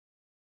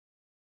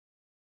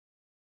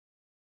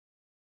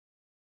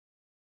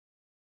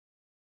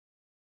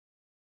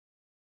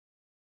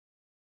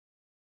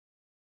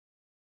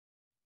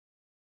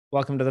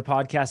Welcome to the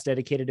podcast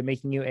dedicated to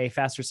making you a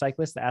faster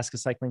cyclist, the Ask a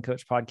Cycling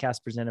Coach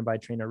podcast presented by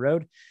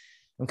TrainerRoad.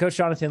 I'm Coach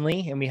Jonathan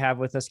Lee, and we have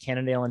with us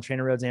Cannondale and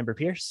TrainerRoad's Amber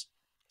Pierce.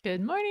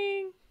 Good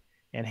morning.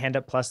 And Hand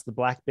Up Plus, the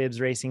Black Bibs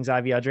Racing's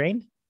Ivy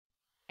Audrain.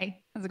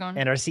 Hey, how's it going?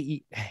 And our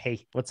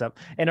hey, what's up?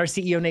 And our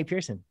CEO, Nate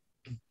Pearson.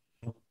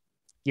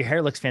 Your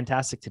hair looks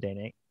fantastic today,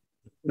 Nate.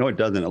 No, it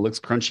doesn't. It looks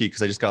crunchy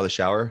because I just got out of the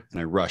shower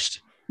and I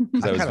rushed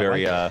because I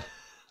was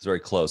very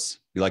close.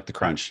 You like the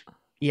crunch?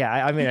 Yeah,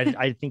 I mean,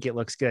 I think it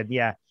looks good.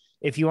 Yeah.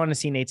 If you want to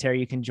see Nate's hair,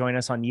 you can join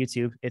us on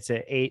YouTube. It's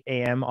at 8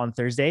 a.m. on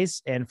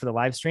Thursdays and for the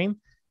live stream.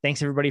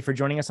 Thanks everybody for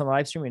joining us on the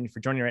live stream and for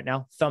joining right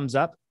now. Thumbs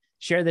up,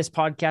 share this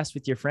podcast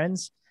with your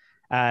friends.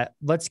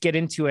 Let's get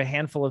into a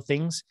handful of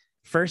things.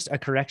 First, a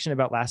correction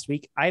about last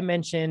week. I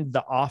mentioned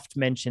the oft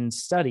mentioned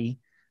study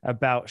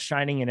about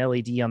shining an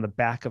LED on the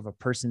back of a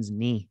person's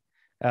knee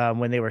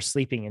when they were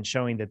sleeping and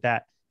showing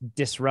that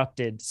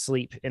disrupted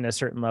sleep in a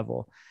certain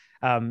level.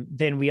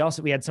 Then we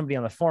had somebody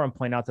on the forum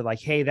point out that like,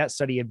 hey, that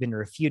study had been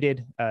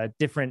refuted.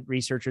 Different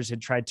researchers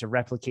had tried to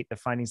replicate the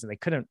findings and they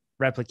couldn't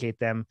replicate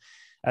them.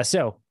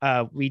 So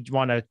we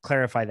want to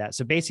clarify that.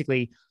 So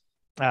basically,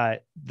 there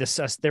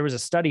was a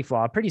study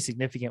flaw, a pretty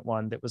significant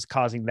one that was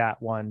causing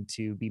that one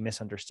to be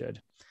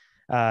misunderstood.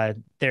 They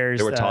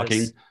were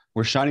talking.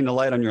 We're shining the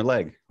light on your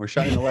leg. We're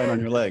shining the light on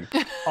your leg.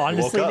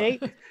 Honestly,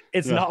 Nate,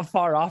 it's not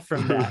far off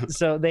from that.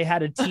 So they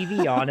had a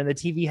TV on and the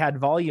TV had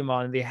volume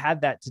on and they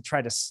had that to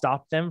try to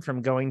stop them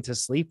from going to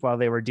sleep while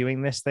they were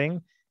doing this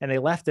thing. And they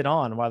left it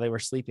on while they were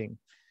sleeping.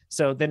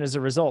 So then as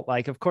a result,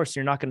 like, of course,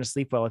 you're not going to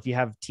sleep well if you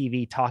have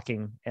TV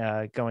talking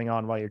going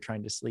on while you're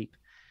trying to sleep.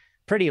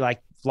 Pretty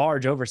like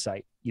large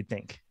oversight, you'd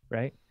think,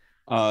 right?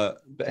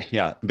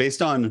 Yeah.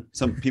 Based on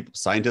some people,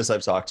 scientists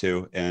I've talked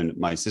to and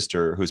my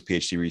sister, who's a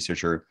PhD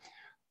researcher,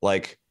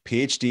 like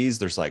PhDs,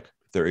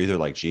 they're either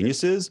like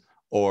geniuses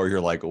or you're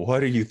like,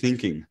 what are you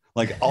thinking?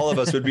 Like all of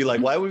us would be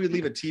like, why would we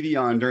leave a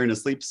TV on during a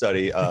sleep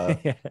study?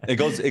 It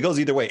goes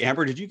either way.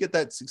 Amber, did you get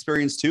that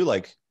experience too?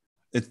 Like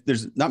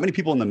there's not many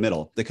people in the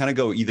middle. They kind of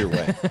go either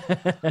way.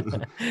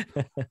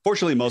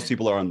 Fortunately, most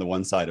people are on the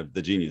one side of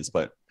the genius,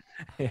 but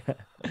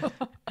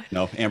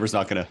no, Amber's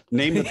not going to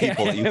name the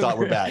people that you thought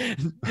were bad.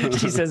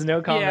 She says no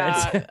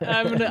comments. Yeah,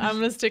 I'm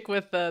gonna stick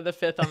with the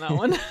fifth on that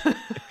one.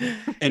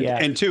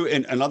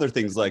 and other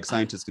things like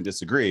scientists can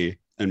disagree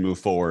and move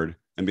forward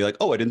and be like,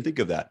 oh, I didn't think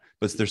of that.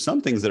 But there's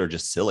some things that are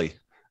just silly.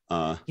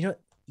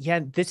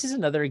 This is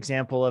another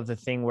example of the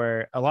thing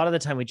where a lot of the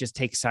time we just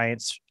take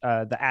science,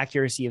 the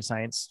accuracy of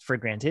science for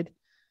granted,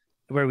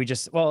 where we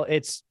just,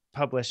 it's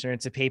published or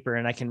it's a paper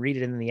and I can read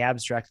it in the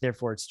abstract,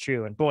 therefore it's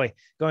true. And boy,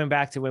 going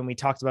back to when we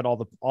talked about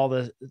all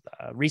the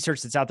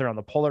research that's out there on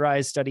the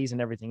polarized studies and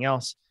everything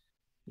else,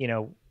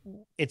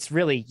 it's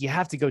really, you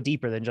have to go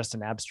deeper than just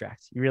an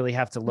abstract. You really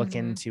have to look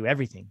into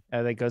everything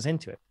that goes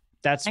into it.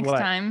 That's next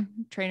time,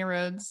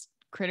 TrainerRoad's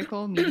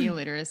critical media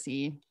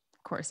literacy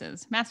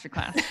courses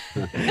masterclass.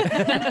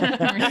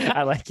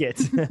 I like it.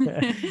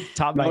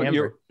 Taught by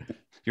Amber.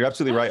 You're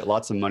absolutely right.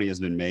 Lots of money has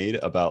been made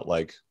about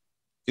like,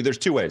 there's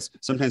two ways.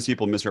 Sometimes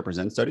people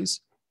misrepresent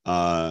studies,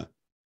 either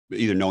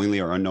knowingly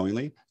or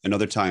unknowingly. And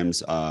other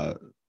times,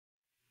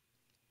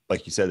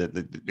 like you said,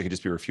 that they could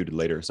just be refuted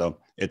later.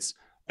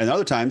 And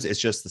other times it's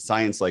just the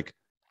science, like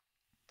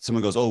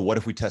someone goes, oh, what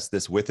if we test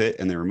this with it?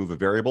 And they remove a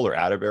variable or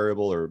add a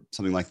variable or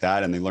something like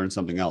that. And they learn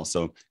something else.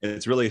 So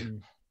it's really,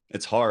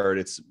 it's hard.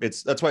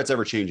 That's why it's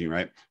ever changing,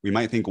 right? We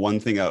might think one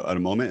thing at a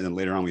moment and then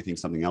later on we think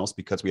something else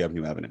because we have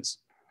new evidence.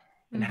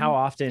 And how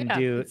often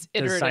does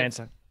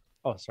science...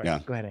 Oh, sorry. Yeah.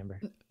 Go ahead, Amber.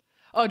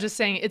 Oh, just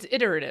saying it's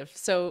iterative.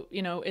 So,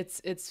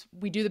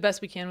 we do the best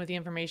we can with the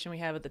information we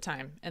have at the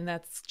time. And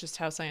that's just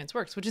how science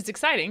works, which is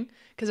exciting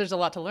because there's a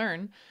lot to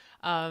learn.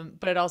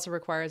 But it also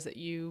requires that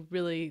you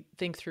really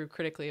think through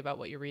critically about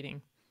what you're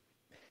reading.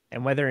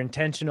 And whether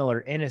intentional or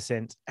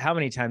innocent, how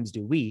many times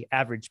do we,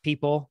 average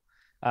people,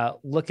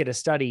 look at a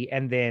study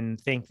and then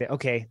think that,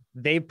 okay,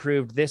 they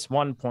proved this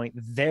one point,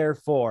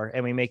 therefore,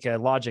 and we make a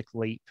logic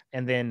leap.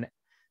 And then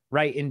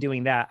right in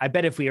doing that, I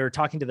bet if we were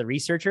talking to the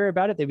researcher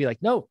about it, they'd be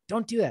like, no,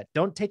 don't do that.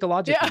 Don't take a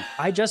logic leap.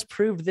 I just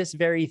proved this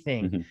very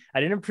thing. Mm-hmm.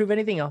 I didn't prove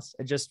anything else.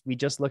 We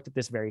just looked at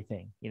this very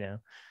thing, That's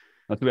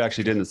what we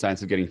actually did in the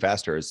Science of Getting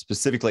Faster is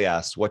specifically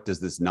asked, what does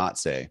this not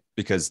say?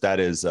 Because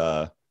that is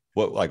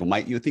what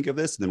might you think of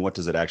this? And then what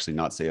does it actually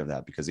not say of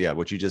that? Because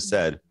what you just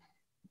said,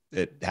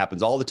 it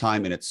happens all the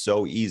time. And it's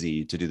so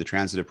easy to do the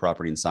transitive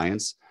property in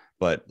science,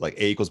 but like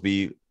A equals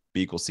B,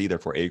 B equals C,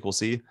 therefore A equals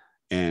C.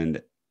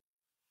 And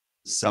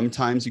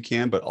sometimes you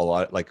can, but a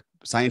lot like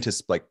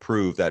scientists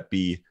prove that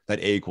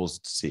A equals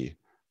C,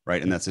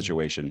 right? In that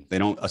situation, they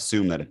don't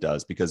assume that it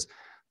does because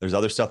there's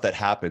other stuff that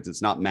happens.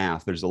 It's not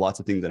math. There's lots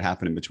of things that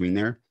happen in between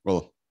there.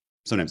 Well,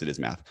 sometimes it is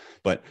math,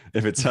 but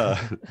if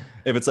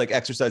it's like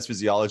exercise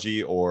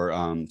physiology or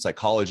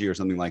psychology or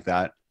something like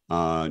that,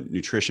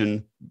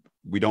 nutrition,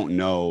 we don't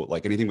know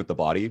like anything with the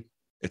body.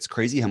 It's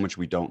crazy how much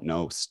we don't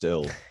know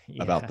still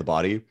about the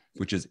body,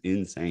 which is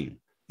insane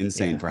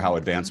for how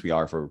advanced we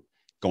are for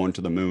going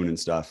to the moon and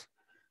stuff.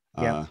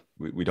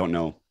 We don't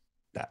know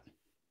that.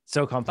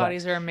 So complex.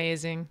 Bodies are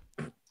amazing.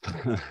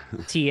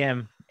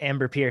 TM.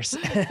 Amber Pierce.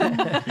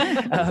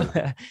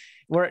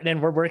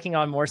 We're working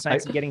on more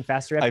science of getting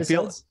faster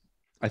episodes.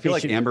 I feel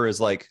like Amber is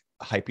like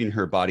hyping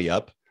her body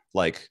up,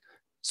 like,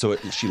 so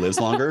she lives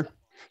longer.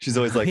 She's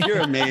always like, "You're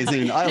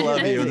amazing. I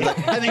love you." And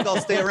like, I think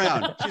I'll stay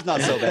around. She's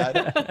not so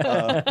bad.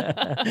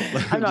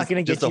 I'm not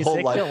going to get you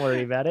sick. Life. Don't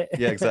worry about it.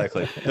 Yeah,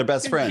 exactly. They're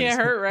best friends.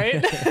 Can't hurt, right?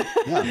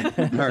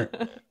 Yeah,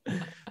 hurt.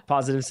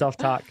 Positive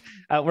self-talk.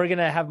 We're going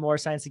to have more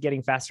Science of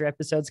Getting Faster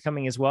episodes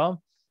coming as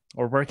well.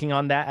 We're working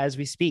on that as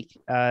we speak.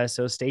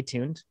 So stay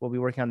tuned. We'll be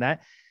working on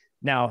that.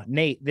 Now,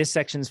 Nate, this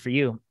section's for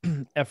you.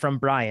 From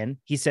Brian.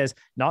 He says,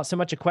 not so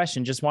much a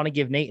question, just want to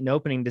give Nate an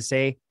opening to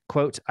say,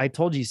 quote, "I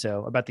told you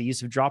so," about the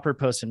use of dropper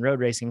posts in road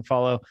racing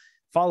following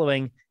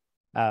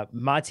Mate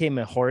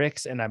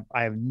Mihorix. And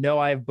I know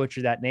I've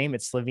butchered that name.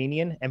 It's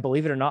Slovenian. And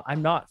believe it or not,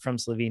 I'm not from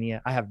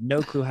Slovenia. I have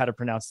no clue how to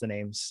pronounce the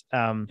names.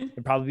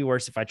 It'd probably be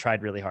worse if I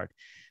tried really hard.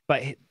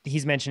 But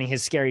he's mentioning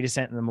his scary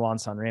descent in the Milan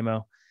San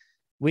Remo.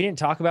 We didn't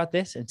talk about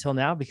this until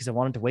now because I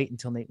wanted to wait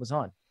until Nate was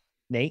on.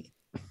 Nate,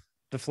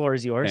 the floor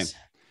is yours. Okay.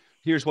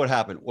 Here's what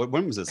happened.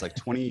 When was this? Like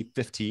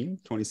 2015,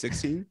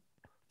 2016?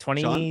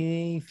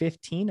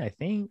 2015, I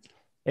think.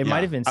 It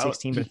might have been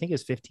 16, but I think it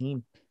was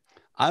 15.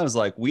 I was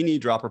like, we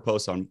need dropper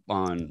posts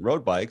on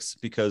road bikes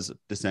because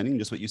descending,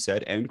 just what you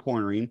said, and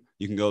cornering,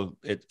 you can go,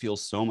 it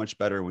feels so much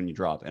better when you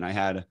drop. And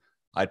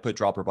I'd put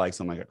dropper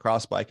bikes on like a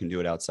cross bike and do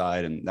it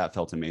outside. And that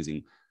felt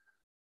amazing.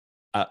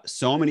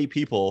 So many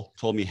people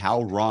told me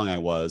how wrong I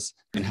was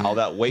and how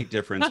that weight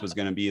difference was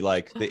going to be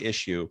like the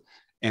issue.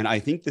 And I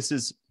think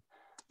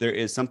there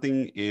is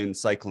something in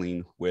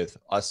cycling with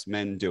us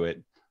men do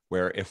it,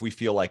 where if we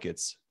feel like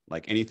it's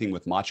like anything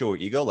with macho or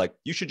ego, like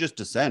you should just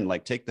descend,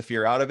 like take the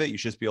fear out of it. You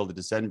should just be able to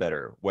descend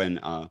better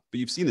but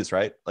you've seen this,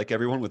 right? Like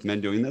everyone with men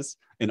doing this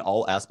in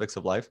all aspects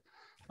of life.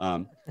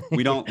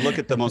 We don't look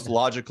at the most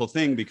logical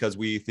thing because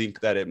we think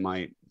that it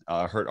might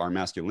hurt our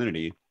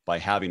masculinity by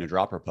having a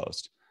dropper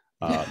post.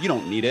 You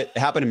don't need it. It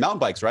happened in mountain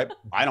bikes, right?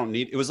 I don't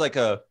need, it was like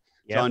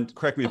John,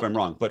 correct me if I'm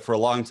wrong, but for a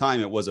long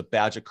time, it was a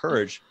badge of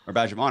courage or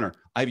badge of honor.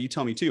 You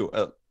tell me too.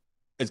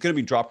 It's going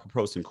to be dropper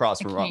post and cross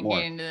for a lot more.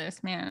 Get into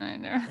this, man. I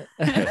know.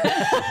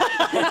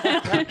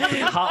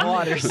 Hot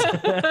waters.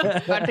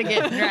 About to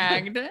get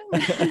dragged.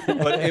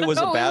 But it was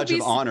a badge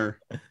of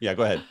honor. Yeah,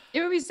 go ahead. It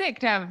would be sick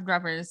to have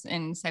droppers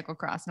in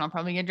cyclocross, and I'll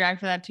probably get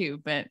dragged for that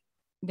too. But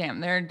damn,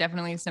 there are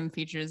definitely some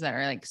features that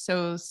are like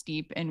so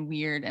steep and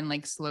weird and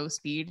like slow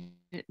speed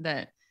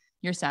that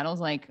your saddle's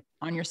like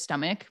on your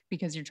stomach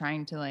because you're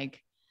trying to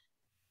like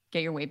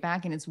get your weight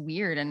back, and it's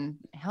weird. And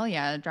hell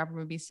yeah, a dropper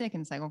would be sick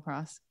in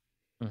cyclocross.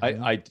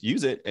 I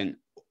use it. And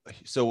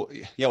so,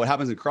 yeah, what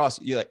happens in cross,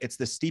 it's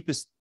the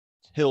steepest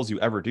hills you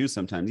ever do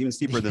sometimes, even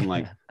steeper than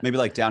like maybe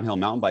like downhill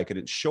mountain bike, and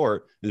it's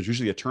short. And there's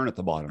usually a turn at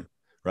the bottom,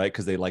 right?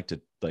 Because they like to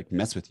like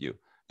mess with you.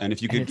 And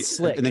if you could get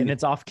slick and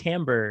it's off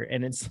camber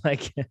and it's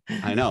like,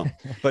 I know.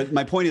 But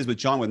my point is with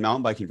John, with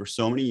mountain biking for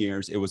so many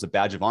years, it was a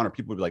badge of honor.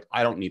 People would be like,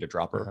 I don't need a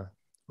dropper,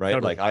 right?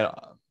 Totally. Like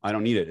I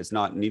don't need it. It's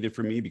not needed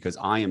for me because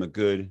I am a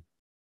good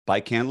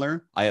bike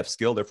handler. I have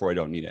skill, therefore I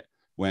don't need it.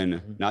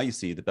 When now you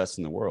see the best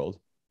in the world,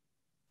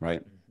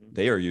 right?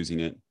 They are using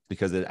it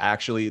because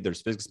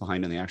there's physics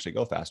behind it and they actually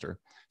go faster.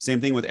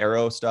 Same thing with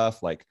aero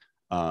stuff, like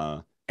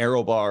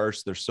aero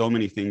bars. There's so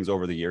many things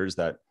over the years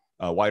that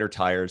wider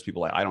tires,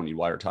 people I don't need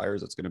wider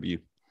tires. It's going to be,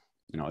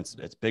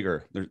 it's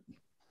bigger. It's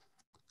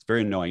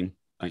very annoying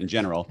in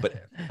general, but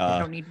I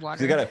don't need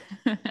water.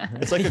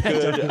 It's like a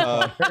good,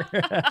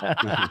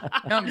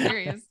 no, I'm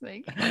serious.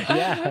 Like,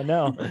 yeah, I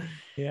know.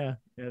 Yeah.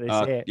 They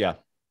say it. Yeah.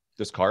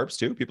 There's carbs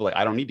too. People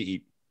I don't need to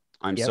eat.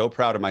 I'm so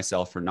proud of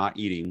myself for not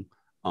eating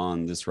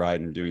on this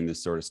ride and doing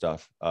this sort of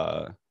stuff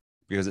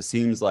because it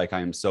seems like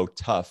I am so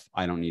tough.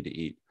 I don't need to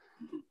eat.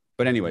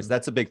 But anyways,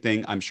 that's a big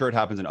thing. I'm sure it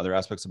happens in other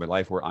aspects of my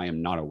life where I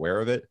am not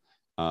aware of it.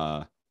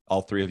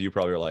 All three of you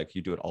probably are like,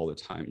 you do it all the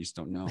time. You just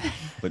don't know.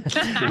 But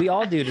we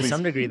all do to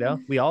some degree, though.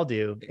 We all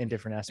do in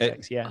different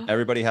aspects. Yeah.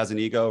 Everybody has an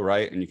ego,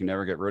 right? And you can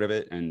never get rid of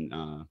it. And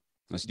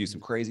unless you do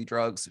some crazy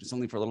drugs, it's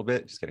only for a little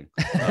bit. Just kidding.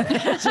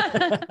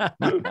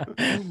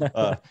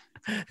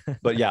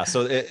 But yeah,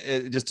 so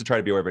just to try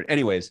to be aware of it.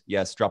 Anyways,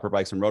 yes, dropper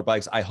bikes and road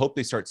bikes. I hope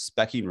they start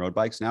speccing road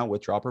bikes now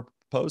with dropper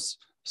posts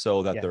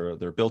so that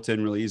they're built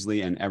in really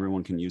easily and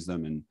everyone can use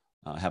them and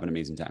have an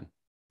amazing time.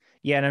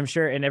 Yeah. And I'm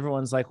sure, and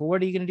everyone's like, well,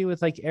 what are you going to do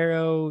with like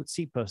aero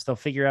seat posts? They'll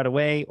figure out a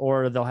way,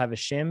 or they'll have a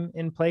shim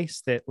in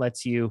place that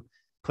lets you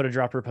put a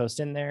dropper post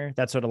in there.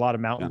 That's what a lot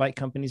of mountain bike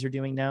companies are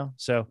doing now.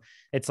 So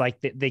it's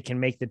like they can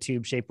make the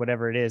tube shape,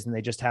 whatever it is, and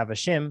they just have a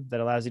shim that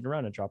allows you to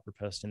run a dropper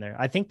post in there.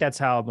 I think that's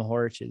how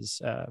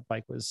Mohorich's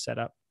bike was set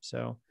up.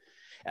 So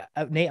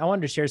Nate, I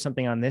wanted to share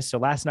something on this. So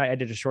last night I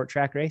did a short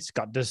track race,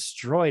 got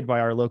destroyed by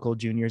our local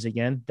juniors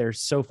again. They're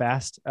so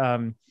fast.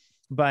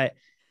 But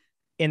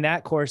in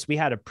that course, we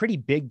had a pretty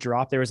big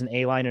drop. There was an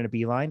A line and a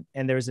B line,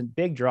 and there was a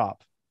big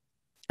drop.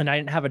 And I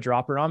didn't have a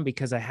dropper on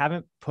because I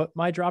haven't put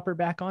my dropper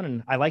back on.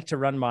 And I like to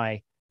run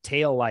my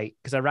tail light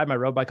because I ride my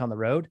road bike on the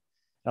road.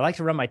 I like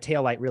to run my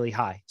tail light really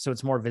high so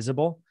it's more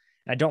visible.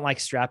 I don't like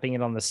strapping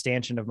it on the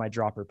stanchion of my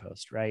dropper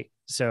post, right?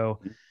 So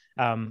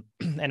And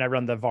I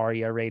run the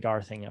Varia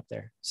radar thing up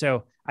there.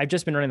 So I've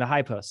just been running the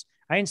high post.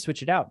 I didn't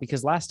switch it out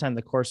because last time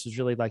the course was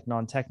really like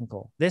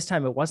non-technical. This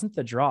time it wasn't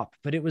the drop,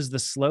 but it was the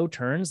slow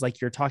turns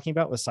like you're talking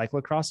about with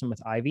cyclocross and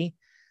with Ivy.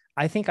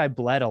 I think I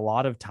bled a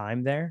lot of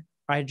time there.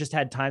 I just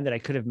had time that I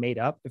could have made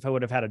up if I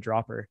would have had a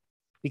dropper,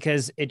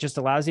 because it just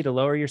allows you to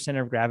lower your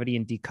center of gravity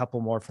and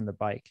decouple more from the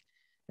bike.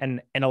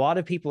 And a lot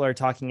of people are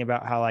talking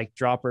about how like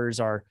droppers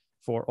are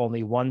for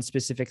only one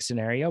specific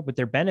scenario, but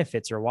their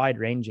benefits are wide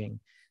ranging.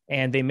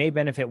 And they may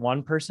benefit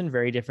one person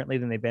very differently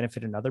than they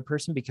benefit another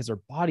person because their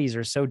bodies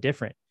are so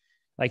different.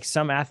 Like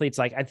some athletes,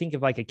 like I think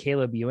of like a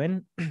Caleb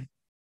Ewan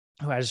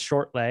who has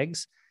short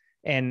legs.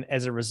 And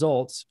as a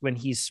result, when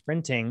he's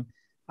sprinting,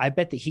 I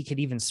bet that he could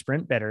even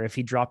sprint better if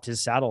he dropped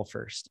his saddle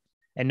first.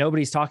 And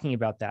nobody's talking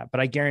about that,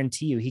 but I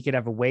guarantee you he could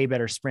have a way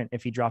better sprint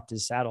if he dropped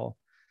his saddle.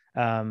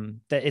 That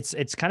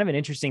it's kind of an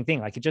interesting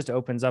thing. Like it just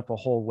opens up a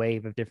whole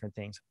wave of different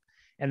things.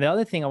 And the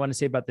other thing I want to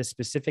say about this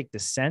specific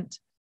descent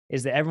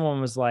is that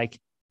everyone was like,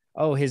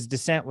 oh, his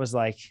descent was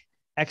like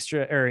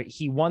extra, or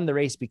he won the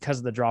race because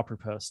of the dropper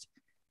post.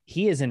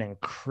 He is an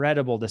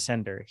incredible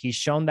descender. He's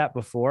shown that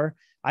before.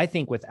 I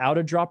think without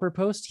a dropper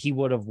post, he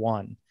would have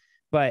won.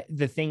 But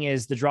the thing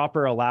is, the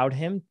dropper allowed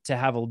him to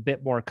have a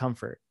bit more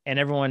comfort. And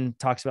everyone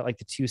talks about like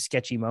the 2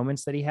 sketchy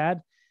moments that he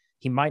had.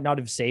 He might not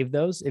have saved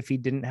those if he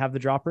didn't have the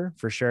dropper,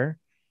 for sure.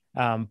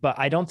 But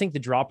I don't think the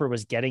dropper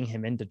was getting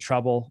him into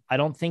trouble. I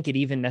don't think it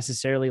even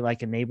necessarily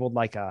like enabled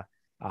like a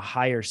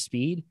higher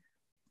speed.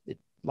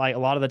 Like a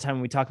lot of the time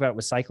when we talk about it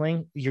with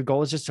cycling, your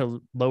goal is just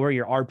to lower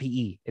your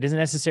RPE. It isn't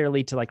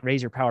necessarily to like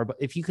raise your power, but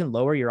if you can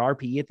lower your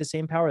RPE at the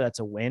same power, that's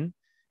a win.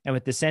 And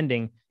with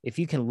descending, if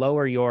you can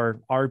lower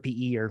your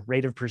RPE or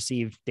rate of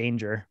perceived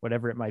danger,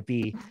 whatever it might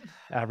be,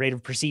 rate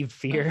of perceived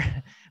fear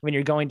when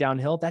you're going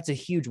downhill, that's a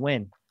huge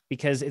win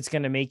because it's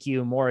going to make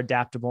you more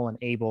adaptable and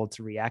able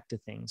to react to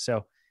things.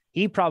 So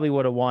he probably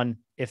would have won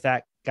if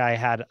that guy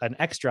had an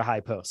extra high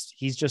post.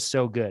 He's just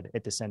so good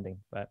at descending,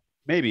 but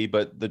maybe,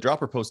 but the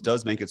dropper post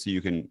does make it so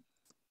you can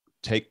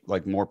take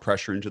like more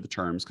pressure into the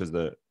turns because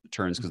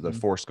the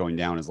force going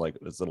down is like,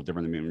 it's a little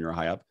different than when you're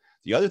high up.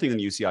 The other thing in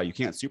the UCI, you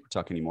can't super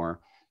tuck anymore.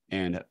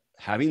 And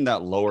having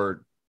that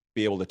lower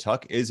be able to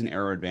tuck is an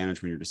aero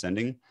advantage when you're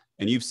descending.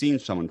 And you've seen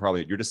someone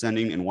probably, you're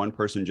descending and one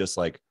person just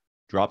like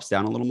drops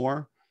down a little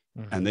more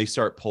and they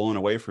start pulling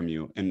away from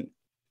you. And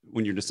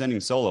when you're descending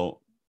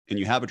solo and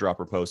you have a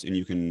dropper post and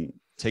you can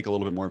take a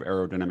little bit more of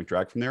aerodynamic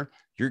drag from there,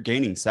 you're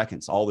gaining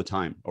seconds all the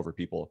time over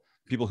people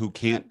who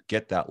can't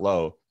get that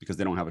low because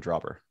they don't have a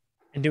dropper.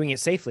 And doing it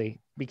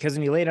safely, because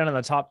when you lay down on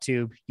the top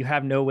tube, you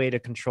have no way to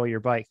control your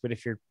bike. But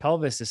if your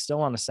pelvis is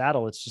still on a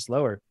saddle, it's just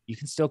lower, you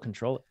can still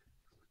control it.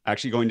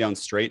 Actually going down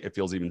straight, it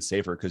feels even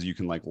safer because you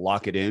can like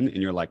lock it in and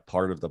you're like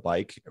part of the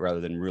bike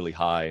rather than really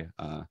high.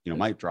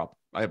 My drop,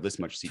 I have this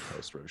much seat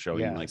post for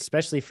showing like,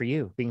 especially for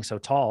you being so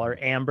tall, or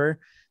Amber,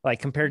 like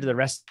compared to the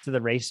rest of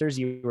the racers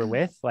you were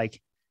with,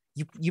 like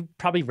you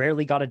probably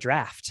rarely got a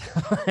draft.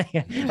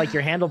 Like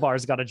your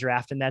handlebars got a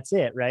draft and that's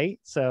it. Right.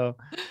 So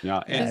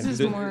yeah. This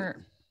is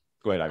more.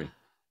 Go ahead, Ivy.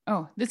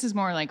 Oh, this is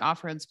more like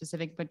off-road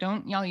specific, but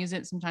don't y'all use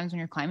it sometimes when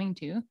you're climbing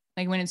too?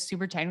 Like when it's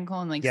super technical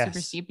and like super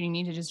steep and you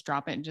need to just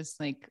drop it just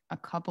like a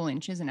couple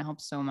inches and it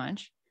helps so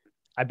much.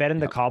 I bet in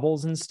the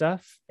cobbles and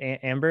stuff,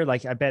 Amber,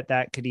 like I bet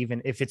that could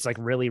even, if it's like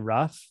really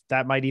rough,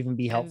 that might even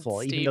be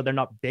helpful, even though they're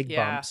not big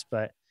bumps,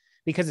 but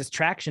because it's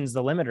traction's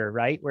the limiter,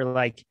 right? Where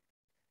like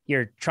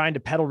you're trying to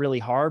pedal really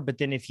hard, but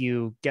then if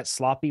you get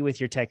sloppy with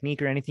your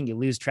technique or anything, you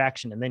lose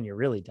traction and then you're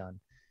really done.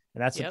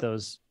 And that's what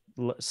those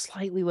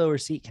slightly lower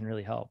seat can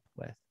really help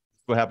with.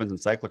 What happens in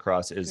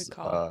cyclocross is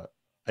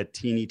a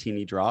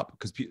teeny drop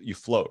because you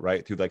float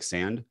right through like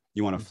sand.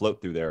 You want to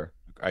float through there.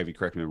 Ivy,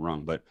 correct me if I'm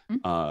wrong, but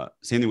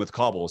same thing with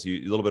cobbles. You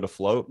a little bit of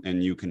float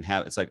and you can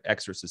have, it's like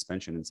extra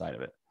suspension inside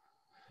of it.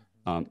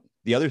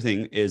 The other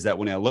thing is that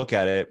when I look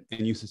at it,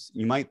 and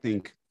you might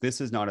think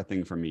this is not a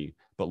thing for me,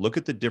 but look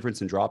at the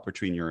difference in drop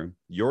between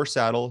your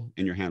saddle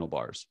and your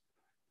handlebars.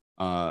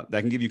 That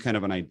can give you kind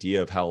of an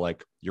idea of how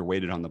like you're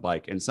weighted on the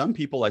bike. And some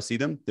people, I see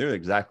them, they're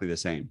exactly the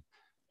same.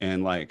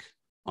 And like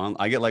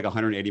I get like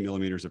 180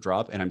 millimeters of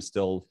drop and I'm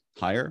still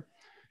higher.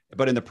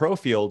 But in the pro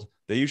field,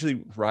 they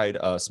usually ride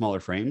smaller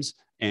frames,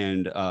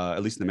 and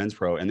at least in the men's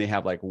pro, and they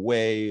have like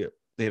they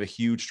have a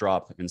huge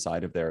drop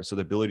inside of there. So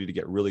the ability to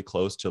get really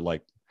close to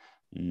like,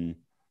 I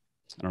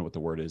don't know what the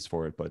word is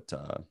for it, but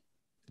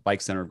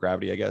bike center of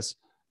gravity, I guess,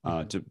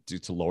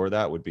 to lower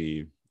that would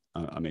be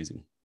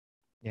amazing.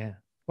 Yeah.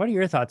 What are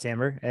your thoughts,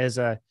 Amber, as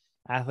a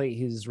athlete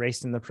who's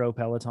raced in the pro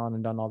peloton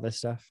and done all this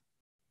stuff?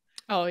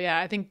 Oh yeah,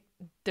 I think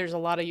there's a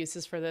lot of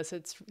uses for this.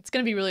 It's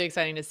going to be really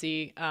exciting to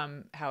see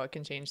how it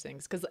can change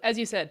things. Because as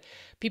you said,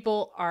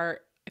 people are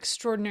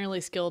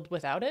extraordinarily skilled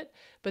without it.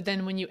 But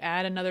then when you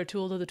add another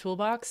tool to the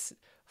toolbox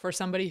for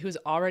somebody who's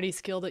already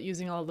skilled at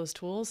using all of those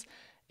tools,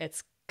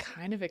 it's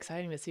kind of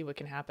exciting to see what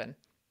can happen.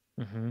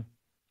 Mm-hmm.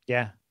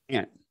 Yeah.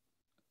 And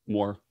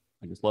more,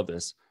 I just love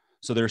this.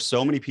 So there's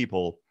so many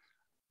people,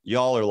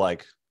 y'all are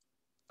like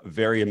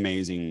very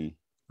amazing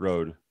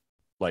road,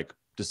 like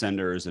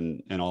descenders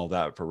and all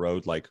that for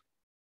road. Like,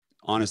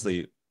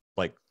 honestly,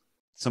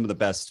 some of the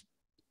best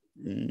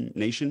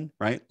nation,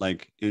 right?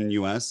 Like in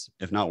US,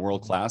 if not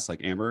world class,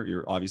 like Amber,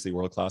 you're obviously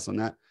world class on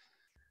that.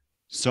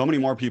 So many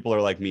more people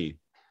are like me,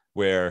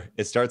 where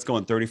it starts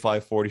going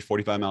 35, 40,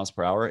 45 miles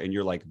per hour. And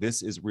you're like,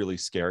 this is really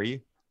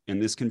scary.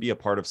 And this can be a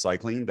part of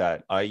cycling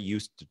that I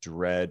used to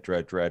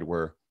dread,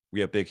 where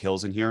we have big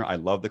hills in here. I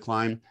love the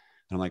climb. And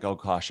I'm like, oh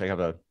gosh, I have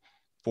a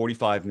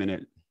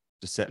 45-minute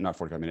descent, not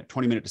 45-minute,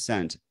 20-minute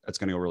descent. That's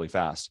going to go really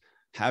fast.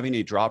 Having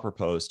a dropper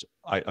post,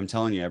 I'm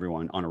telling you,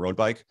 everyone, on a road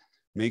bike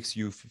makes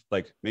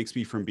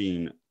me from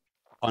being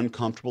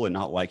uncomfortable and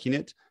not liking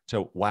it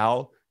to,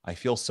 wow, I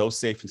feel so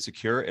safe and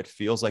secure. It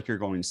feels like you're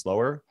going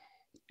slower.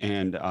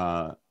 And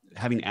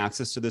having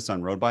access to this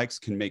on road bikes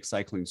can make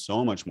cycling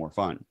so much more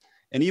fun.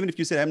 And even if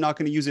you say, I'm not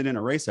going to use it in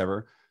a race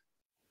ever,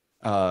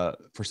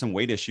 for some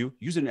weight issue,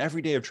 use it in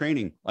every day of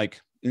training. Like,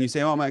 and you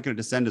say, oh, I'm not going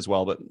to descend as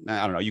well, but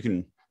I don't know. You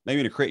can, maybe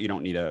in a crit, you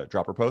don't need a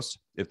dropper post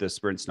if the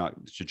sprint's not,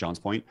 to John's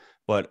point,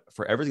 but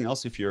for everything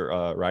else, if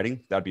you're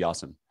riding, that'd be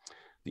awesome.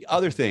 The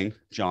other thing,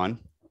 John,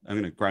 I'm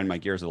going to grind my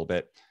gears a little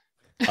bit.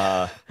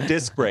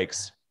 Disc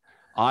brakes.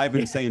 I've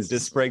been saying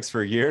disc brakes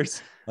for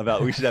years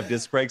about we should have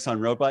disc brakes on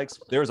road bikes.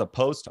 There was a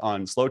post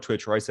on Slow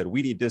Twitch where I said,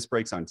 we need disc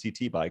brakes on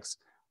TT bikes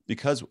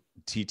because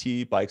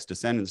TT bikes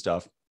descend and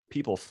stuff.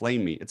 People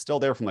flame me. It's still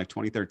there from like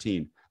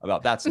 2013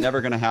 about that's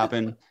never going to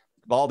happen.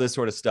 All this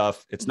sort of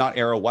stuff. It's not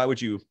aero. Why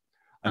would you?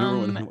 I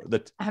remember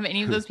have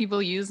any of those people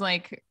use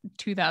like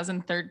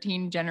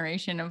 2013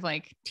 generation of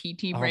like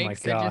TT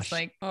brakes that just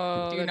like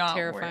do not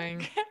terrifying.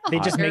 Work? They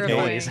just make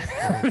noise.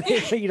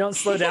 You don't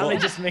slow down. They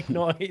just make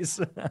noise.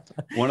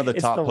 One of the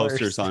top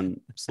posters worst. on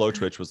Slow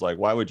Twitch was like,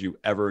 why would you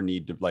ever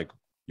need to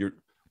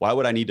why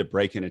would I need to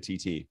brake in a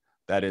TT?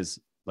 That is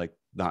like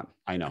not,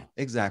 I know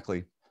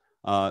exactly.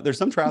 There's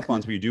some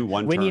triathlons where you do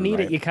one when turn, you need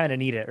right? it, you kind of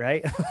need it,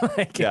 right?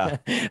 Like, yeah,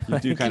 you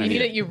do kind of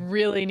need it. You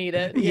really need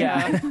it.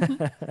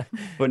 Yeah.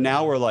 But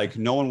now we're like,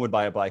 no one would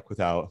buy a bike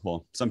without,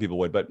 well, some people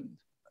would, but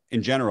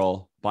in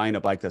general, buying a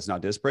bike that's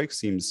not disc brakes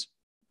seems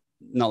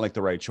not like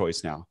the right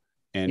choice now.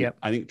 And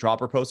I think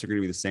dropper posts are going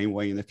to be the same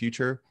way in the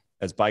future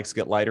as bikes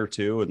get lighter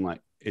too. And like,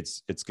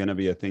 it's going to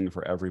be a thing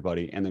for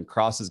everybody. And then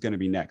cross is going to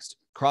be next.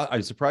 Cross,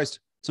 I'm surprised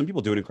some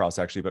people do it in cross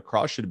actually, but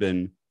cross should have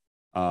been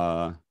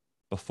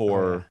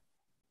before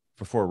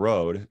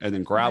road, and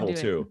then gravel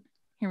too.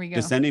 Here we go.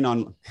 Descending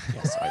on,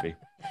 yes, Ivy.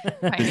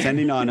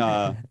 Descending on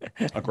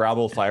a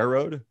gravel fire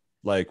road,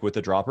 like with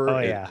the dropper,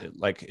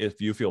 like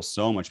if you feel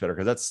so much better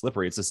because that's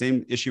slippery. It's the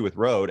same issue with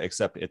road,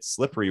 except it's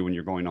slippery when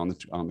you're going on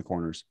the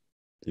corners.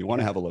 You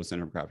want to have a low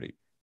center of gravity.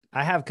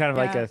 I have kind of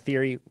like a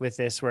theory with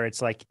this where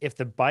it's like if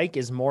the bike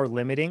is more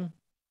limiting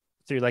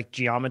through like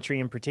geometry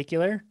in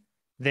particular,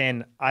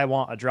 then I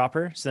want a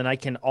dropper so then I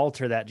can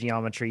alter that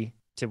geometry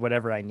to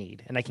whatever I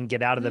need. And I can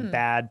get out of the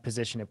bad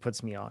position it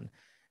puts me on.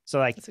 So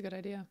like, that's a good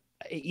idea.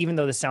 Even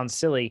though this sounds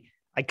silly,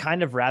 I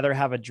kind of rather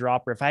have a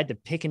dropper. If I had to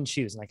pick and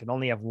choose and I could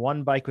only have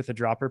one bike with a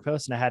dropper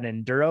post and I had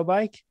an enduro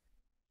bike,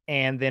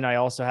 and then I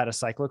also had a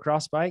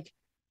cyclocross bike,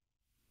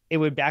 it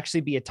would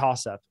actually be a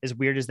toss up, as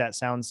weird as that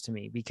sounds to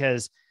me,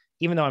 because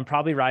even though I'm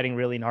probably riding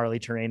really gnarly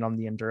terrain on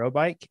the enduro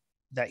bike,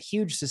 that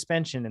huge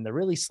suspension and the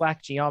really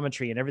slack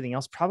geometry and everything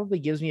else probably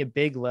gives me a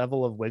big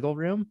level of wiggle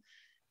room.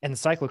 And the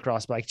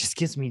cyclocross bike just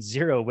gives me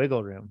zero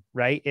wiggle room,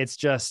 right? It's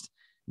just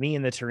me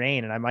in the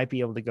terrain and I might be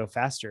able to go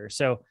faster.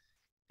 So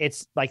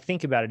it's like,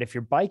 think about it. If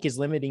your bike is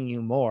limiting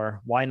you more,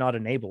 why not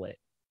enable it?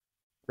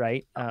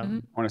 Right. I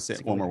want to say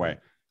it one more way.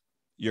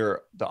 The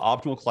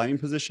optimal climbing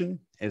position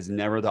is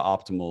never the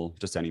optimal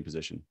descending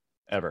position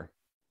ever.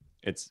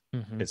 It's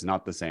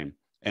not the same.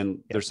 And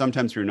there's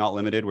sometimes you're not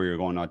limited where you're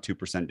going on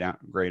 2% down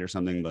grade or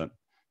something, but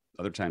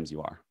other times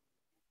you are.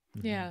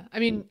 Yeah. I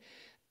mean,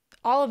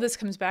 all of this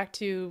comes back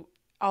to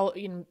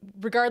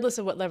regardless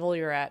of what level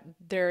you're at,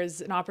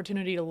 there's an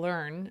opportunity to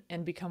learn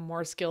and become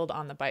more skilled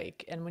on the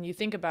bike. And when you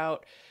think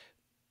about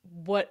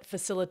what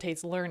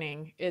facilitates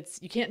learning,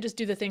 you can't just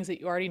do the things that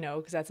you already know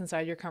because that's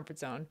inside your comfort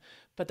zone.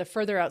 But the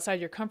further outside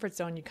your comfort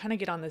zone, you kind of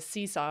get on this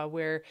seesaw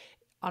where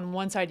on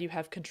one side you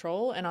have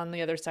control and on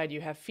the other side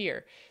you have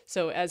fear.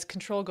 So as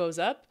control goes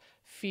up,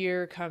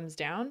 fear comes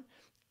down,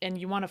 and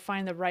you want to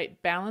find the right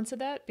balance of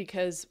that,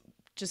 because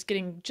just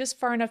getting just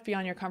far enough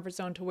beyond your comfort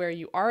zone to where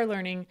you are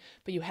learning,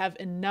 but you have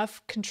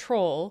enough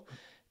control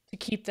to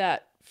keep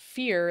that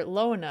fear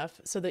low enough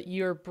so that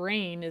your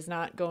brain is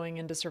not going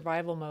into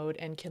survival mode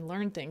and can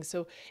learn things.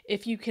 So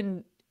if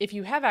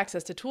you have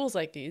access to tools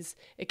like these,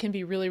 it can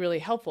be really, really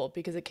helpful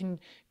because it can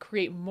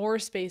create more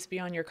space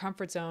beyond your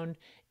comfort zone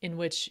in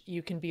which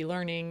you can be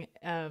learning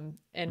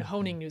and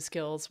honing new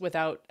skills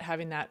without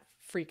having that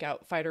freak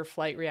out fight or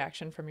flight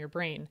reaction from your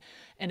brain.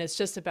 And it's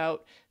just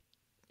about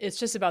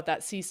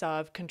that seesaw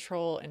of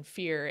control and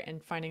fear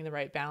and finding the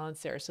right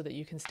balance there so that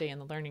you can stay in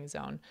the learning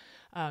zone.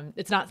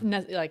 It's not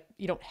like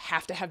you don't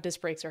have to have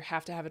disc brakes or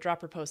have to have a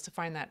dropper post to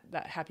find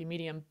that happy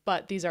medium,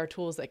 but these are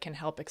tools that can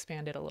help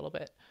expand it a little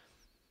bit.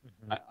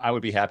 I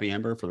would be happy,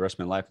 Amber, for the rest of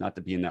my life, not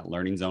to be in that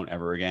learning zone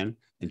ever again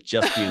and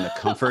just be in the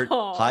comfort,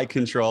 high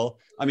control.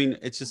 I mean,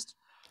 it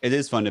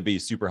is fun to be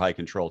super high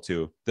control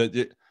too.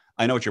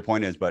 I know what your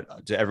point is,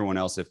 but to everyone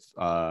else, if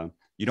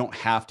you don't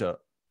have to,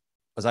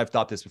 as I've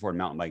thought this before in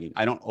mountain biking,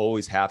 I don't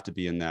always have to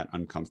be in that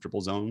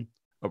uncomfortable zone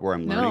of where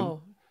I'm learning.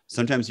 No.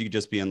 Sometimes you could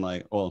just be in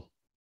like, well,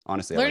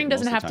 honestly, Learning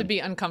doesn't have to time. be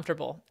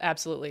uncomfortable.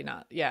 Absolutely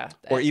not. Yeah.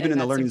 Or even in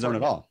the that's learning zone at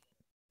important. all.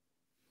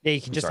 Yeah,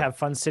 you can just have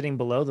fun sitting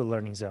below the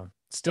learning zone.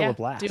 It's still a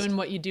blast. Doing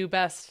what you do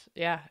best.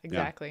 Yeah,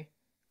 exactly.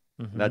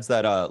 Yeah. That's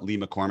that Lee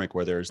McCormick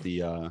where there's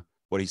the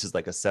what he says,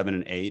 like a 7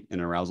 and 8 in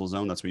arousal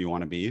zone. That's where you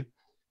want to be.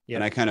 Yeah.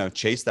 And I kind of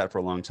chased that for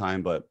a long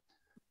time, but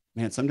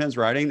man, sometimes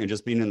riding and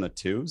just being in the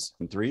 2s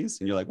and 3s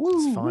and you're like, woo,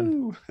 it's fun.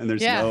 Woo, and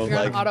there's no you're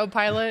like on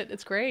autopilot.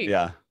 It's great.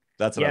 Yeah.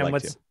 That's what I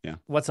like too. Yeah.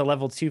 What's a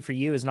level 2 for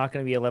you is not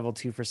going to be a level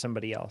 2 for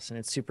somebody else. And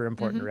it's super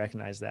important to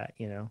recognize that,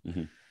 you know,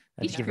 and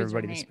to give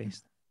everybody the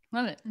space.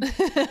 Love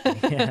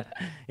it.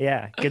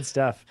 Yeah. Good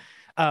stuff.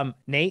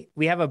 Nate,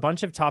 we have a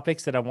bunch of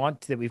topics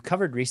that we've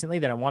covered recently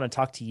that I want to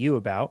talk to you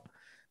about.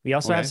 We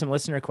also have some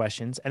listener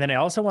questions. And then I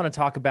also want to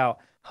talk about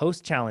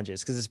host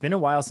challenges because it's been a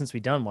while since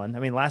we've done one. I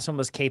mean, last one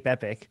was Cape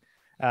Epic.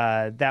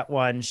 That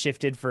one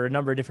shifted for a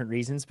number of different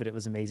reasons, but it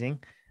was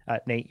amazing.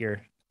 Nate,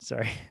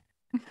 sorry.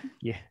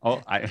 Yeah.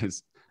 Oh, I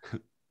was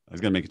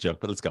going to make a joke,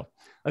 but let's go.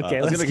 Okay.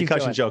 I was going to make a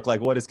concussion joke.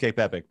 Like, what is Cape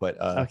Epic? But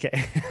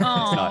okay.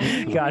 Got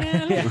it.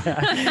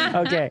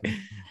 Yeah. Okay.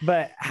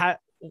 But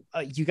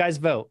you guys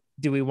vote.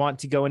 Do we want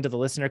to go into the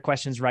listener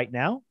questions right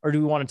now, or do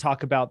we want to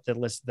talk about the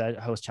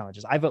host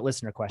challenges? I vote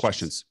listener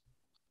questions.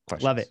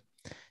 Love it.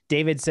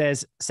 David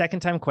says, second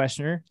time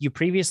questioner, you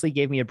previously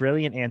gave me a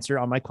brilliant answer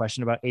on my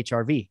question about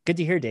HRV. Good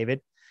to hear,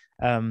 David.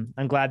 I'm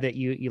glad that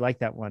you like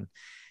that one.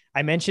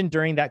 I mentioned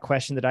during that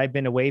question that I've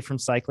been away from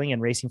cycling and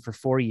racing for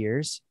 4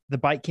 years. The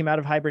bike came out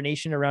of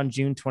hibernation around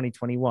June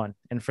 2021.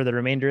 And for the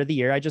remainder of the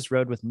year, I just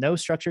rode with no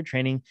structured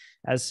training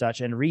as such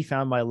and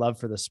refound my love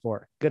for the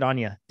sport. Good on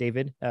you,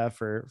 David,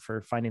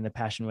 for finding the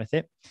passion with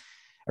it.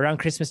 Around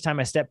Christmas time,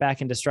 I stepped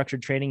back into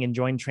structured training and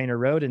joined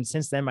TrainerRoad. And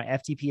since then, my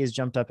FTP has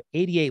jumped up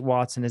 88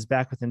 watts and is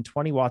back within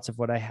 20 watts of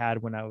what I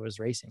had when I was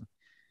racing.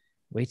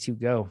 Way to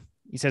go.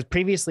 He says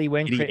previously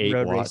when crit and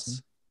road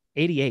racing,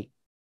 88.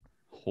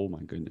 Oh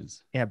my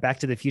goodness. Yeah. Back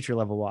to the future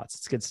level watts.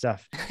 It's good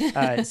stuff.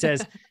 It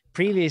says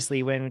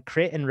previously when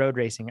crit and road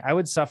racing, I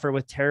would suffer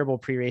with terrible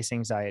pre-race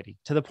anxiety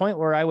to the point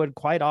where I would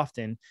quite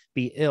often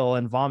be ill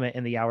and vomit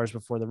in the hours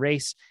before the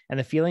race. And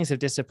the feelings of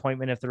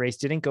disappointment if the race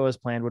didn't go as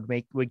planned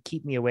would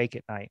keep me awake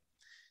at night.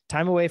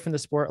 Time away from the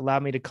sport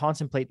allowed me to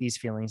contemplate these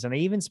feelings. And I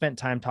even spent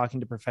time talking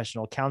to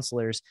professional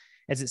counselors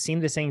as it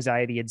seemed this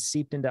anxiety had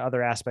seeped into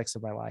other aspects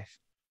of my life.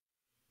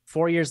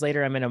 4 years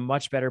later, I'm in a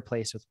much better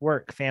place with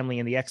work, family,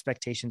 and the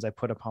expectations I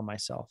put upon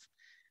myself.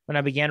 When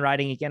I began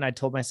riding again, I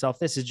told myself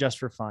this is just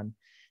for fun.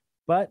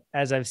 But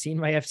as I've seen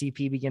my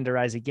FTP begin to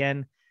rise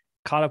again,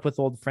 caught up with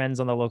old friends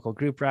on the local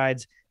group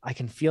rides, I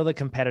can feel the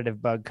competitive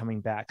bug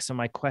coming back. So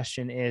my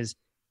question is,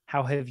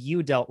 how have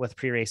you dealt with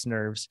pre-race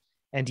nerves?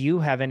 And do you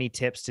have any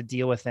tips to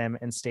deal with them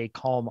and stay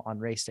calm on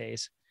race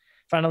days?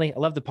 Finally, I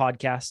love the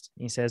podcast.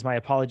 He says, my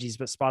apologies,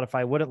 but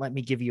Spotify wouldn't let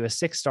me give you a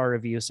 6-star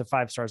review. So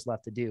 5 stars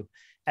left to do.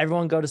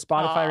 Everyone go to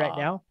Spotify right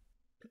now,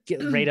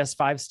 rate us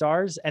 5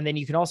 stars. And then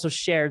you can also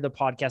share the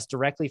podcast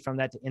directly from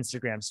that to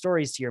Instagram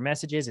stories, to your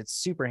messages. It's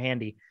super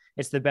handy.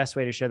 It's the best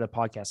way to share the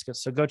podcast.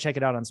 So go check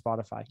it out on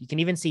Spotify. You can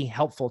even see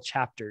helpful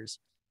chapters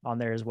on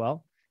there as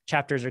well.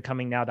 Chapters are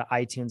coming now to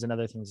iTunes and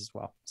other things as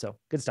well. So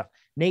good stuff.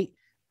 Nate,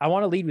 I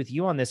want to lead with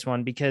you on this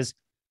one because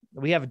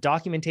we have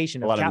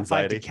documentation of Cat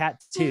 5 to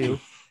Cat 2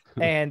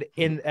 and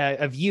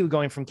of you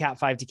going from Cat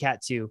 5 to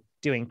Cat 2,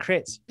 doing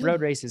crits, road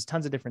races,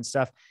 tons of different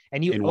stuff.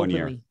 And you in 1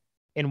 year.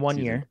 In 1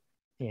 year.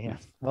 Yeah.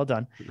 Well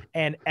done.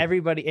 And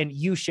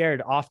you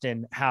shared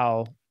often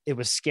how it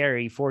was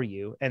scary for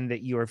you and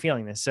that you were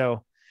feeling this.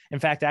 So in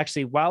fact,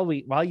 actually, while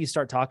you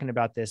start talking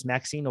about this,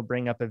 Maxine will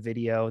bring up a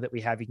video that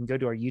we have. You can go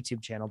to our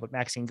YouTube channel, but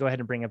Maxine, go ahead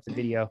and bring up the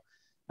video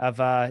of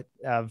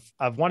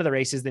one of the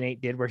races that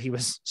Nate did where he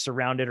was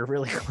surrounded or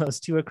really close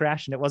to a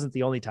crash. And it wasn't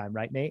the only time,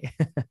 right, Nate?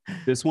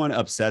 This one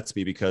upsets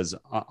me because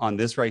on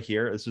this right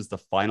here, this was the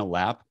final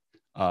lap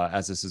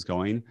as this is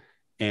going.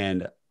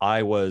 And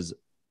I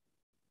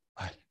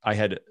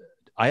had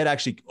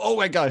actually, oh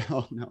my God,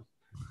 oh no.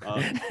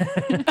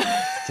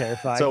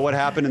 Terrifying. So what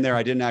happened in there,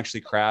 I didn't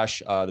actually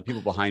crash. The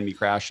people behind me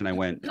crashed and I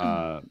went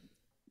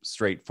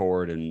straight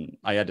forward and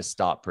I had to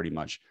stop pretty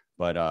much.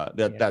 But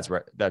that's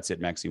right. That's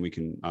it, Maxine. We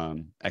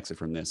can exit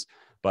from this.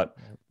 But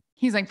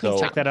he's like, please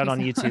check that out on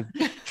YouTube,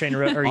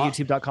 TrainerRoad or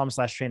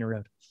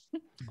youtube.com/TrainerRoad.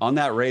 On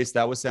that race,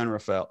 that was San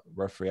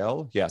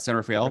Rafael. Yeah, San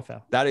Rafael.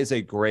 That is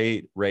a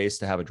great race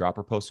to have a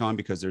dropper post on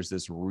because there's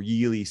this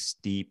really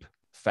steep,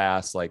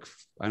 fast, like,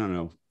 I don't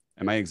know.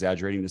 Am I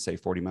exaggerating to say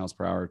 40 miles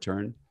per hour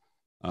turn?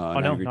 Oh,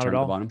 no, not at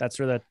all. That's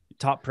where the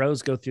top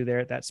pros go through there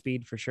at that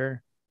speed for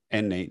sure.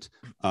 And Nate.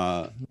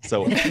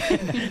 So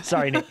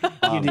sorry, Nate.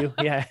 You do.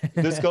 Yeah.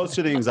 This goes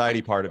to the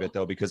anxiety part of it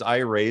though, because I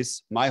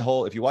race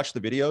if you watch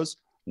the videos,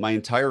 my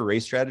entire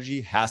race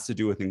strategy has to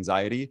do with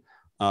anxiety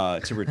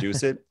to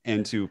reduce it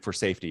and for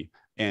safety.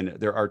 And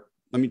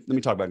let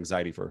me talk about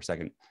anxiety for a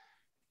second.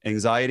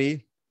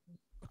 Anxiety,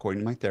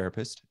 according to my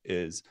therapist,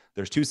 there's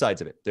 2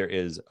 sides of it. There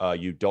is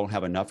you don't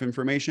have enough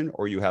information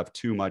or you have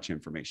too much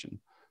information.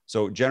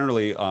 So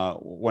generally,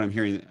 what I'm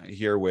hearing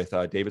here with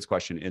David's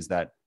question is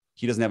that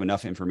he doesn't have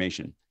enough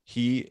information.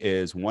 He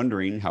is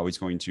wondering how he's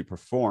going to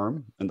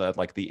perform at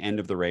like the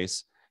end of the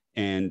race.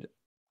 And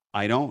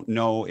I don't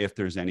know if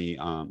there's any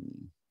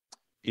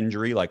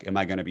injury, like, am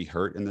I going to be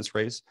hurt in this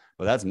race?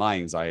 But that's my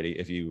anxiety.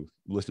 If you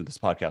listened to this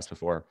podcast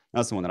before,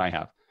 that's the one that I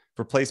have.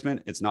 For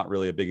placement, it's not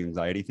really a big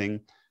anxiety thing.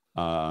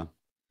 But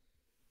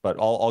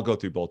I'll go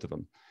through both of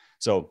them.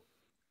 So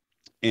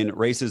in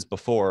races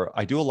before,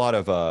 I do a lot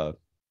of,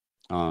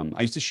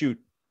 I used to shoot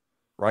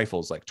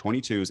rifles, like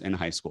 22s in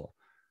high school.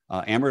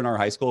 Amber, in our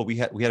high school, we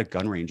had a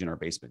gun range in our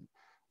basement,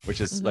 which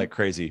is like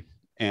crazy.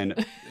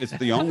 And it's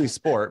the only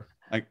sport,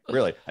 like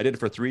really, I did it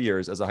for 3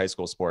 years as a high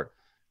school sport.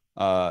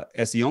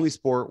 It's the only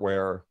sport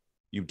where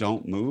you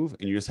don't move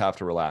and you just have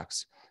to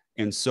relax.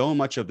 And so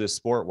much of this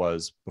sport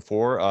was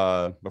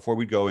before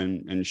we'd go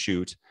in and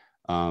shoot,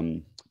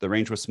 the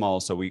range was small,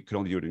 so we could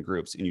only do it in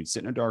groups, and you'd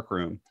sit in a dark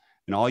room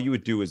and all you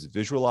would do is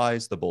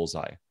visualize the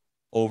bullseye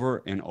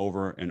over and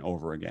over and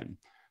over again.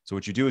 So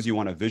what you do is you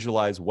want to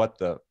visualize what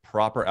the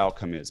proper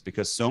outcome is,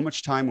 because so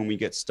much time when we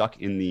get stuck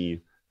in the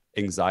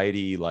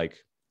anxiety,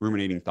 like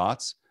ruminating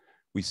thoughts,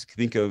 we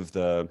think of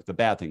the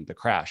bad thing, the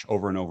crash,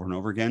 over and over and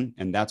over again.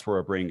 And that's where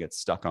our brain gets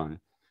stuck on.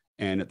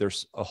 And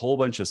there's a whole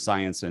bunch of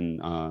science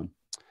and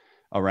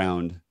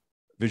around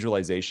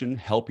visualization,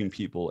 helping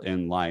people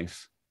in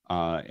life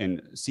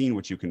and seeing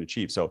what you can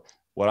achieve. So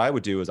what I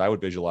would do is I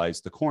would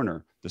visualize the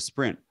corner, the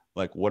sprint,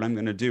 like what I'm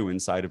going to do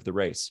inside of the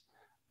race.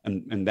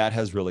 And that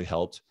has really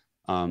helped.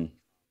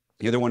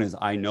 The other one is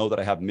I know that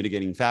I have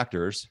mitigating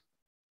factors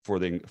for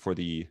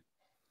the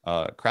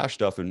crash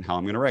stuff and how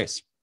I'm going to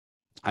race.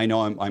 I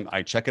know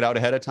I check it out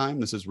ahead of time.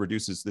 This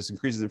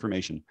increases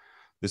information.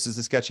 This is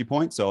the sketchy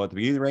point. So at the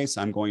beginning of the race,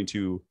 I'm going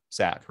to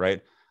sack,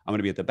 right? I'm going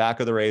to be at the back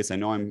of the race. I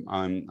know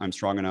I'm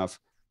strong enough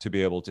to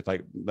be able to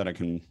fight, that I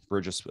can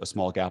bridge a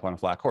small gap on a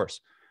flat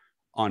course.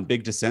 On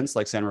big descents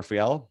like San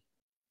Rafael,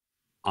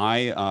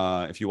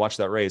 if you watch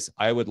that race,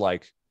 I would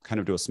like kind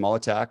of do a small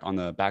attack on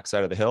the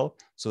backside of the hill,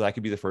 so that I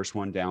could be the first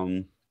one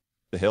down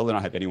the hill. Then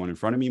I have anyone in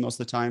front of me most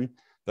of the time.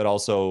 That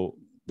also,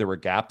 there were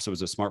gaps. It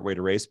was a smart way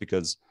to race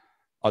because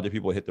other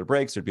people would hit their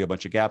brakes. There'd be a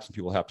bunch of gaps and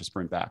people have to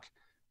sprint back.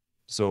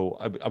 So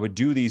I would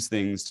do these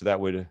things so that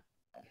would,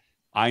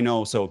 I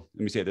know. So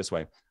let me say it this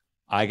way.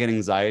 I get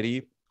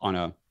anxiety on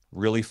a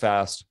really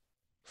fast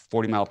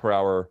 40 mile per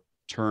hour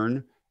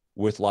turn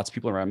with lots of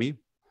people around me.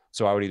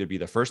 So I would either be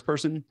the first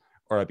person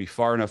or I'd be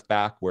far enough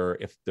back where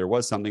if there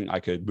was something, I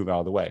could move out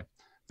of the way.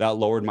 That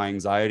lowered my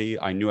anxiety.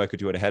 I knew I could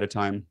do it ahead of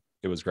time.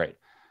 It was great.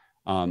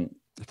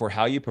 For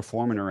how you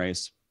perform in a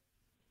race,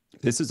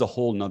 this is a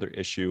whole nother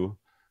issue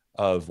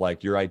of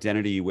like your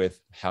identity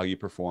with how you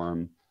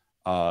perform,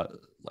 like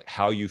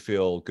how you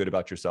feel good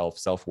about yourself,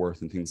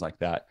 self-worth, and things like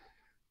that.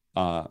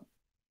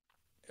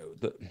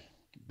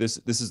 This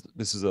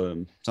is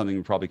something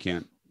we probably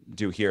can't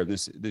do here.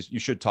 This you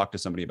should talk to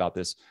somebody about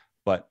this,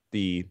 but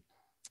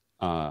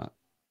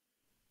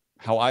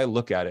how I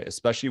look at it,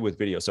 especially with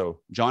video. So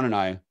John and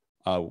I,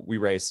 we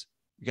race,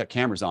 we got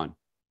cameras on.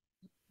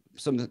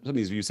 Some of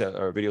these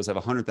videos have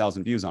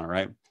 100,000 views on it,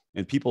 right?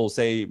 And people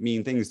say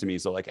mean things to me.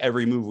 So like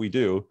every move we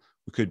do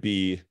could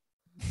be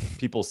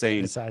people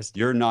saying,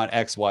 you're not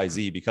X, Y,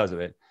 Z because of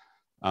it,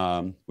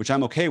 which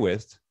I'm okay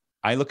with.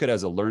 I look at it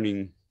as a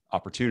learning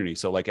opportunity.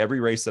 So like every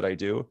race that I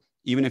do,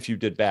 even if you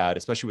did bad,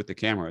 especially with the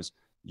cameras,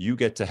 you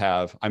get to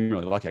have, I'm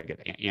really lucky. I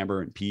get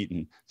Amber and Pete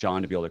and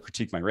John to be able to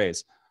critique my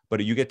race, but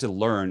you get to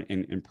learn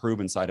and improve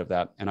inside of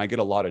that. And I get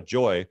a lot of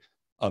joy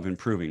of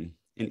improving.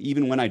 And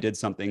even when I did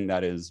something I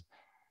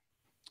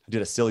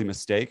did a silly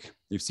mistake,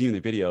 you've seen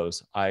in the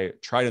videos, I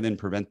try to then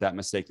prevent that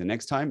mistake the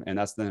next time. And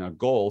that's then a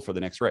goal for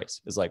the next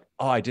race. It's like,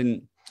 oh, I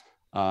can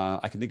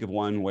think of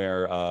one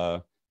where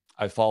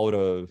I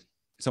followed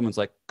someone's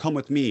like, come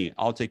with me,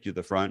 I'll take you to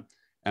the front.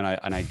 And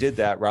I did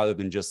that rather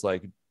than just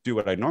like do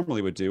what I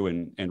normally would do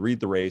and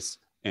read the race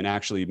and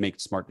actually make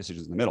smart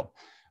decisions in the middle.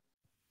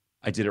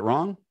 I did it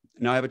wrong.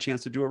 Now I have a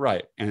chance to do it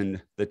right.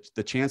 And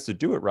the chance to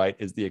do it right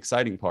is the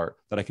exciting part,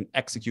 that I can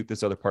execute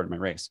this other part of my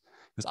race,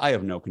 because I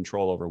have no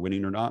control over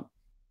winning or not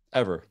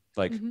ever.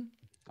 Like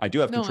I do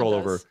have control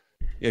over.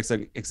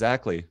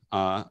 Exactly.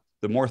 The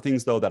more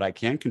things though, that I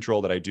can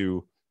control, that I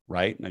do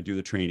right, and I do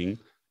the training,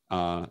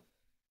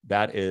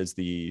 that is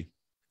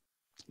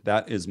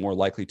more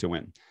likely to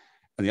win.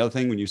 And the other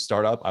thing, when you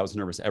start up, I was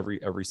nervous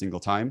every single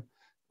time.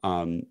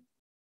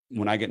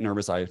 When I get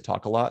nervous, I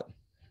talk a lot.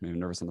 I'm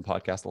nervous on the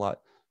podcast a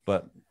lot,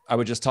 but I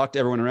would just talk to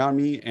everyone around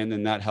me, and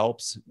then that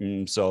helps.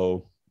 And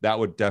so that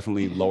would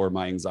definitely lower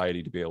my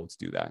anxiety to be able to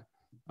do that.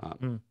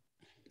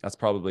 That's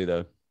probably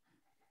the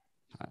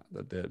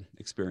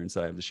experience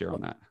that I have to share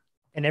on that.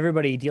 And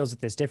everybody deals with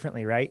this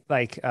differently, right?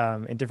 Like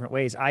in different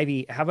ways.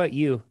 Ivy, how about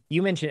you?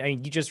 You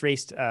mentioned, you just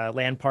raced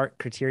Land Park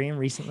Criterium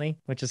recently,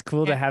 which is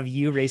cool to have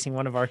you racing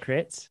one of our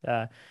crits.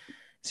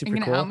 Super You're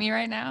gonna cool. out me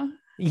right now?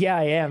 Yeah,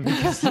 I am,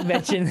 because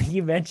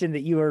you mentioned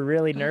that you were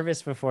really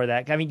nervous before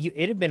that. I mean,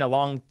 it had been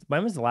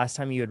when was the last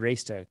time you had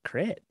raced a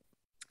crit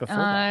before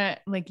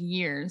that? Like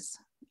years.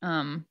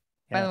 By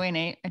the way,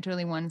 Nate, I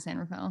totally won San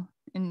Rafael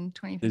in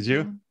 2015. Did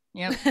you?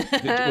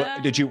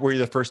 Yep. Were you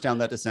the first down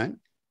that descent?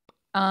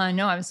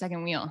 No, I was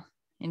second wheel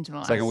into the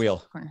last Second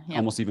wheel. corner. Yep.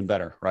 Almost even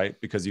better, right?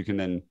 Because you can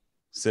then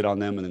sit on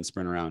them and then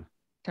sprint around.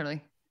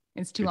 Totally.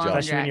 It's too Good long. job. on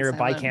Especially when you're a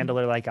drags. bike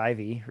handler like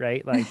Ivy,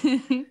 right? Like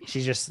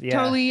she's just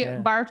totally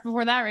barked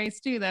before that race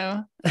too,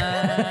 though.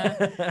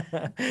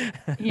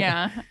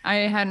 Yeah, I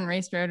hadn't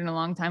raced road in a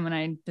long time when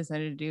I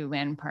decided to do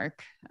Land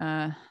Park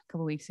a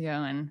couple weeks ago,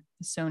 and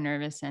was so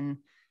nervous. And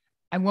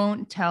I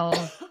won't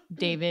tell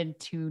David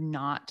to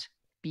not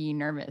be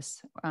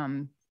nervous,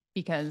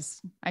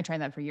 because I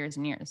tried that for years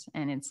and years,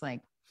 and it's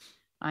like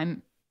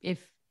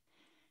if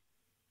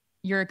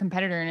you're a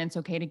competitor and it's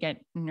okay to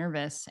get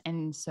nervous.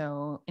 And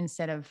so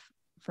instead of,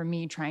 for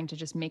me, trying to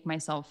just make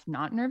myself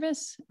not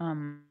nervous, I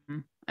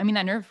mean,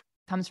 that nerve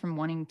comes from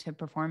wanting to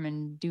perform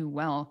and do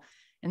well.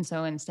 And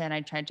so instead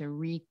I tried to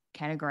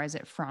recategorize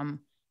it from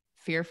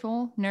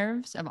fearful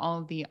nerves of all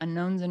of the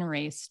unknowns in a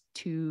race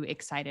to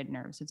excited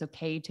nerves. It's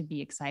okay to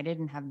be excited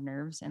and have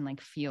nerves and like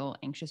feel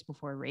anxious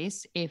before a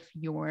race if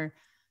you're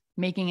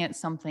making it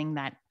something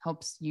that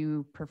helps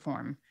you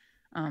perform.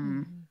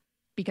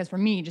 Because for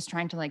me, just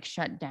trying to like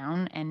shut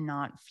down and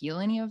not feel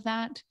any of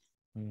that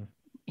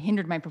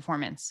hindered my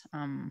performance.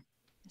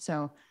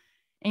 So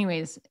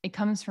anyways, it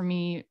comes for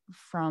me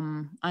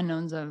from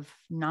unknowns of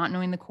not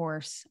knowing the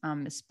course,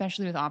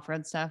 especially with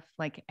off-road stuff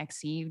like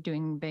XC,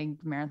 doing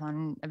big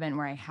marathon event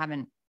where I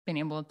haven't been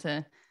able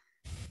to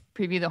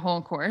preview the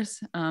whole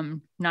course.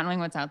 Not knowing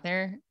what's out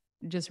there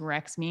just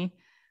wrecks me.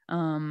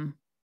 Not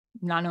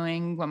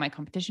knowing what my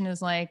competition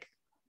is like,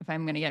 if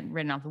I'm going to get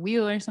ridden off the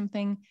wheel or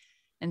something.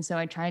 And so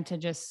I tried to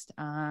just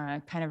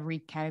kind of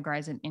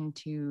recategorize it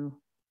into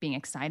being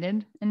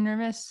excited and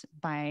nervous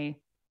by,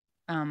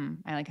 I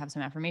like have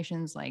some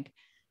affirmations like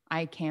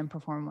I can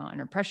perform well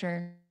under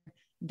pressure,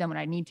 done what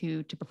I need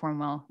to perform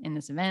well in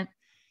this event.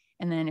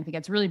 And then if it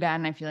gets really bad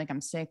and I feel like I'm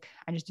sick,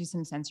 I just do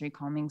some sensory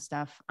calming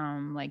stuff,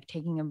 like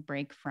taking a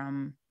break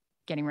from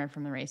getting ready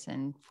from the race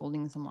and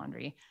folding some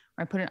laundry,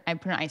 or I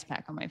put an ice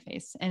pack on my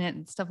face,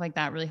 and stuff like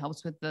that really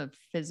helps with the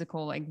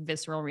physical, like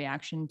visceral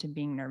reaction to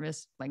being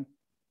nervous, like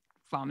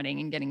vomiting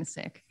and getting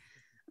sick.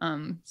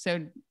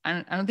 So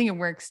I don't think it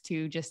works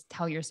to just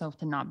tell yourself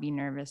to not be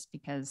nervous,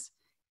 because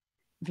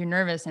if you're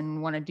nervous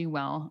and want to do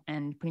well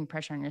and putting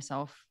pressure on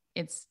yourself,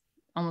 it's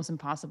almost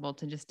impossible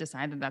to just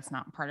decide that that's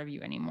not part of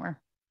you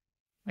anymore.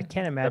 I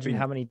can't imagine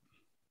how many.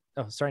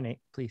 Oh, sorry, Nate,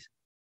 please.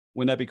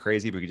 Wouldn't that be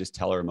crazy if we could just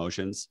tell our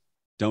emotions,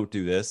 don't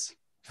do this,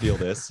 feel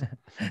this,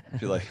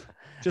 feel like,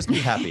 just be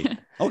happy.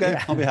 Okay,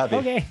 yeah. I'll be happy.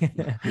 Okay.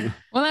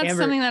 Well, that's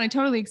something that I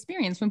totally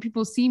experience when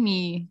people see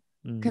me,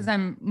 because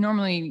I'm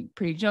normally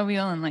pretty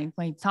jovial and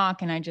like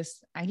talk, and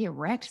I get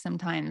wrecked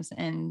sometimes.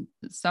 And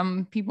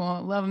some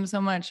people love them so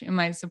much in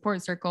my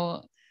support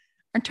circle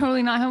are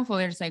totally not helpful.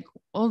 They're just like,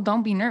 well,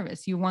 don't be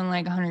nervous. You won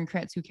like 100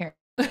 crits. Who cares?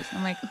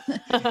 I'm like,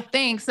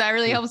 thanks. That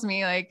really helps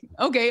me. Like,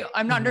 okay,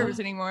 I'm not nervous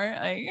anymore.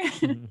 Like,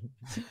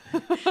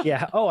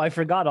 yeah. Oh, I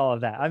forgot all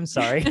of that. I'm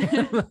sorry.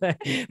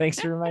 Thanks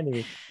for reminding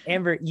me.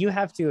 Amber, you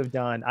have to have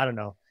done, I don't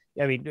know.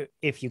 I mean,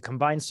 if you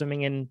combine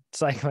swimming and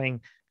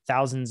cycling,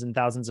 thousands and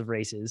thousands of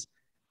races,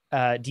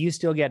 do you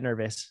still get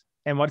nervous?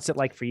 And what's it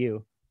like for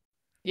you?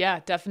 Yeah,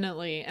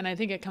 definitely. And I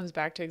think it comes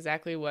back to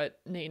exactly what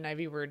Nate and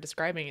Ivy were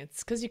describing.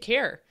 It's because you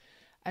care.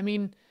 I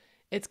mean,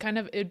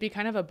 it'd be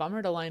kind of a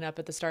bummer to line up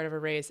at the start of a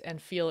race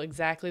and feel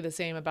exactly the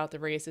same about the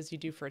race as you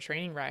do for a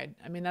training ride.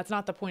 I mean, that's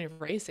not the point of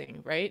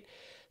racing, right?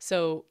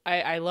 So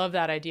I love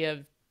that idea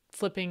of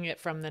flipping it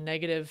from the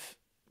negative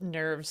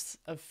nerves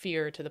of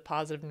fear to the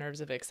positive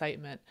nerves of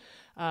excitement.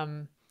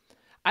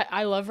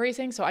 I love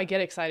racing, so I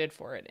get excited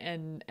for it.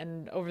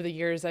 And over the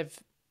years, I've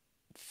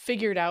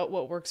figured out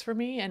what works for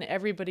me, and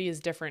everybody is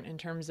different in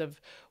terms of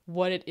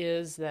what it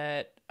is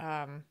that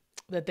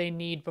they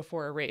need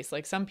before a race.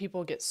 Like some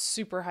people get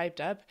super hyped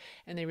up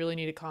and they really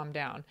need to calm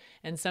down.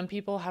 And some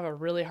people have a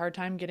really hard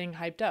time getting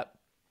hyped up.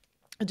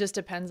 It just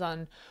depends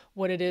on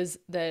what it is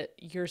that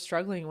you're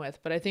struggling with.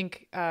 But I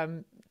think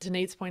to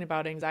Nate's point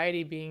about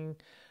anxiety being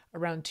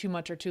around too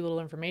much or too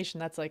little information,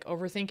 that's like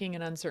overthinking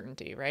and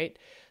uncertainty, right?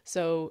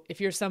 So if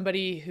you're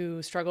somebody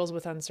who struggles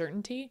with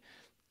uncertainty,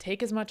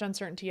 take as much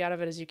uncertainty out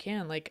of it as you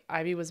can. Like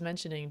Ivy was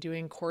mentioning,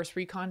 doing course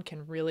recon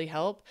can really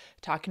help.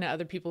 Talking to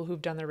other people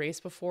who've done the race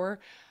before,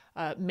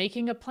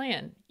 making a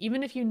plan,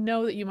 even if you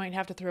know that you might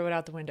have to throw it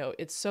out the window.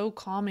 It's so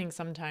calming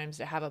sometimes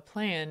to have a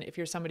plan if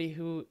you're somebody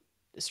who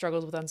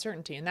struggles with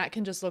uncertainty. And that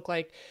can just look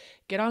like,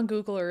 get on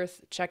Google Earth,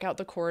 check out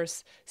the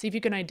course, see if you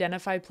can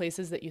identify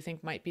places that you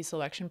think might be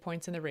selection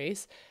points in the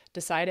race,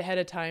 decide ahead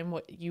of time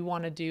what you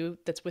want to do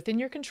that's within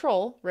your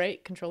control,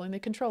 right? Controlling the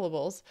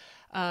controllables,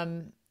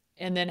 and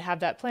then have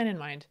that plan in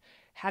mind.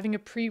 Having a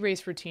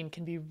pre-race routine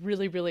can be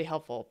really, really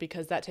helpful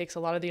because that takes a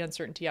lot of the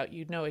uncertainty out.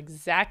 You know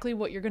exactly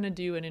what you're going to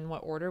do and in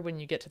what order when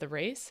you get to the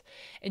race.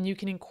 And you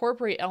can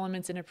incorporate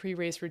elements in a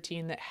pre-race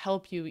routine that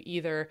help you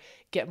either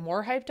get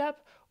more hyped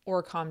up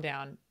or calm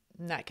down.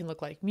 And that can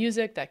look like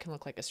music. That can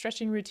look like a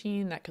stretching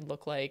routine. That could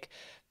look like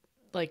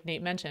like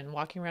Nate mentioned,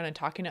 walking around and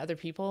talking to other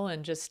people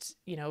and just,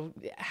 you know,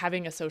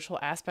 having a social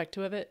aspect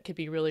to it could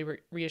be really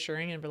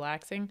reassuring and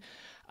relaxing.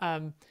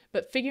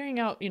 But figuring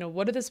out, you know,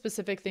 what are the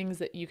specific things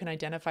that you can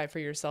identify for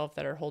yourself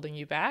that are holding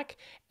you back?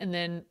 And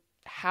then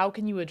how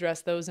can you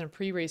address those in a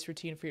pre-race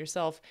routine for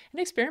yourself and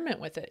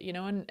experiment with it, you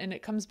know? And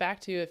it comes back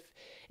to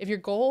if your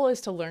goal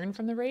is to learn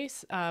from the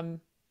race,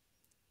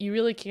 you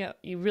really can't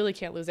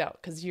lose out,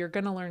 because you're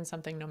going to learn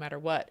something no matter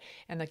what.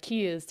 And the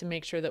key is to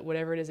make sure that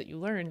whatever it is that you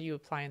learned, you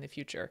apply in the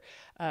future.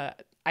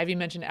 Ivy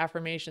mentioned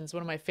affirmations,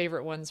 one of my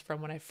favorite ones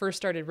from when I first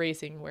started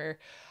racing, where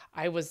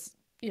I was,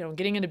 you know,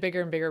 getting into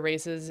bigger and bigger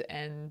races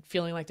and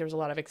feeling like there was a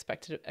lot of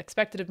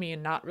expected of me,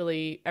 and not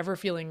really ever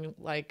feeling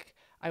like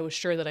I was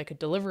sure that I could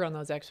deliver on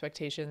those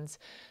expectations.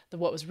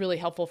 What was really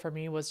helpful for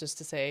me was just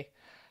to say,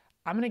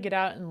 I'm going to get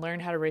out and learn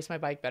how to race my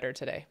bike better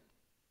today.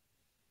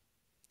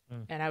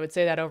 And I would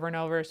say that over and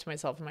over to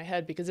myself in my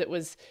head, because it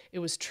was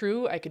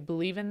true. I could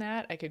believe in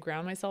that. I could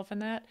ground myself in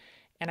that,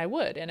 and I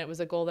would. And it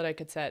was a goal that I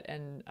could set,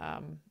 and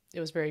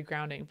it was very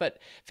grounding. But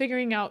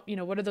figuring out, you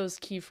know, what are those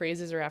key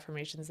phrases or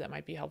affirmations that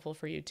might be helpful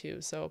for you too.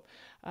 So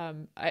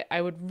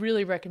I would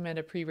really recommend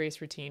a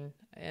pre-race routine,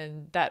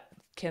 and that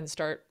can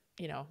start,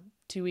 you know,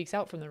 2 weeks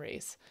out from the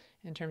race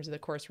in terms of the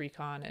course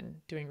recon and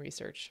doing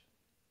research.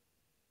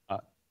 I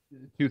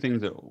have two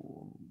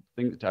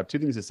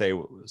things to say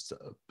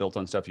built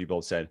on stuff you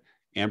both said.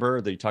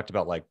 Amber, that you talked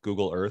about like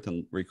Google Earth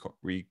and recon.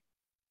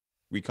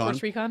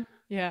 Course recon?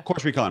 Yeah.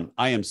 Course recon.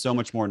 I am so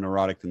much more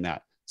neurotic than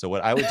that. So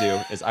what I would do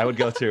is I would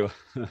go through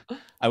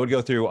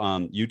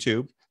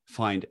YouTube,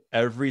 find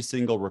every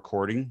single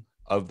recording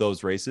of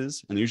those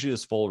races, and usually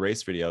just full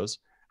race videos.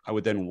 I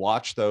would then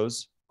watch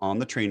those on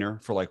the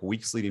trainer for like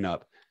weeks leading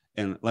up.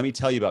 And let me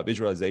tell you about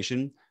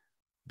visualization,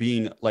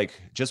 being like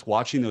just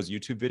watching those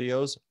YouTube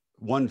videos,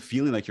 one,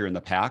 feeling like you're in the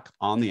pack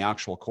on the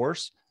actual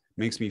course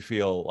makes me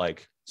feel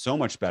like so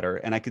much better.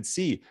 And I could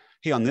see,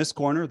 hey, on this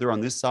corner, they're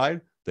on this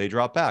side, they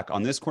drop back.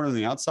 On this corner on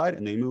the outside,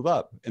 and they move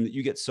up. And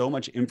you get so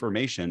much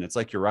information. It's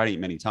like you're riding it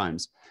many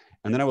times.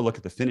 And then I would look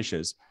at the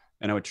finishes,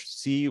 and I would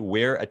see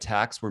where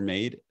attacks were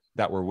made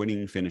that were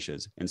winning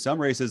finishes. In some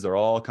races, they're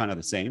all kind of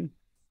the same.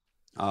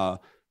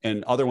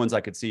 And other ones I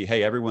could see,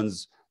 hey,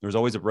 there's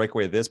always a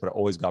breakaway of this, but it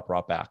always got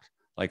brought back.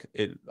 Like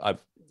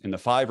in the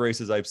 5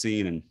 races I've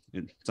seen,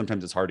 and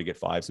sometimes it's hard to get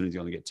 5, sometimes you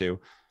only get 2.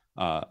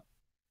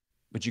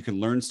 But you can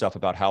learn stuff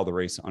about how the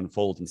race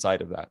unfolds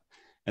inside of that.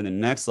 And the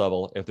next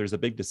level, if there's a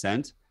big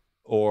descent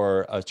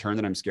or a turn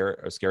that I'm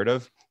scared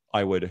of,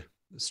 I would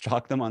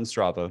stalk them on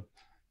Strava,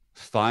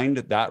 find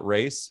that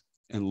race,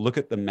 and look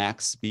at the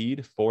max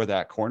speed for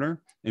that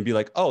corner and be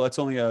like, oh, that's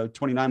only a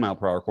 29 mile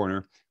per hour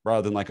corner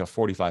rather than like a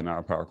 45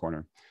 mile per hour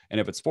corner. And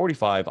if it's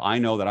 45, I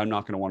know that I'm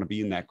not going to want to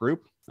be in that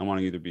group. I want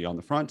to either be on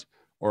the front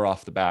or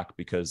off the back,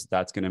 because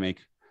that's going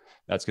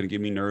to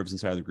give me nerves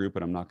inside of the group,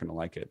 and I'm not going to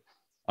like it.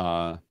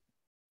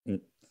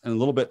 And a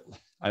little bit,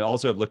 I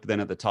also have looked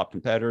then at the top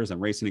competitors I'm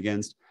racing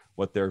against,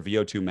 what their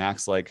VO2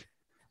 max like.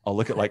 I'll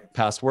look at like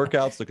past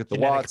workouts, look at the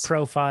Genetic watts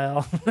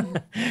profile.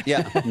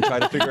 Yeah, and try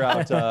to figure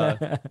out.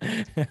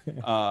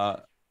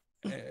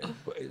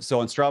 So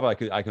on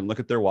Strava, I can look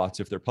at their watts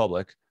if they're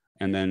public,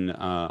 and then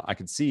I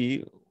can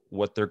see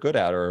what they're good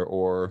at,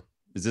 or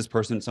is this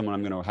person someone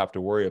I'm going to have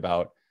to worry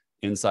about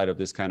inside of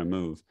this kind of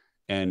move.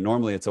 And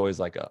normally it's always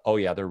like, oh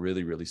yeah, they're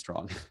really, really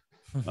strong.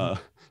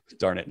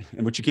 Darn it.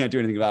 And but you can't do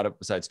anything about it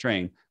besides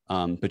train.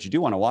 But you do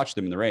want to watch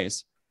them in the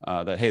race,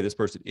 that, hey, this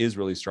person is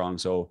really strong.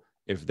 So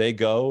if they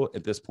go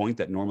at this point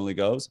that normally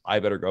goes, I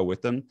better go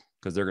with them,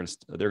 because they're going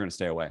to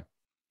stay away.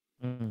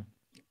 Mm.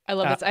 I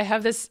love this.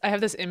 I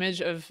have this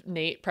image of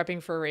Nate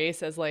prepping for a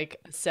race as like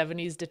a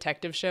 70s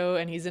detective show,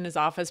 and he's in his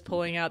office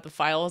pulling out the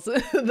files,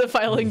 the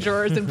filing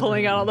drawers, and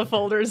pulling out all the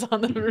folders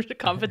on the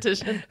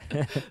competition.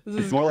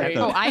 This is more great.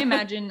 like I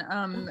imagine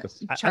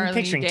Charlie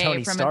picturing Day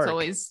Tony from Stark. It's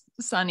Always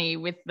Sunny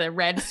with the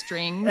red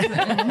strings.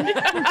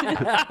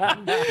 How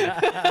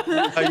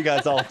you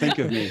guys all think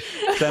of me: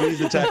 70s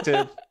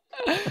detective,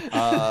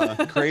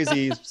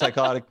 crazy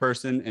psychotic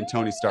person, and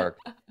Tony Stark.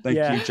 Thank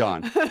you,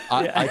 John.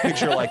 I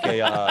picture like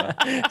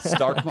a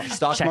stock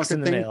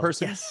market thing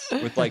person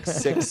with like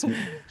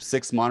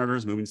six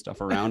monitors moving stuff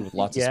around with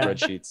lots of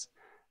spreadsheets.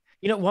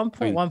 You know, one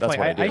point,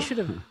 I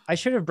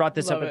should have brought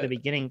this up at the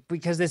beginning,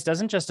 because this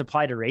doesn't just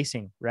apply to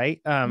racing,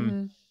 right?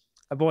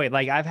 Boy,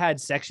 like I've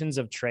had sections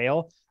of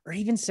trail or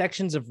even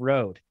sections of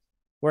road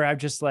where I'm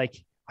just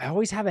like, I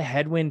always have a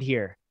headwind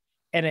here.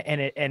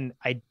 And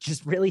I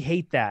just really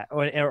hate that,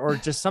 or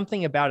just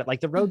something about it.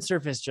 Like the road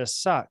surface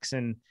just sucks.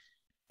 And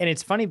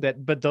it's funny,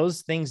 but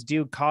those things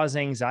do cause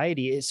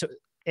anxiety. So,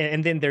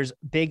 and then there's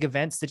big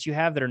events that you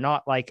have that are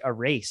not like a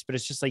race, but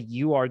it's just like,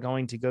 you are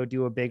going to go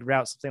do a big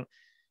route. Something.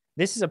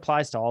 This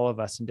applies to all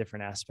of us in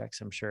different aspects,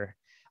 I'm sure.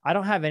 I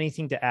don't have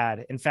anything to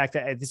add. In fact,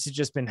 this has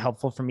just been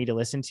helpful for me to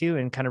listen to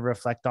and kind of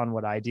reflect on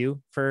what I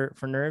do for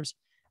nerves.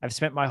 I've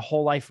spent my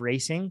whole life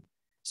racing.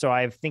 So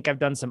I think I've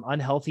done some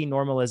unhealthy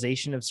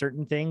normalization of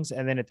certain things.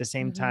 And then at the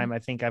same time, I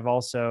think I've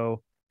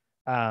also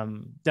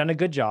done a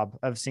good job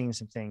of seeing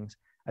some things.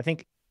 I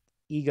think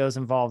ego's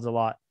involved a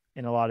lot.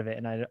 in a lot of it.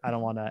 And I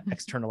don't want to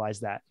externalize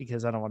that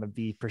because I don't want to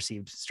be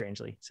perceived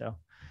strangely. So,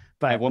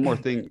 but I have one more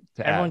thing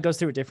to everyone add. goes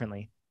through it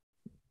differently.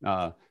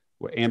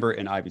 What Amber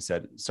and Ivy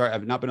said, sorry,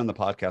 I've not been on the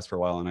podcast for a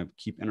while and I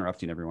keep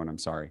interrupting everyone. I'm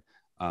sorry.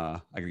 I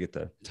gotta get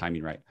the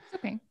timing right.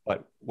 Okay.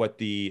 But what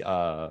the,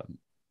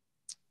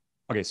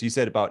 okay. So you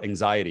said about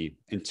anxiety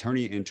and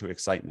turning it into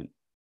excitement.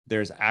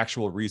 There's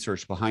actual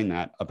research behind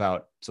that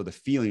so the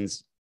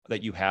feelings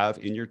that you have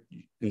in your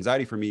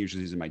anxiety, for me,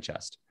 usually is in my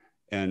chest,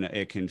 and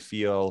it can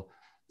feel,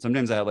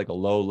 sometimes I have like a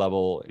low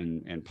level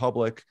in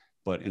public,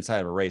 but inside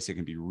of a race, it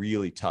can be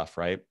really tough.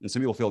 Right. And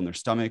some people feel in their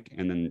stomach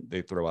and then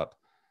they throw up.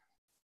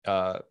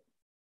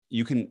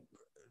 You can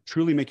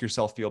truly make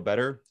yourself feel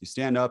better. You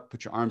stand up,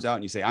 put your arms out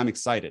and you say, I'm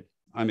excited.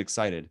 I'm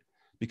excited,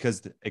 because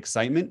the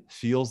excitement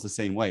feels the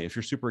same way. If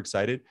you're super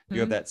excited,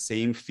 you have that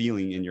same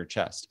feeling in your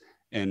chest.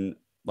 And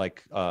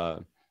like,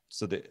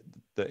 so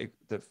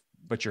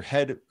but your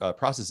head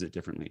processes it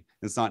differently.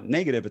 It's not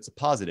negative, it's a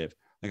positive.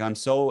 Like, I'm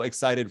so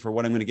excited for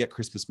what I'm going to get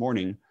Christmas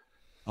morning.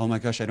 Oh my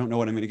gosh, I don't know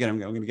what I'm going to get. I'm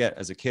going to get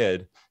as a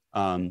kid.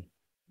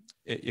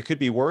 It could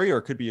be worry or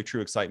it could be a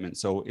true excitement.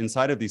 So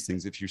inside of these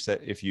things, if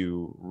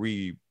you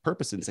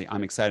repurpose it and say,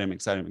 I'm excited, I'm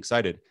excited, I'm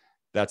excited,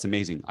 that's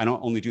amazing. I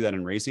don't only do that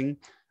in racing,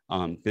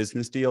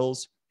 business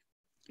deals,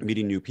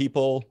 meeting new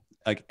people,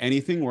 like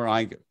anything where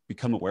I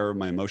become aware of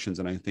my emotions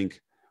and I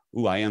think,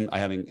 ooh, I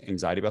have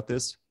anxiety about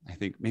this. I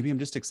think maybe I'm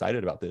just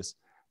excited about this.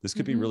 This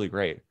could be really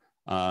great.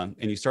 And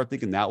you start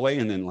thinking that way,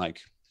 and then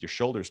like your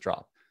shoulders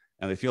drop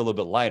and they feel a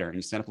little bit lighter and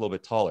you stand up a little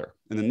bit taller.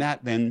 And then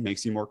that then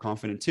makes you more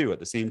confident too at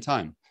the same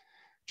time.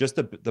 Just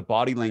the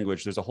body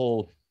language. There's a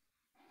whole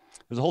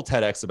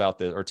TEDx about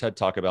this, or TED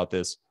Talk about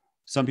this.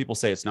 Some people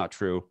say it's not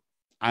true.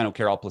 I don't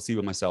care. I'll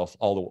placebo myself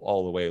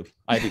all the way.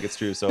 I think it's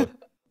true. So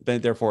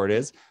therefore it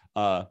is.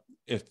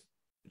 If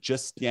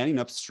just standing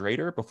up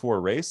straighter before a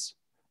race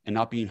and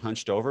not being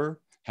hunched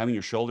over, having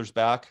your shoulders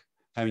back,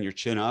 having your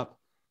chin up,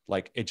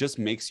 like it just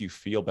makes you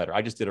feel better.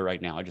 I just did it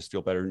right now. I just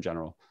feel better in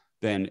general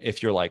than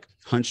if you're like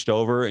hunched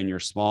over and you're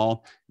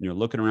small and you're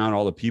looking around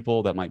all the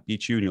people that might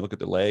beat you and you look at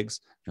the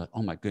legs, you're like,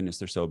 oh my goodness,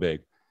 they're so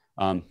big.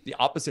 The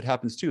opposite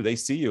happens too. They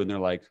see you and they're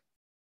like,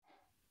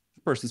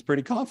 the person's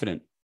pretty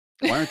confident.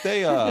 Why aren't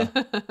they, oh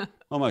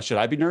my, should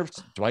I be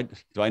nervous?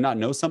 Do I not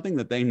know something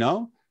that they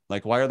know?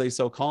 Like, why are they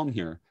so calm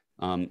here?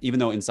 Even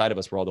though inside of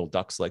us, we're all little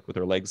ducks, like with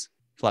our legs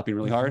flapping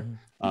really hard.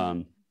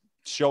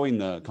 Showing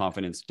the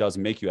confidence does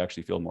make you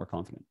actually feel more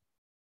confident.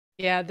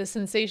 Yeah, the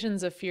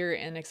sensations of fear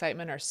and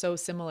excitement are so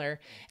similar.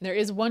 And there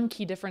is one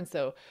key difference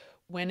though.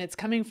 When it's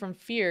coming from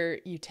fear,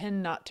 you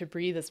tend not to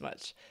breathe as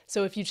much.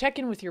 So if you check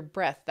in with your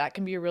breath, that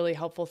can be a really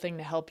helpful thing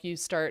to help you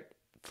start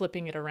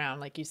flipping it around.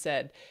 Like you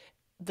said,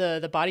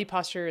 the body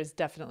posture is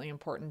definitely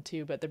important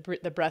too, but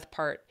the breath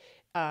part,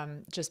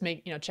 just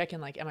check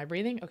in like, am I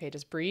breathing? Okay,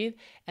 just breathe.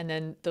 And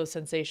then those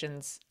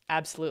sensations,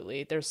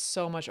 absolutely. There's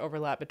so much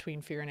overlap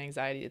between fear and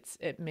anxiety.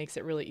 It makes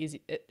it really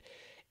easy.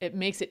 It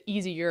makes it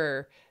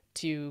easier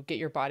to get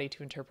your body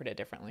to interpret it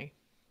differently.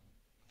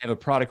 I have a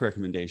product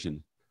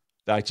recommendation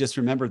that I just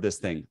remembered this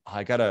thing.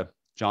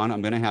 John,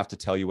 I'm going to have to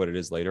tell you what it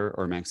is later,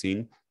 or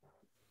Maxine,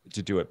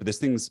 to do it. But this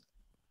thing's,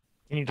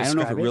 Can you I don't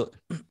know if describe it really,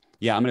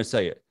 yeah, I'm going to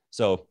say it.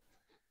 So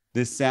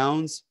this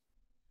sounds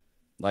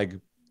like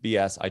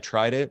BS. I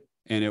tried it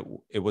and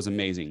it was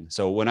amazing.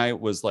 So when I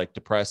was like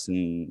depressed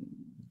and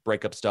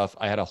breakup stuff,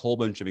 I had a whole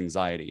bunch of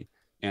anxiety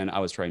and I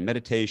was trying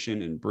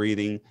meditation and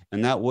breathing,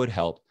 and that would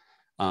help.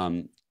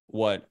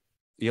 What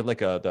you have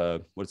like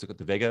what's it called?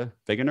 The vagus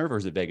nerve, or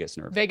is it vagus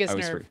nerve?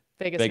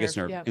 Vagus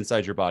nerve yeah.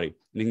 inside your body.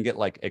 And you can get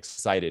like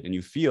excited and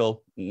you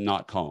feel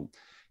not calm.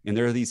 And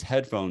there are these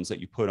headphones that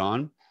you put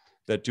on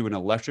that do an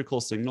electrical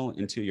signal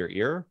into your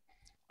ear.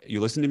 You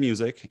listen to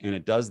music and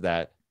it does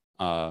that.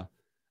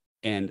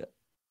 And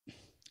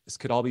this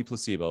could all be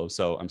placebo.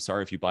 So I'm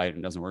sorry if you buy it and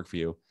it doesn't work for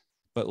you.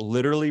 But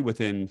literally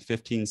within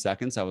 15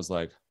 seconds, I was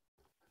like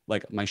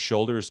my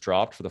shoulders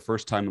dropped for the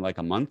first time in like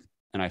a month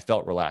and I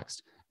felt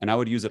relaxed. And I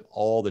would use it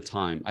all the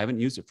time. I haven't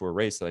used it for a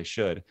race that I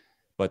should,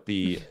 but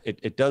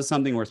it does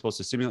something where it's supposed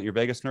to stimulate your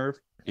vagus nerve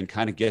and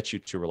kind of get you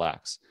to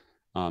relax.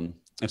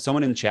 If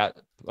someone in chat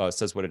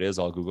says what it is,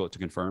 I'll Google it to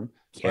confirm.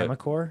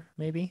 Camacor,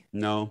 maybe?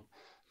 No,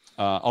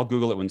 I'll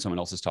Google it when someone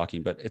else is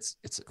talking, but it's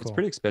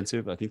pretty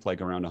expensive. I think like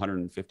around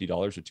 $150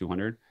 or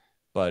 $200.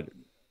 But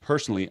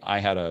personally, I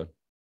had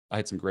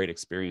some great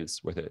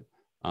experience with it.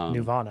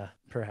 Nirvana,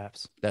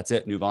 perhaps. That's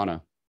it.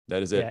 Nirvana.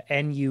 That is it.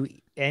 Yeah, Neuvana.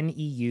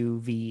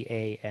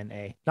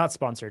 Not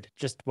sponsored,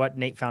 just what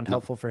Nate found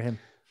helpful for him.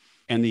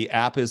 And the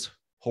app is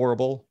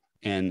horrible,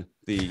 and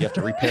you have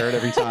to repair it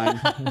every time.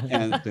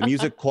 And the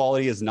music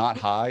quality is not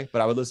high,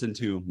 but I would listen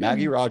to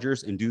Maggie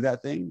Rogers and do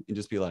that thing and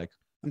just be like,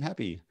 I'm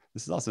happy.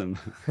 This is awesome.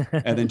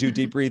 And then do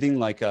deep breathing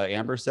like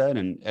Amber said,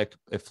 and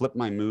it flipped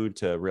my mood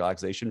to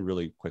relaxation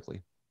really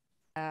quickly.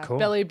 Cool.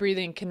 Belly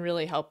breathing can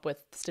really help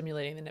with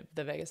stimulating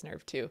the vagus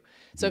nerve too.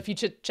 So if you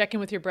check in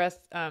with your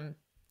breath,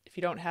 if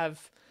you don't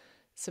have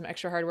some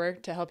extra hardware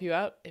to help you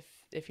out,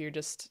 if you're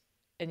just,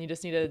 and you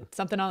just need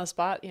something on the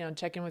spot,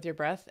 check in with your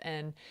breath.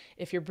 And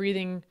if you're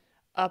breathing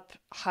up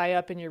high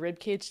up in your rib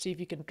cage. See if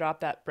you can drop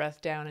that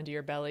breath down into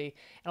your belly.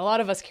 And a lot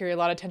of us carry a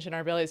lot of tension in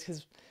our bellies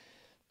because,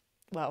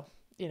 well,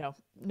 you know,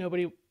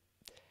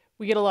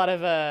 we get a lot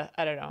of,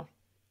 I don't know,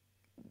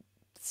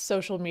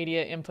 social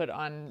media input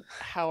on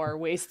how our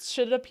waists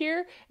should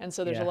appear. And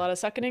so there's a lot of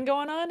sucking in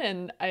going on.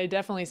 And I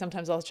definitely,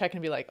 sometimes I'll check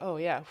and be like, oh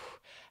yeah,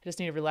 I just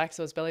need to relax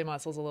those belly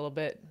muscles a little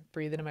bit,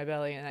 breathe into my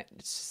belly. And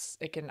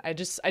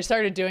I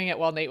started doing it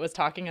while Nate was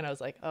talking and I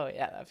was like, oh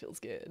yeah, that feels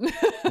good. Do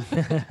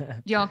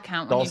y'all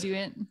count when you do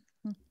it?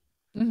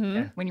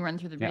 Mm-hmm. When you run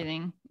through the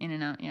breathing in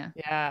and out. Yeah.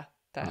 Yeah.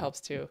 That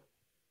helps too.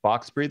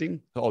 Box breathing.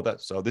 I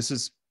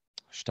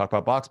should talk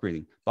about box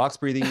breathing. Box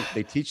breathing.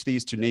 They teach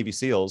these to Navy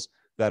SEALs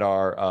that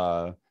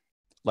are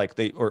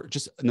or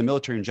just in the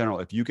military in general.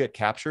 If you get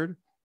captured,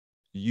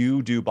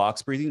 you do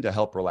box breathing to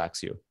help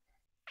relax you.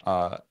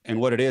 And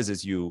what it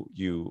is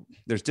you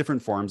there's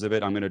different forms of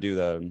it. I'm going to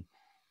do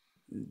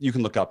you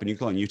can look up and you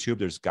can go on YouTube.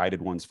 There's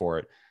guided ones for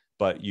it,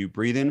 but you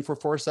breathe in for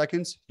 4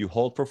 seconds, you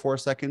hold for 4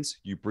 seconds,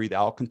 you breathe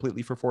out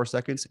completely for 4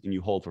 seconds, and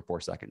you hold for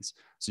 4 seconds.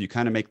 So you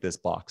kind of make this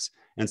box.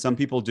 And some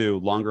people do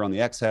longer on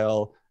the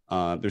exhale.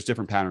 There's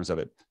different patterns of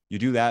it. You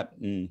do that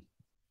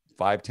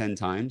 5-10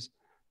 times.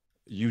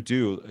 You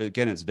do,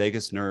 again, it's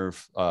vagus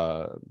nerve.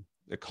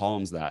 It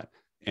calms that.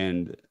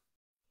 And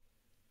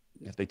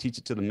if they teach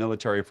it to the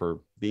military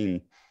for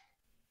being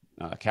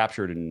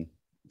captured and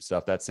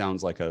stuff, that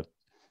sounds like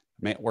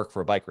may work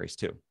for a bike race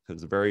too.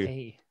 Because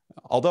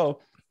although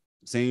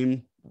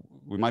we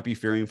might be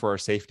fearing for our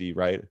safety,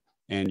 right?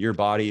 And your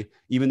body,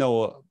 even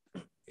though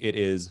it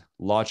is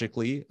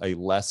logically a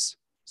less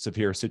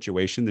severe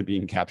situation than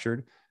being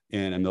captured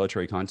in a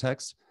military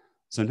context,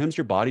 sometimes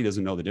your body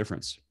doesn't know the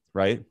difference,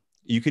 right?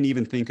 You can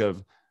even think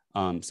of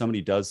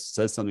somebody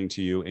says something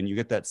to you and you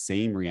get that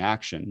same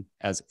reaction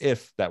as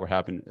if that were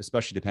happening,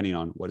 especially depending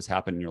on what has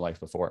happened in your life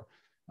before.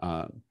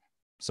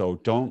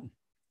 So don't,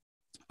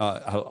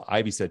 how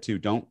Ivy said too,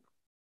 don't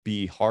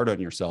be hard on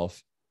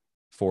yourself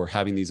for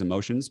having these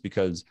emotions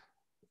because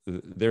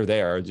they're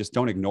there. Just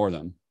don't ignore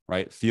them,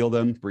 right? Feel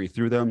them, breathe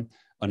through them.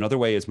 Another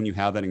way is when you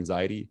have that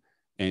anxiety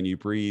and you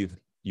breathe,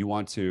 you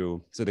want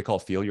to, so they call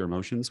feel your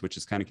emotions, which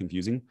is kind of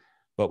confusing.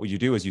 But what you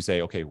do is you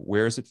say, okay,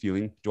 where is it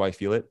feeling? Do I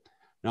feel it?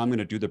 Now I'm going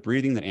to do the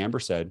breathing that Amber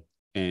said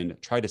and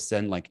try to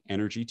send like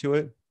energy to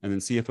it and then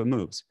see if it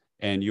moves.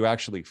 And you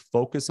actually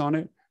focus on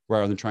it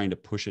rather than trying to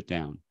push it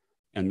down.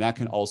 And that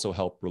can also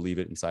help relieve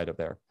it inside of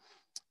there.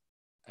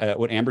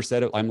 What Amber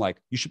said, I'm like,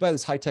 you should buy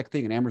this high-tech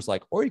thing. And Amber's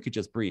like, or you could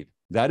just breathe.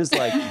 That is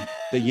like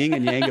the yin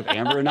and yang of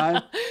Amber and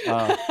I,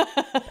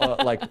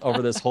 like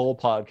over this whole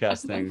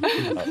podcast thing,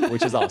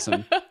 which is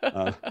awesome.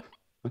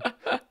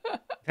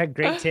 Had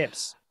great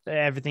tips.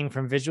 Everything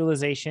from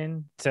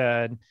visualization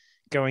to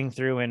going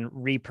through and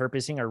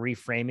repurposing or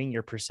reframing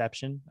your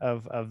perception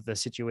of the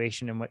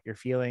situation and what you're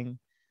feeling,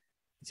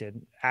 to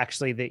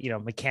actually the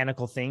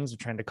mechanical things of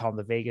trying to calm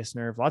the vagus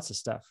nerve, lots of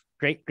stuff.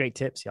 Great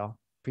tips, y'all.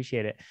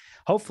 Appreciate it.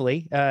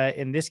 Hopefully,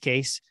 in this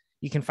case,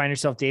 you can find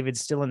yourself, David,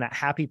 still in that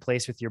happy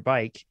place with your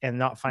bike and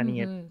not finding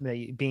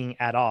it being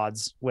at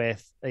odds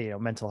with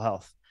mental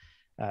health.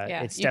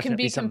 It's you can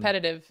be something...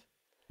 competitive.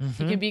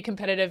 You can be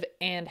competitive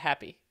and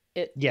happy.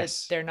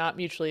 They're not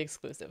mutually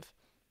exclusive.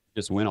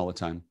 Just win all the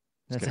time.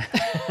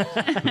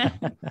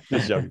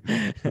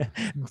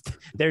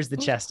 There's the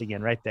chest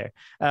again right there.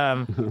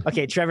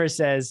 Okay, Trevor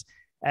says,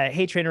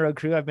 hey, TrainerRoad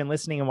crew, I've been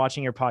listening and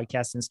watching your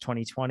podcast since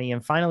 2020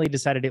 and finally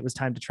decided it was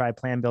time to try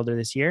Plan Builder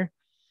this year.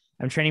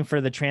 I'm training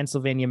for the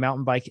Transylvania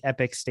Mountain Bike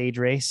Epic Stage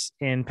Race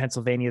in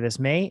Pennsylvania this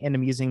May, and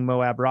I'm using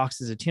Moab Rocks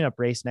as a tune-up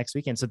race next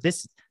weekend. So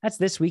that's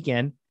this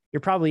weekend. You're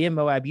probably in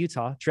Moab,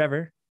 Utah.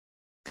 Trevor,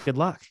 good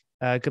luck.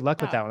 Good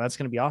luck with that one. That's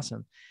going to be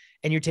awesome.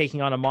 And you're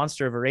taking on a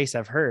monster of a race,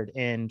 I've heard,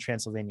 in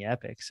Transylvania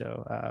Epic.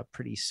 So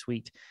pretty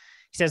sweet.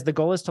 He says, the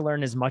goal is to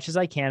learn as much as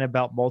I can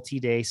about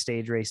multi-day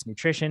stage race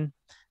nutrition,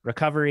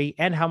 recovery,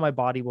 and how my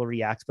body will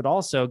react, but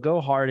also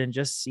go hard and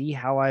just see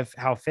how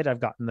fit I've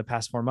gotten the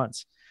past 4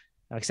 months.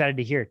 I'm excited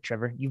to hear it,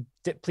 Trevor.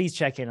 Please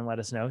check in and let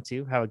us know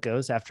too, how it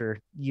goes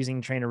after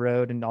using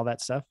TrainerRoad and all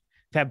that stuff.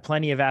 I've had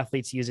plenty of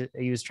athletes use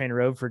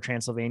TrainerRoad for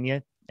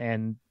Transylvania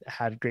and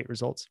had great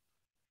results.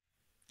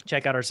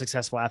 Check out our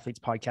Successful Athletes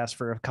podcast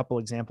for a couple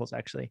examples,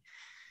 actually.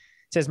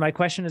 It says, my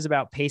question is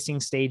about pacing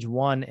stage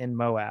 1 in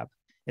Moab.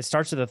 It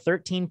starts with a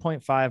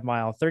 13.5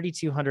 mile,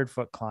 3,200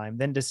 foot climb,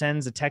 then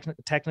descends a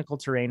technical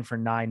terrain for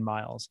 9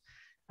 miles.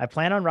 I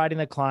plan on riding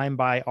the climb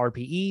by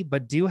RPE,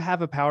 but do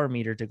have a power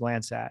meter to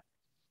glance at.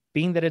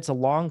 Being that it's a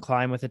long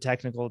climb with a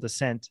technical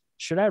descent,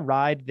 should I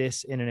ride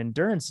this in an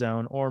endurance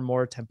zone or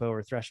more tempo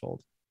or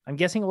threshold? I'm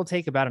guessing it will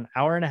take about an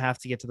hour and a half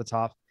to get to the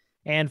top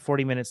and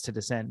 40 minutes to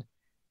descend.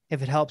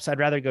 If it helps, I'd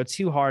rather go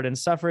too hard and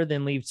suffer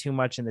than leave too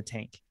much in the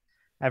tank.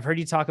 I've heard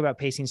you talk about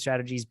pacing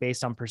strategies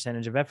based on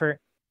percentage of effort,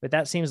 but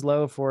that seems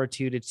low for a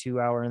 2 to 2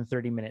 hour and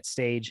 30 minute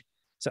stage.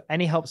 So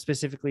any help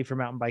specifically for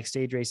mountain bike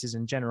stage races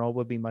in general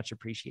would be much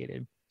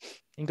appreciated.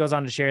 And goes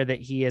on to share that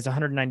he is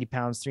 190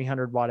 pounds,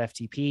 300 watt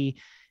FTP,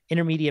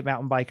 intermediate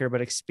mountain biker,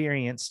 but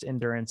experienced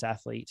endurance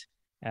athlete.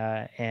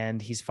 And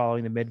he's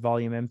following the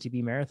mid-volume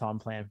MTB marathon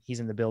plan.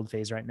 He's in the build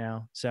phase right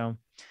now. So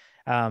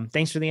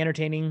Thanks for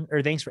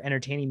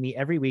entertaining me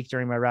every week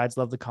during my rides.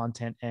 Love the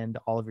content and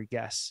all of your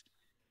guests,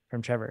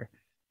 from Trevor.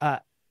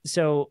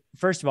 So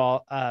first of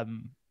all,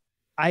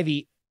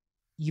 Ivy,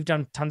 you've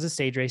done tons of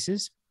stage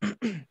races.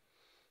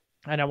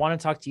 And I want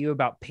to talk to you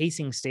about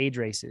pacing stage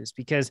races,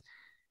 because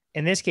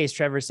in this case,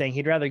 Trevor's saying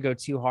he'd rather go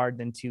too hard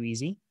than too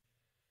easy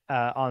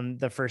on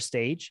the first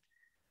stage.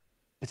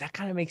 But that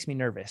kind of makes me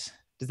nervous.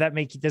 Does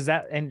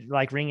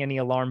that ring any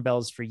alarm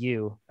bells for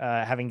you,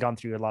 having gone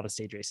through a lot of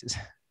stage races?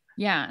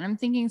 Yeah. And I'm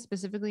thinking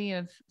specifically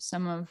of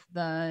some of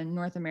the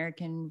North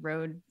American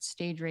road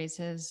stage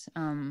races,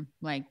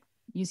 like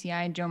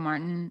UCI, Joe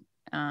Martin,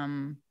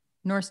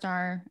 North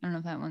Star. I don't know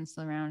if that one's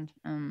still around.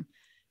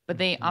 But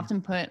they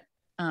often put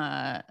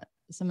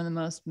some of the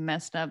most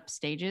messed up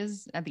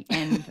stages at the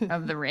end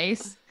of the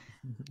race.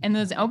 And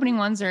those opening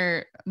ones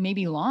are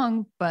maybe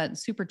long, but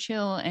super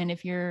chill. And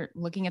if you're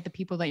looking at the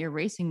people that you're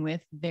racing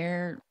with,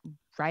 they're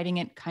riding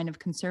it kind of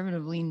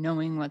conservatively,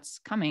 knowing what's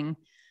coming.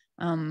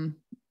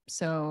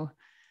 So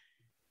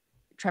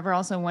Trevor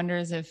also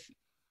wonders if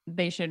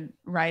they should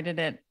ride it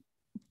at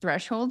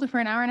threshold for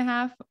an hour and a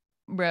half.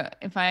 But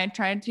if I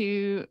tried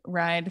to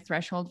ride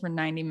threshold for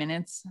 90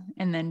 minutes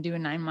and then do a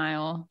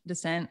 9-mile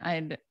descent,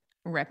 I'd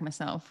wreck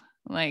myself.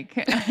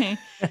 Like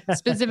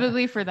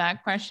specifically for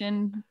that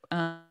question.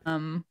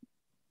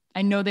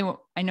 I know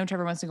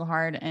Trevor wants to go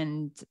hard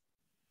and,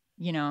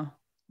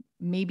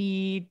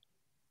 maybe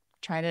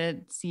try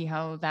to see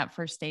how that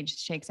first stage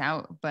shakes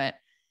out, but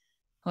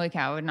holy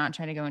cow, I would not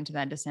try to go into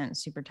that descent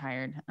super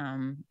tired.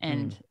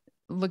 And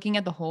looking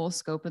at the whole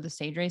scope of the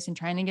stage race and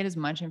trying to get as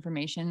much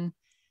information,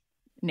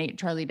 Nate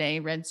Charlie Day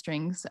red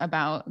strings,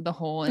 about the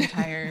whole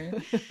entire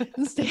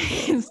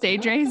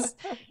stage race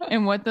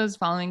and what those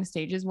following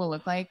stages will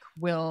look like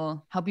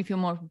will help you feel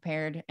more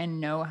prepared and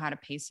know how to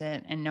pace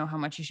it and know how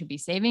much you should be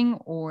saving,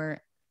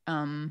 or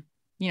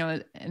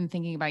and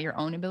thinking about your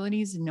own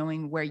abilities,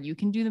 knowing where you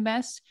can do the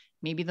best.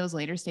 Maybe those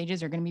later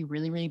stages are going to be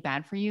really, really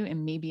bad for you.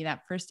 And maybe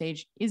that first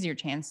stage is your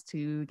chance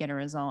to get a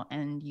result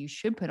and you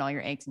should put all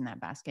your eggs in that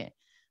basket.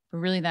 But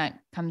really that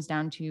comes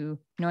down to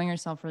knowing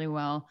yourself really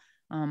well,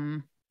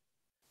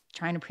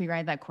 trying to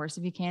pre-ride that course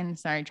if you can.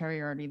 Sorry, Trevor,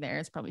 you're already there.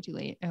 It's probably too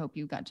late. I hope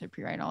you got to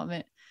pre-ride all of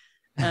it.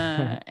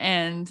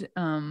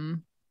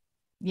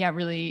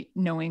 Really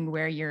knowing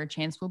where your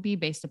chance will be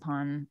based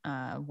upon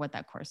what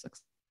that course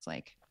looks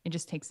like. It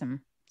just takes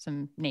some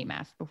Nate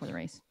math before the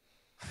race.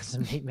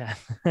 Some Nate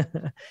math.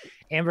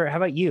 Amber, how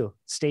about you?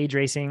 Stage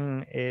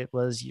racing, it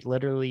was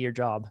literally your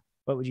job.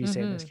 What would you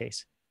say in this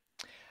case?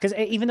 Because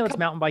even though it's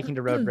mountain biking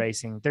to road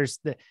racing, there's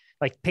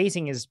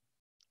pacing is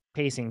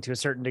pacing to a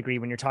certain degree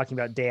when you're talking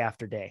about day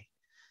after day.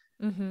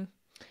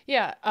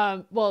 Yeah.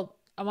 Well,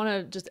 I want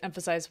to just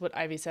emphasize what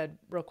Ivy said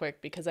real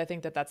quick, because I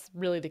think that that's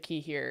really the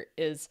key here,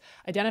 is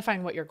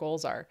identifying what your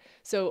goals are.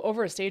 So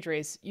over a stage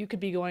race, you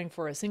could be going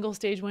for a single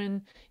stage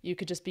win. You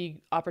could just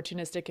be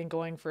opportunistic and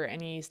going for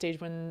any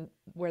stage win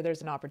where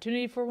there's an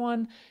opportunity for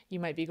one. You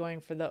might be going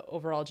for the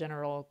overall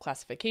general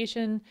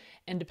classification.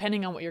 And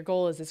depending on what your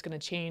goal is, it's going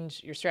to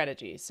change your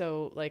strategy.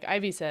 So like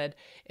Ivy said,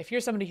 if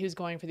you're somebody who's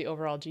going for the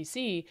overall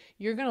GC,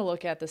 you're going to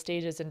look at the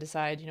stages and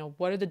decide,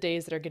 what are the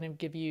days that are going to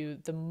give you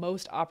the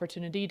most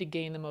opportunity to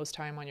gain the most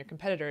time on your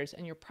competitors,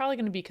 and you're probably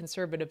going to be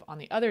conservative on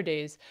the other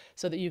days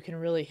so that you can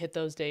really hit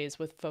those days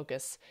with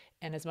focus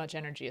and as much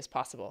energy as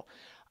possible.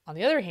 On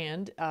the other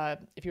hand,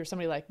 if you're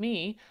somebody like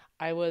me,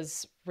 I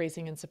was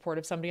racing in support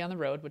of somebody on the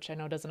road, which I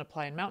know doesn't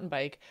apply in mountain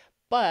bike,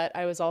 but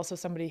I was also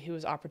somebody who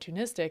was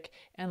opportunistic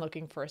and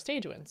looking for a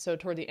stage win. So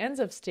toward the ends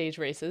of stage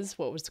races,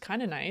 what was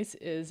kind of nice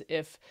is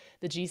if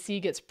the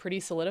GC gets pretty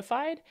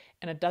solidified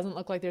and it doesn't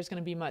look like there's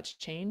going to be much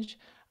change,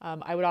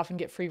 I would often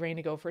get free rein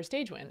to go for a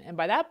stage win. And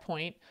by that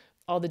point,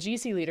 all the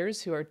GC leaders,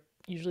 who are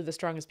usually the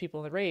strongest people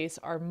in the race,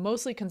 are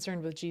mostly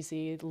concerned with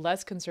GC,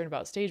 less concerned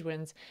about stage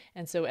wins.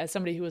 And so as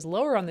somebody who was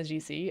lower on the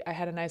GC, I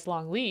had a nice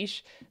long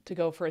leash to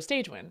go for a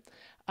stage win.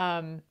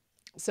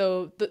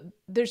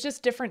 There's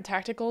just different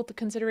tactical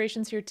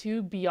considerations here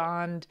too,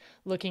 beyond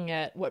looking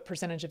at what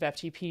percentage of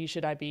FTP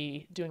should I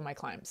be doing my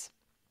climbs.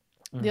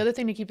 The other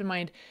thing to keep in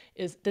mind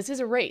is this is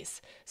a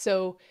race.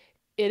 So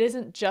it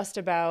isn't just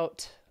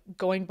about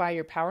going by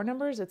your power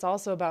numbers. It's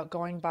also about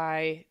going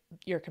by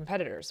your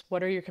competitors.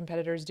 What are your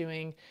competitors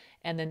doing?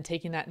 And then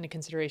taking that into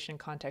consideration in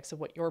context of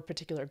what your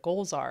particular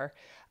goals are.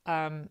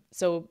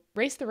 So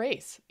race the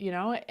race,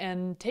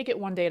 and take it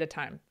one day at a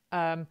time.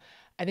 I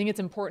think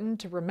it's important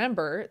to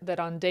remember that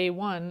on day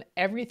one,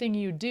 everything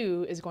you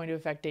do is going to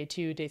affect day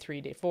 2, day 3,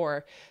 day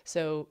 4.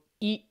 So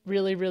eat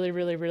really, really,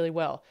 really, really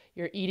well.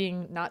 You're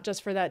eating not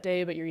just for that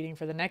day, but you're eating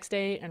for the next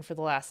day and for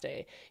the last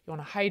day. You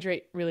want to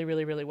hydrate really,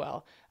 really, really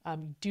well.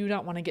 Do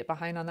not want to get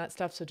behind on that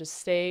stuff. So just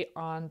stay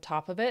on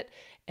top of it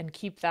and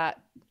keep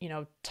that,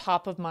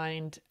 top of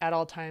mind at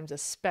all times,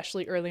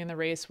 especially early in the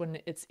race when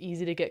it's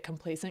easy to get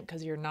complacent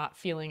because you're not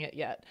feeling it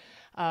yet.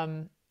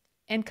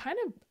 And kind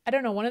of, I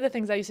don't know, one of the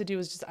things I used to do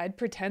was just, I'd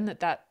pretend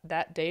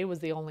that day was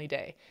the only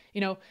day,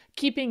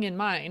 keeping in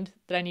mind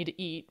that I need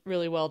to eat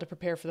really well to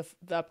prepare for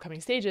the upcoming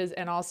stages,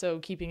 and also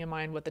keeping in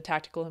mind what the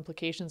tactical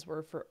implications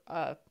were for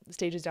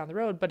stages down the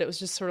road. But it was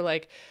just sort of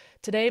like,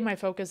 today my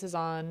focus is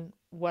on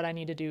what I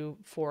need to do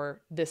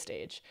for this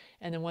stage.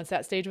 And then once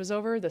that stage was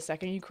over, the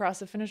second you cross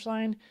the finish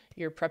line,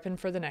 you're prepping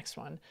for the next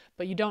one.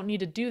 But you don't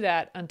need to do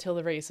that until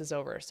the race is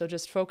over. So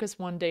just focus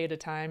one day at a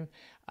time.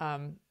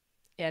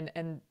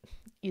 And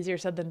easier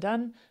said than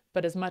done,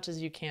 but as much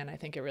as you can, I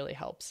think it really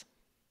helps.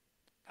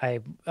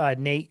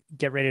 Nate,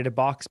 get ready to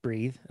box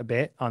breathe a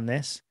bit on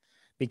this,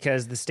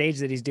 because the stage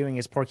that he's doing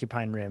is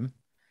Porcupine Rim,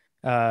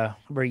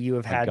 where you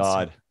have had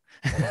God.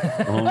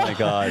 Oh my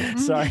God.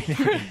 Sorry.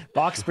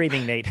 Box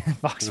breathing, Nate.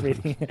 Box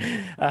breathing.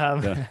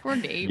 Poor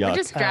Nate. We're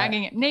just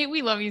dragging it. Nate,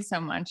 we love you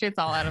so much. It's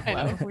all out of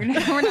love. We're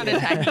not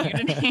attacking you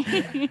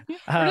today.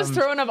 We're just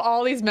throwing up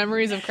all these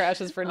memories of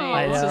crashes for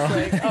Nate. It's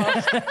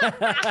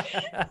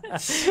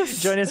just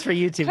like, join us for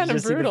YouTube to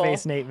just brutal. See the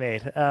face Nate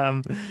made.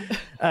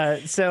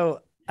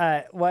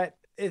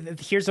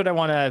 Here's what I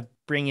want to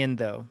bring in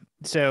though.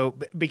 So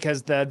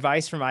because the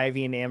advice from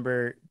Ivy and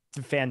Amber,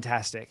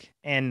 fantastic.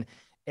 And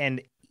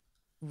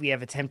we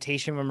have a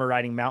temptation when we're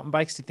riding mountain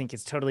bikes to think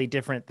it's totally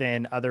different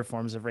than other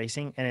forms of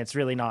racing. And it's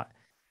really not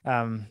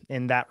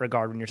in that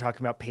regard when you're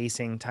talking about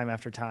pacing time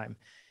after time.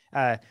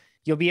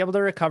 You'll be able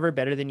to recover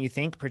better than you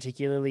think,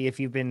 particularly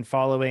if you've been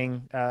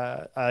following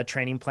a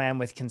training plan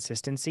with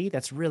consistency.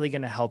 That's really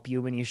going to help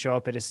you when you show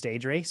up at a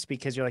stage race,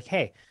 because you're like,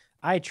 hey,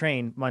 I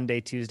train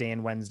Monday, Tuesday,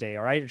 and Wednesday,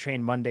 or I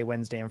train Monday,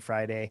 Wednesday, and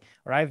Friday,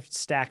 or I've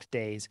stacked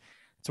days.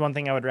 It's one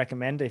thing I would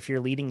recommend if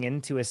you're leading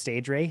into a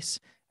stage race.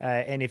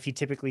 And if you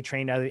typically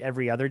train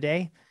every other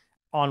day,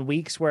 on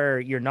weeks where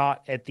you're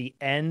not at the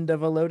end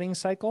of a loading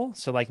cycle,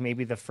 so like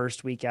maybe the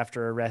first week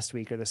after a rest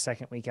week or the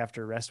second week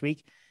after a rest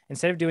week,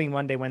 instead of doing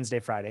Monday, Wednesday,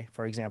 Friday,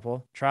 for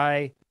example,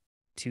 try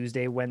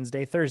Tuesday,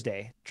 Wednesday,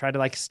 Thursday. Try to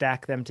like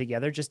stack them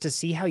together just to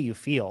see how you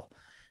feel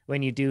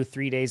when you do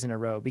 3 days in a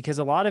row, because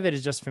a lot of it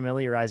is just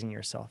familiarizing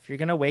yourself. You're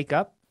going to wake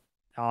up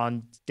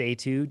on day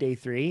 2, day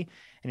 3,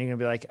 and you're going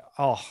to be like,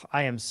 oh,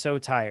 I am so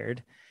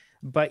tired.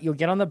 But you'll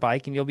get on the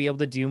bike and you'll be able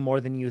to do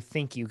more than you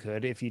think you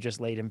could if you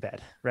just laid in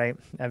bed, right?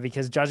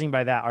 Because judging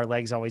by that, our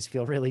legs always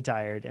feel really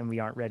tired and we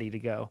aren't ready to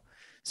go.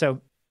 So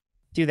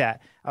do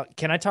that.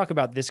 Can I talk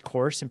about this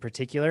course in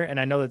particular? And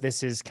I know that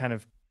this is kind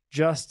of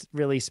just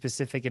really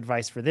specific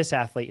advice for this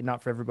athlete and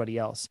not for everybody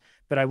else,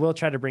 but I will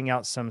try to bring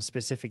out some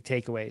specific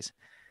takeaways.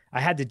 I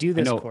had to do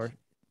this course.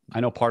 I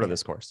know part of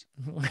this course.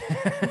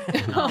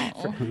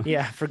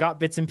 Yeah, forgot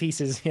bits and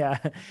pieces. Yeah.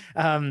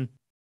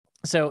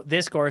 So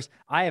this course,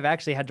 I have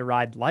actually had to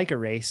ride like a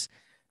race,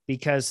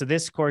 because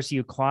this course,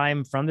 you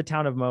climb from the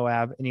town of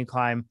Moab and you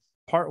climb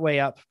partway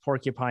up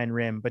Porcupine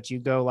Rim, but you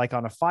go like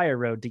on a fire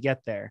road to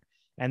get there.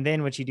 And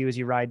then what you do is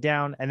you ride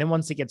down. And then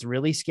once it gets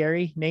really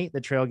scary, Nate, the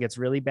trail gets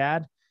really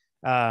bad.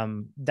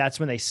 That's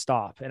when they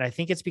stop. And I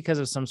think it's because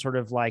of some sort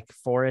of like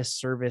Forest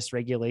Service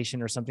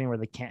regulation or something where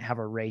they can't have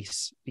a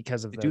race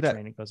because of the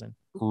terrain it goes in.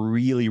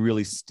 Really,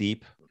 really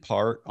steep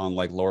part on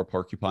like Lower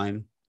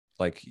Porcupine.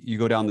 Like you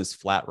go down this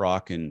flat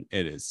rock and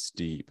it is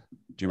steep.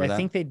 Do you remember that? I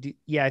think they do.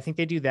 Yeah, I think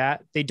they do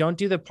that. They don't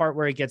do the part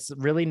where it gets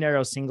really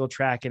narrow single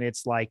track and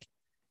it's like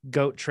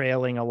goat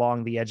trailing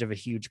along the edge of a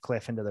huge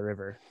cliff into the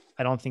river.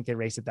 I don't think they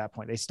race at that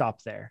point. They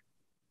stop there.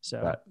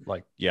 So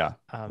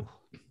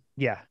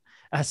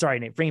sorry,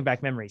 Nate, bringing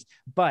back memories.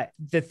 But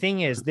the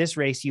thing is, this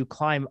race, you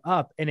climb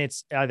up and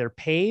it's either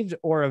paved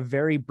or a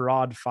very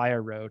broad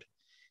fire road.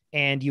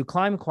 And you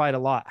climb quite a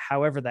lot.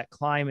 However, that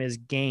climb is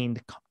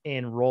gained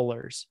in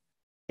rollers.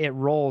 It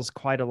rolls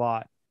quite a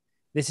lot.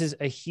 This is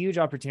a huge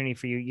opportunity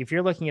for you. If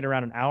you're looking at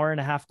around an hour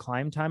and a half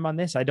climb time on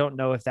this, I don't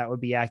know if that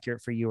would be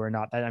accurate for you or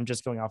not. I'm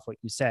just going off what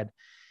you said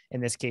in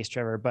this case,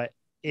 Trevor. But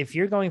if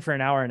you're going for an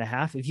hour and a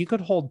half, if you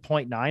could hold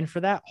 0.9 for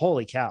that,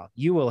 holy cow,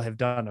 you will have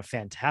done a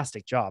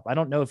fantastic job. I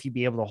don't know if you'd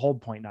be able to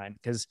hold 0.9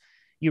 because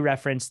you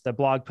referenced the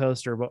blog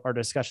post or our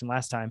discussion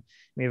last time.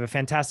 We have a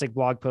fantastic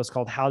blog post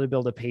called How to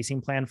Build a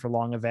Pacing Plan for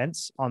Long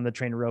Events on the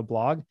TrainerRoad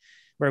blog,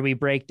 where we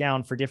break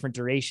down for different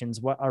durations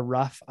what a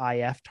rough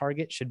IF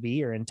target should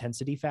be, or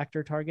intensity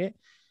factor target.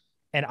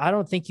 And I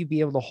don't think you'd be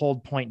able to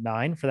hold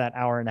 0.9 for that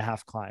hour and a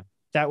half climb.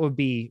 That would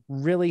be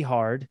really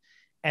hard.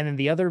 And then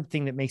the other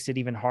thing that makes it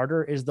even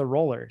harder is the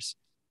rollers.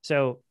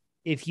 So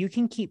if you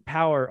can keep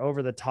power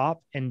over the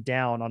top and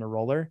down on a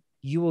roller,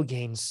 you will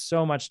gain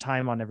so much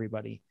time on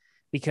everybody,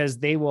 because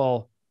they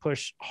will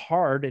push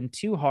hard and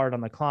too hard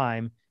on the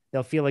climb.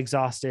 They'll feel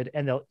exhausted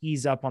and they'll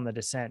ease up on the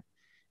descent.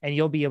 And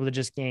you'll be able to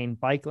just gain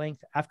bike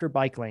length after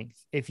bike length.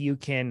 If you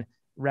can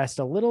rest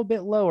a little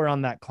bit lower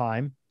on that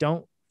climb,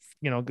 don't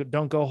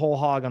go whole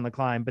hog on the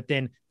climb, but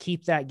then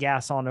keep that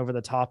gas on over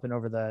the top and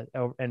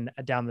and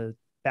down the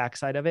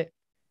backside of it.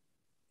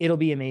 It'll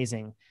be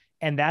amazing.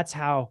 And that's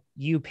how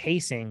you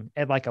pacing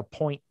at like a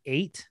 0.8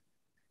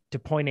 to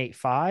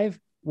 0.85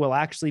 will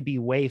actually be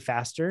way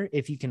faster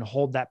if you can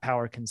hold that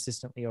power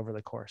consistently over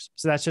the course.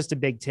 So that's just a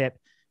big tip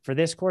for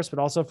this course, but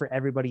also for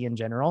everybody in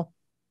general.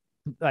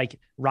 Like,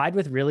 ride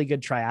with really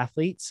good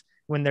triathletes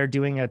when they're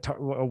doing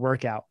a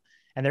workout,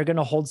 and they're going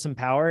to hold some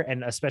power,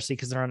 and especially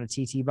because they're on a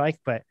TT bike,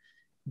 but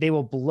they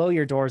will blow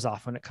your doors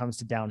off when it comes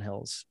to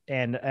downhills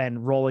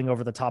and rolling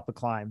over the top of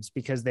climbs,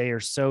 because they are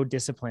so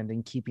disciplined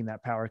in keeping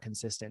that power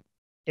consistent.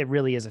 It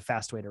really is a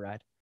fast way to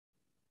ride.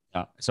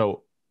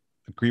 So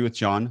agree with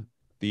John.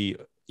 The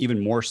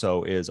even more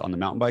so is on the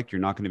mountain bike, the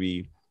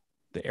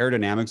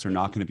aerodynamics are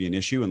not going to be an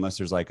issue unless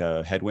there's like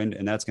a headwind,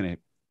 and that's going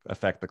to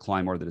affect the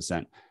climb or the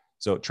descent.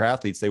 So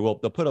triathletes, they'll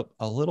put up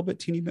a little bit,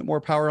 teeny bit more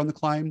power on the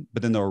climb,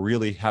 but then they'll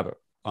really have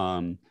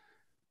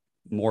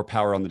more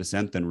power on the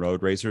descent than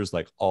road racers,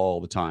 like all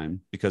the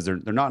time, because they're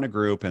not in a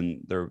group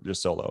and they're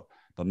just solo.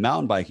 But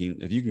mountain biking,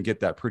 if you can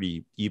get that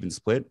pretty even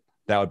split,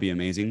 that would be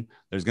amazing.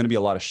 There's going to be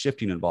a lot of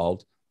shifting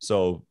involved.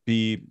 So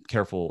be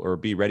careful or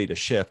be ready to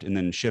shift. And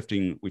then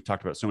shifting, we've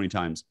talked about so many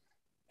times,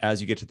 as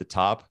you get to the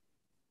top,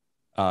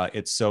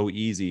 it's so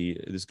easy.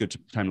 It's a good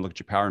time to look at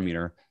your power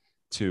meter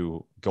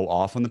to go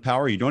off on the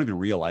power. You don't even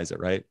realize it,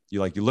 right?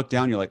 You look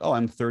down, you're like, oh,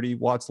 I'm 30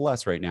 watts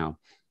less right now.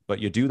 But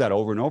you do that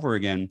over and over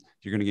again,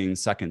 you're going to gain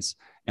seconds.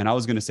 And I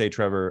was going to say,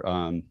 Trevor,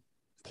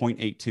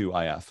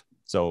 0.82 IF.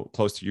 So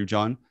close to you,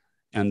 John.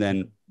 And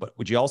then, but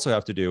what you also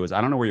have to do is, I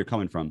don't know where you're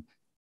coming from.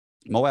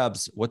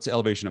 Moab's, what's the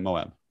elevation of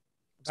Moab?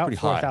 It's about pretty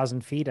high.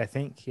 4,000 feet, I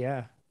think.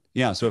 Yeah.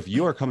 Yeah. So if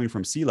you are coming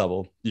from sea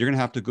level, you're going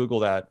to have to Google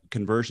that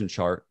conversion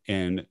chart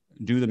and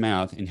do the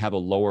math and have a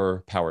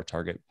lower power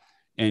target.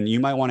 And you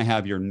might want to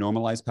have your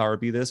normalized power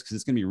be this, because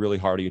it's going to be really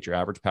hard to get your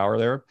average power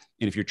there.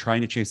 And if you're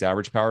trying to chase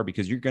average power,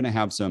 because you're going to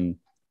have some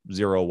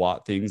 0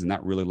 watt things, and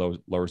that really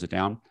lowers it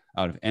down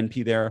out of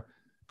NP there,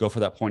 go for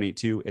that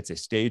 0.82. It's a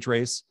stage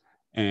race.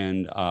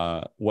 And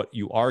what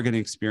you are going to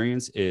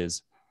experience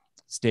is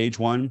stage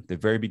 1, the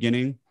very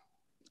beginning.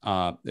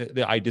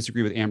 I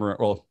disagree with Amber.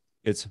 Well,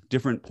 it's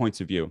different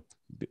points of view.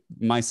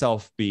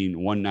 Myself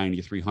being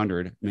 190,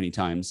 300 many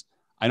times,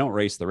 I don't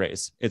race the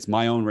race. It's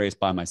my own race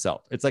by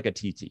myself. It's like a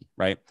TT,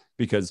 right?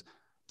 Because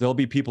there'll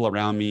be people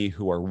around me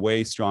who are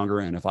way stronger.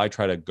 And if I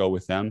try to go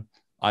with them,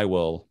 I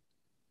will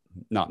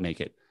not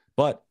make it.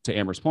 But to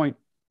Amber's point,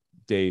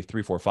 day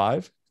 3, 4,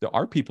 5, there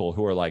are people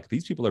who are like,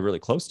 these people are really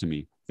close to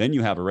me. Then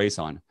you have a race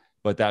on.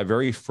 But that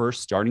very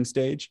first starting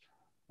stage,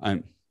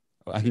 I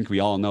think we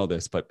all know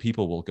this, but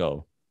people will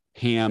go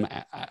ham,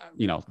 I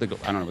don't know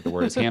what the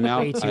word is, ham out.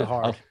 Way too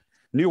hard.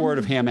 New word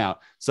of ham out.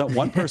 So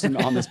one person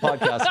on this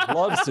podcast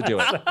loves to do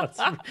it. That's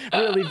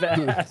really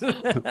bad.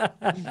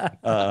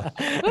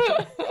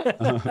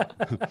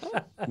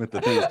 With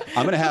the things,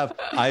 I'm going to have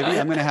Ivy.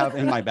 I'm going to have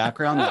in my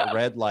background that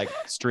red like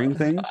string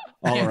thing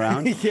all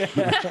around.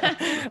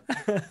 Yeah.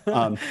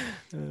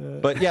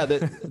 But yeah,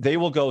 they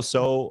will go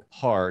so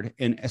hard,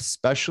 and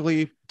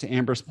especially to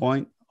Amber's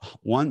point,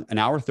 an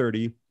hour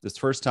 30. This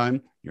first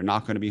time, you're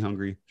not going to be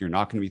hungry. You're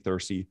not going to be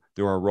thirsty.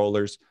 There are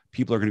rollers.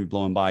 People are going to be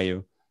blowing by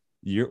you.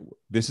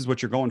 This is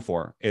what you're going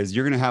for, is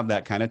you're going to have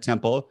that kind of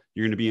tempo.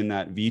 You're going to be in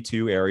that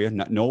V2 area,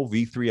 no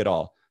V3 at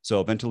all.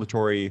 So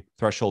ventilatory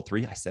threshold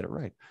 3, I said it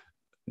right.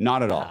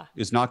 Not at all.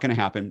 It's not going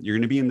to happen. You're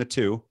going to be in the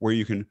 2 where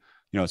you can,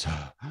 it's,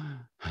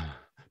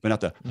 but not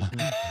the.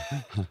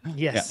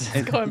 Yes.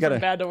 Yeah. Going from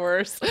bad to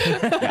worse.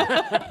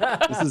 Yeah.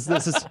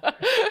 This is,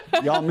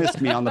 y'all missed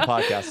me on the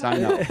podcast. I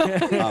know.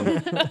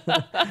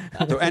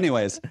 So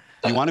anyways,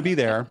 you want to be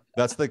there.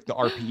 That's like the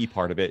RPE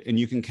part of it. And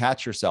you can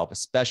catch yourself,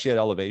 especially at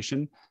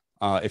elevation,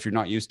 if you're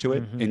not used to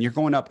it. And you're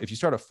going up, if you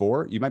start at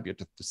 4, you might be up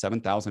to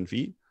 7,000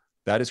 feet.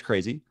 That is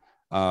crazy.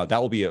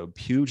 That will be a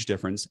huge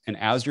difference. And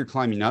as you're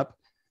climbing up,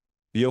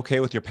 be okay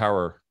with your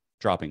power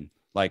dropping.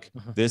 Like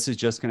this is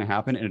just going to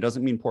happen. And it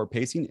doesn't mean poor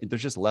pacing.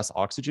 There's just less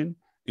oxygen.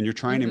 And you're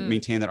trying to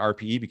maintain that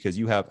RPE because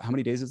you have, how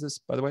many days is this,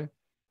 by the way?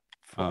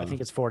 I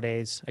think it's 4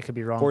 days. I could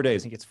be wrong. 4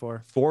 days. I think it's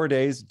 4. 4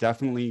 days.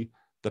 Definitely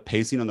the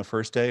pacing on the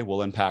first day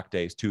will impact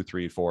days 2,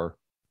 3, 4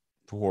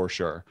 for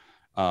sure.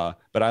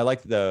 But I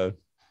like to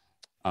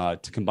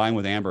combine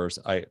with Amber's.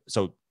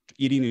 So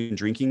eating and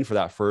drinking for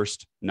that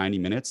first 90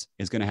 minutes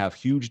is going to have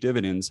huge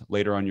dividends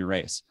later on your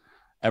race.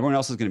 Everyone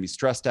else is going to be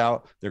stressed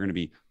out. They're going to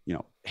be,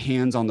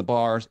 hands on the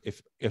bars.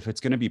 If it's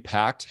going to be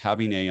packed,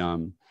 having a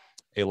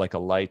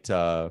light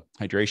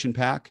hydration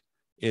pack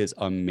is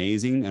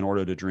amazing in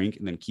order to drink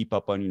and then keep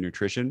up on your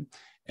nutrition.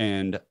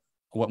 And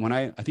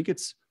I think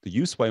it's the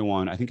Useway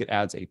one, I think it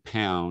adds a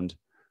pound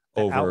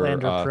over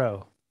Outlander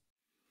Pro.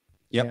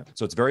 Yep.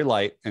 So it's very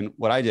light. And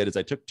what I did is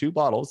I took 2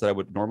 bottles that I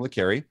would normally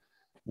carry,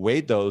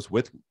 weighed those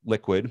with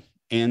liquid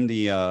and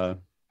the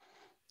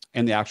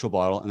actual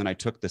bottle. And then I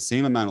took the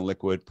same amount of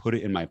liquid, put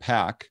it in my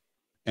pack,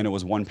 and it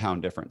was 1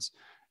 pound difference.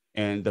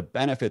 And the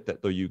benefit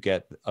that you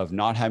get of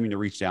not having to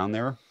reach down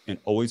there and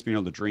always being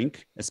able to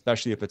drink,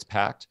 especially if it's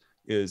packed,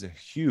 is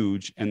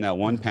huge. And that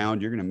 1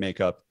 pound, you're going to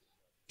make up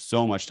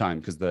so much time,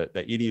 because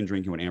the eating and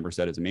drinking, what Amber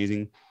said, is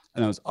amazing.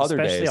 And those other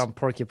days, especially on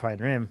Porcupine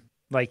Rim,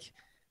 like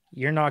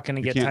you're not going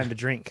to get time to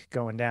drink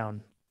going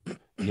down.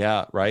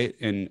 Yeah. Right.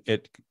 And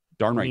it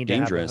darn right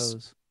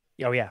dangerous.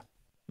 Oh yeah.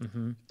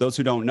 Those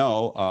who don't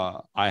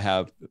know, I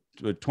have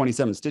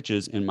 27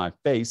 stitches in my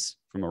face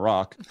from a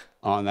rock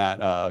on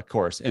that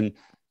course. And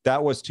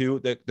that was too,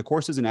 the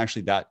course isn't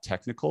actually that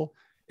technical.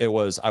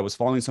 I was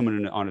following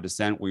someone on a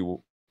descent.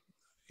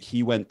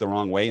 He went the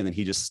wrong way and then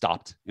he just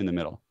stopped in the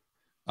middle.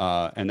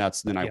 And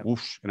I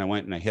whoosh, and I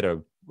went and I hit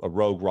a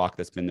rogue rock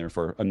that's been there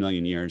for a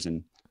million years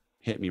and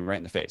hit me right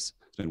in the face.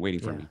 It's been waiting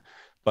for me.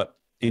 But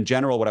in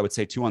general, what I would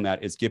say too on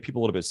that is give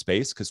people a little bit of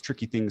space, because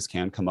tricky things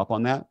can come up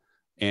on that.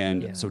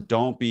 And so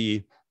don't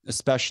be,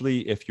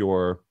 especially if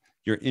you're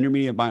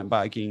intermediate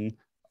biking,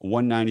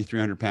 190,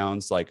 300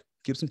 pounds, like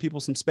give some people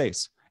some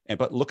space,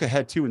 but look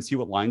ahead too and see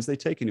what lines they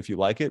take. And if you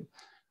like it,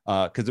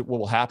 because what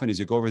will happen is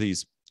you go over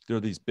there are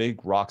these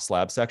big rock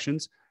slab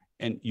sections,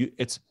 and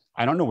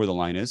I don't know where the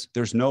line is.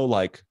 There's no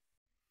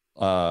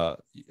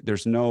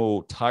there's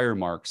no tire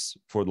marks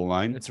for the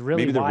line. It's a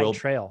really wide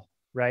trail,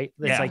 right?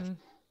 It's like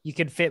you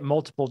could fit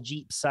multiple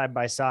Jeeps side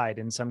by side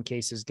in some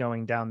cases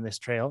going down this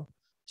trail.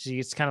 So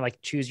it's kind of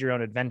like choose your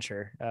own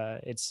adventure.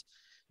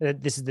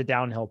 This is the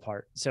downhill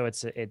part. So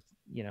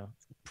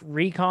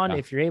recon,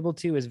 if you're able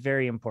to, is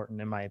very important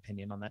in my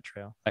opinion on that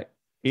trail.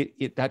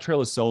 That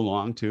trail is so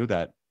long too,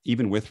 that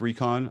even with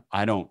recon,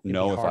 I don't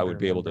know if I would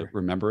be able to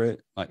remember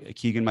it. Like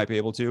Keegan might be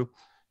able to,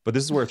 but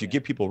this is where if you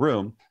give people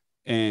room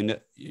and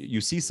you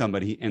see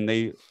somebody and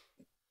they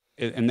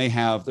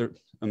have let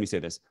me say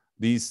this,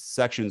 these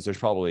sections, there's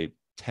probably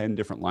 10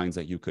 different lines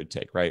that you could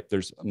take, right?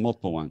 There's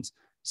multiple ones.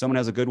 Someone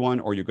has a good one,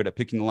 or you're good at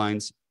picking the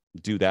lines,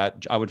 do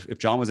that. If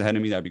John was ahead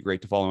of me, that'd be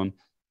great to follow him.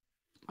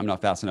 I'm not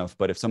fast enough,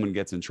 but if someone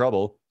gets in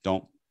trouble,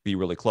 don't be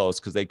really close,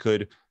 because they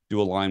could do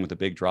a line with a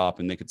big drop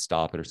and they could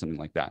stop it or something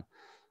like that.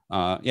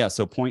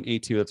 So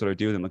 0.82, that's what I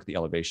do. Then look at the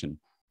elevation.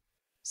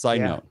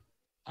 Side note,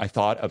 I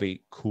thought of a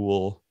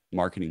cool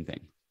marketing thing.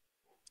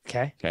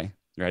 Okay.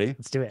 Ready?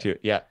 Let's do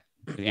it.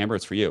 Amber,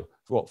 it's for you.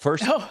 Well,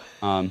 first,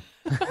 I'm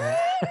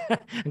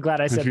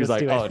glad I said she was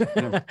like,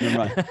 never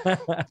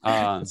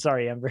mind.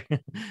 Sorry, Amber.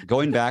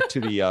 Going back to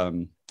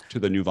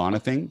the Nirvana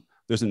thing,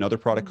 there's another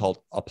product called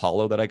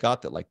Apollo that I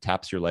got that like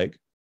taps your leg.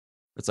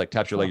 It's like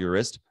taps your leg, your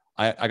wrist.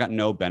 I got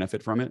no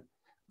benefit from it.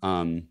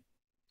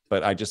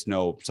 But I just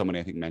know somebody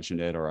I think mentioned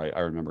it, or I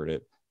remembered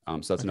it.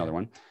 So that's another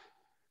one.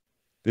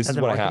 This is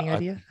what I have.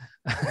 Idea?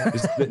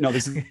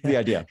 This is the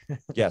idea.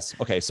 Yes.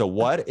 Okay. So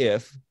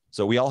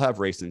so we all have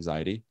race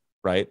anxiety,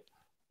 right?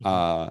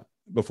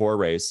 Before a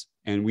race.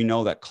 And we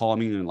know that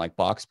calming and like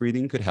box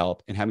breathing could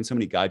help, and having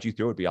somebody guide you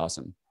through it would be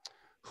awesome.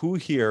 Who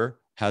here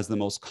has the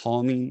most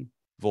calming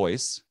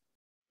voice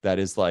that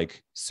is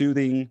like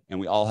soothing, and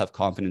we all have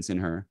confidence in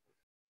her?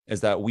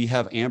 Is that we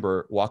have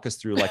Amber walk us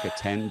through like a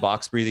 10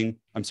 box breathing.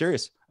 I'm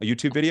serious. A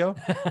YouTube video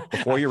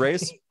before your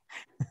race.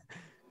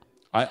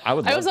 I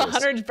would love was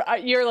 100.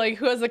 You're like,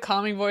 who has the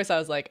calming voice? I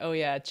was like, oh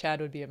yeah,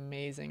 Chad would be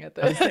amazing at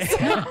this.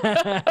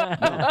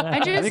 I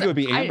think it would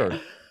be Amber.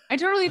 I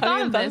totally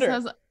thought of this.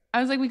 I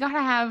was like, we got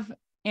to have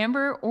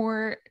Amber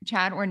or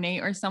Chad or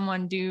Nate or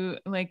someone do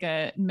like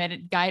a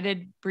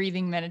guided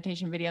breathing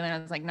meditation video. And I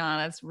was like,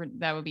 nah,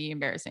 that would be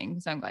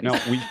embarrassing. So I'm glad. No,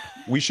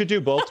 we should do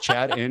both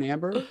Chad and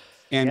Amber.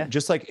 And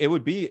just like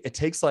it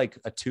takes like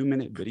a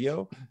 2-minute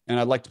video. And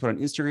I'd like to put on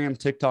Instagram,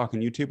 TikTok,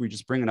 and YouTube. We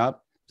just bring it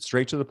up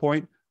straight to the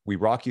point. We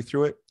rock you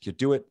through it. You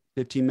do it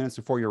 15 minutes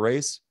before your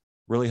race.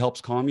 Really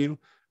helps calm you.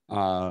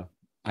 I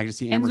can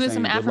see Amber with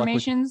some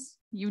affirmations.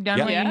 You've done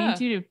what you need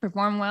to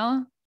perform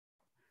well.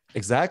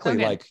 Exactly.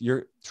 Okay. Like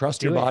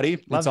trust your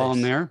body. It's all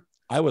in there.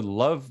 I would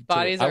love to.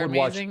 Bodies are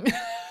amazing.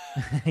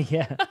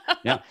 Yeah.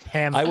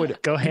 I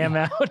would go ham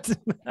out.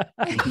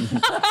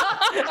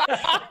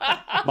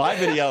 My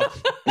video.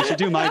 You should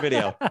do my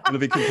video. It'll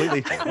be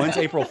completely. When's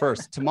April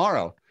 1st?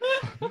 Tomorrow.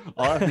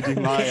 I'll have to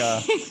do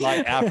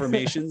my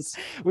affirmations.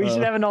 We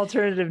should have an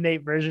alternative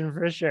Nate version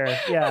for sure.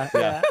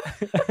 Yeah.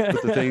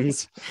 With the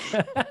things,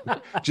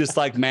 just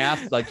like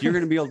math, like you're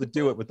going to be able to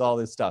do it with all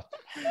this stuff.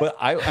 But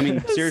I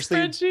mean, seriously,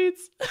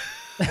 spreadsheets.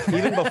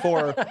 Even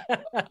before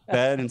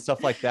bed and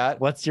stuff like that.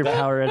 What's your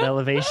power at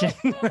elevation?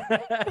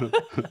 100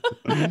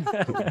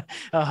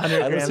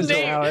 grams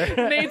an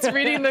hour. Nate's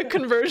reading the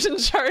conversion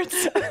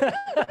charts.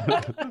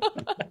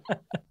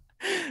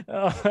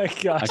 Oh my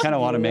gosh. I kind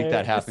of want to make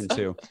that happen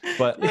too.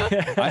 But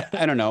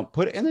I don't know.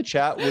 Put it in the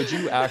chat. Would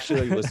you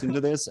actually listen to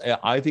this?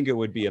 I think it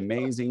would be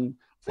amazing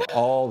for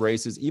all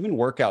races, even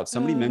workouts.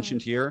 Somebody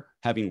mentioned here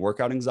having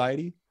workout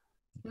anxiety.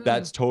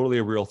 That's totally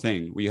a real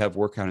thing. We have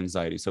workout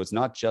anxiety. So it's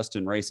not just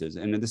in races.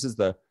 And this is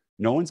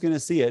no one's going to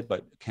see it,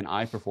 but can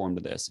I perform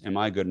to this? Am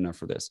I good enough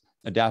for this?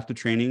 Adaptive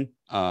training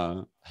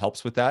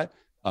helps with that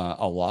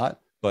a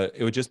lot, but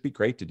it would just be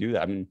great to do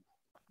that. I mean,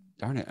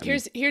 darn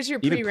it. Here's your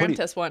pre-ramp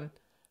test one.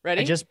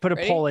 Ready? I just put a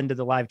poll into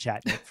the live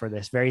chat for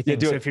this very thing.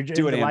 So if you're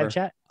doing the live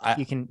chat,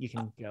 you can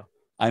go.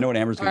 I know what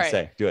Amber's going to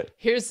say. Do it.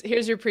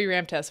 Here's your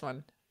pre-ramp test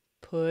one.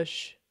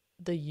 Push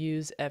the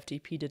use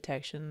FTP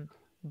detection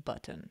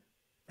button.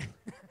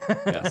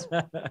 Yes.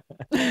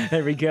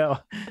 There we go.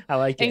 I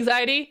like it.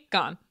 Anxiety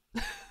gone.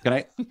 Can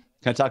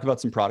I talk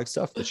about some product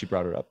stuff that she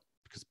brought it up?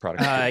 Because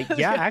product.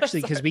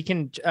 Actually, because we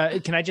can.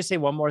 Can I just say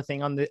one more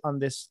thing on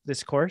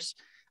this course?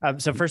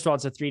 So first of all,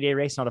 it's a 3-day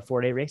race, not a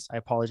 4-day race. I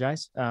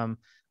apologize.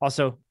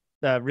 Also,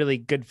 really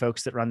good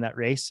folks that run that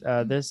race.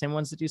 The same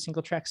ones that do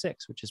single track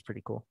 6, which is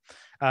pretty cool.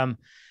 But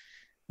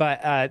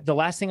But the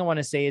last thing I want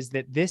to say is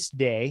that this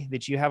day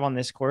that you have on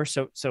this course,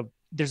 so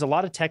there's a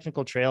lot of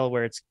technical trail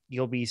where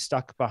you'll be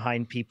stuck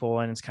behind people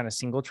and it's kind of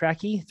single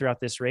tracky throughout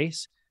this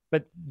race,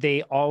 but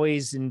they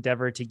always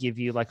endeavor to give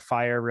you like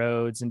fire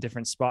roads and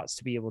different spots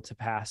to be able to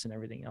pass and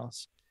everything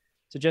else.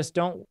 So just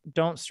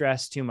don't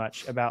stress too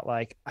much about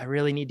like, I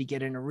really need to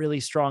get in a really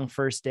strong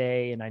first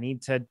day and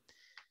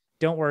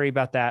don't worry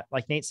about that.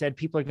 Like Nate said,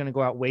 people are going to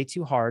go out way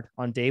too hard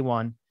on day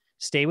one.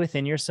 Stay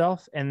within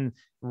yourself and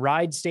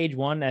ride stage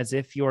one as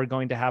if you're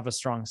going to have a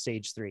strong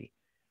stage three.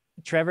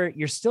 Trevor,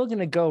 you're still going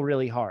to go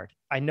really hard.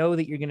 I know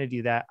that you're going to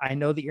do that. I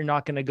know that you're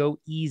not going to go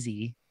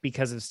easy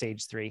because of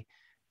stage three.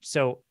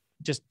 So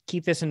just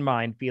keep this in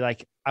mind. Be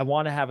like, I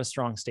want to have a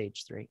strong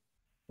stage three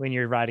when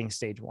you're riding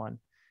stage one.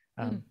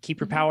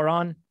 Keep your power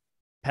on,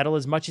 pedal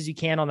as much as you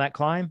can on that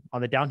climb.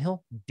 On the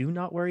downhill, do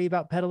not worry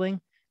about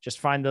pedaling. Just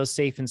find those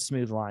safe and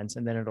smooth lines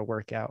and then it'll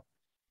work out.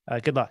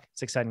 Good luck.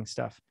 It's exciting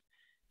stuff.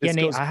 Yeah,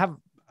 Nate,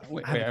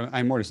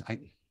 I'm more just,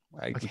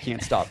 I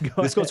can't stop.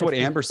 This goes to what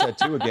Amber said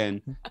too,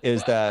 again,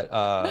 is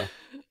that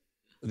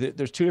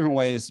there's two different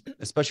ways,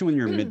 especially when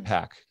you're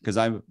mid-pack, because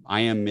I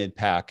am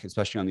mid-pack,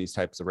 especially on these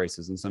types of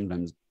races and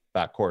sometimes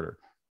back quarter.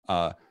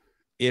 So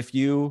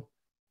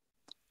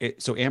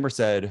Amber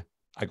said,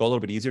 I go a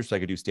little bit easier so I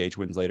could do stage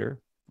wins later,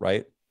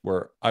 right?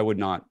 Where I would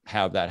not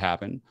have that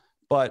happen.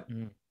 But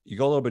you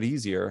go a little bit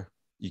easier,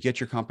 you get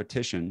your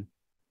competition,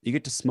 you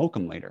get to smoke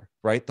them later,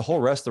 right? The whole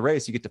rest of the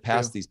race, you get to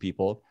pass these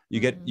people. You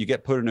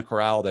get put in a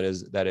corral that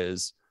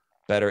is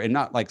better, and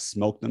not like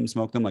smoke them,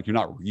 like you're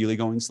not really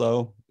going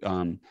slow.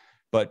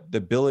 But the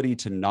ability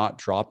to not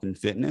drop in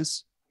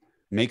fitness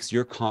makes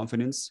your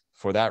confidence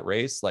for that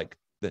race, like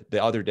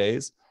the other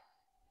days.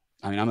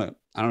 I mean, I don't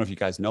know if you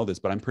guys know this,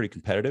 but I'm pretty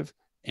competitive.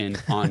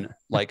 And on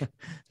like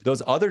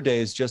those other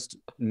days, just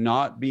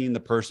not being the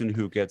person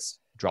who gets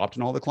dropped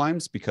in all the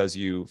climbs because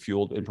you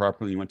fueled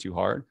improperly, you went too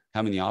hard,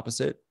 having the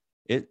opposite,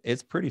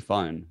 it's pretty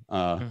fun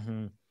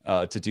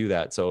to do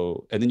that.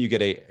 So, and then you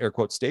get a air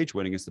quote stage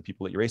win against the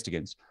people that you raced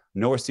against.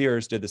 Noah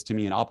Sears did this to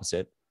me in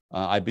opposite.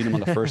 I beat him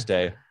on the first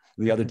day.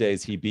 The other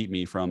days he beat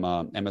me from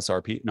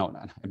MSRP. No,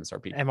 not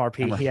MSRP.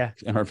 MRP. Yeah.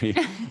 MRP.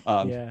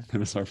 Yeah.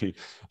 MSRP.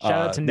 Shout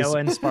out to Noah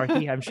and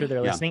Sparky. I'm sure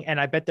they're listening. And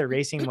I bet they're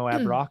racing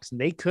Moab Rocks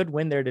and they could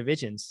win their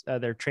divisions.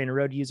 They're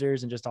TrainerRoad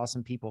users and just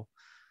awesome people.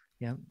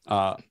 Yeah.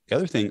 The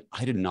other thing,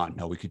 I did not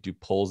know we could do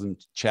polls in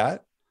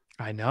chat.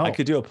 I know. I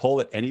could do a poll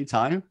at any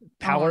time.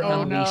 Power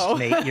unleashed,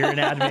 Nate. You're an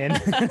admin.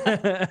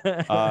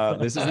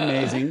 This is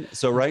amazing.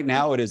 So right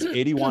now it is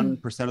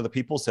 81% of the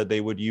people said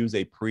they would use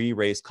a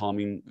pre-race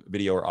calming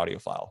video or audio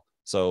file.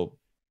 So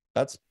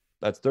that's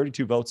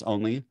 32 votes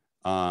only.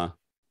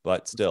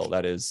 But still,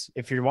 that is.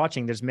 If you're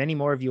watching, there's many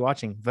more of you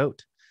watching.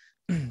 Vote.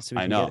 So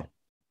I know.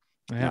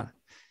 Yeah.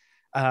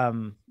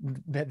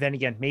 Then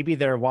again, maybe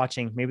they're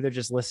watching, maybe they're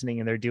just listening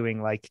and they're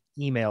doing like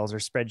emails or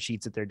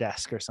spreadsheets at their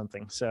desk or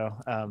something. So,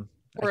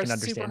 or a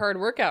super hard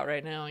workout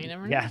right now. You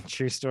never know. Yeah,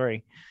 true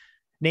story.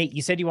 Nate,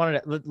 you said you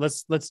wanted to,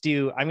 let's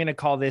do, I'm going to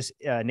call this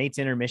Nate's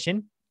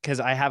intermission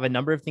because I have a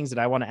number of things that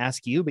I want to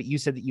ask you, but you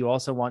said that you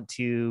also want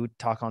to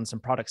talk on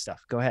some product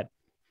stuff. Go ahead.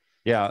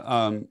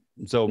 Yeah.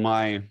 So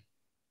my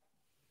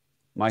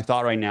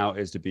thought right now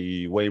is to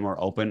be way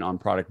more open on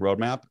product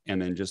roadmap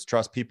and then just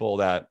trust people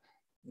that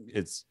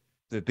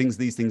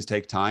these things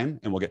take time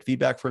and we'll get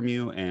feedback from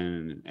you.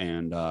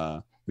 And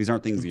these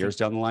aren't things years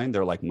down the line.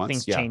 They're like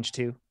months. Things change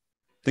too.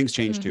 Things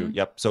change too.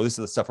 Yep. So this is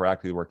the stuff we're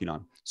actively working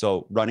on.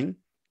 So running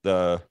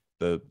we're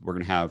going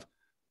to have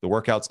the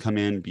workouts come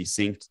in, be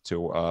synced to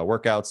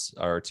workouts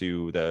or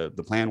to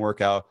the plan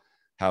workout,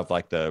 have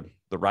like the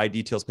ride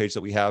details page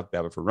that we have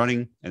it for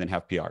running, and then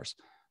have PRs.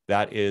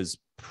 That is,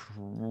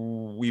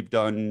 we've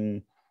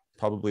done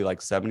probably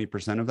like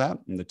 70% of that.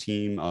 And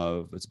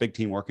it's a big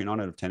team working on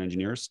it of 10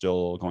 engineers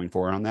still going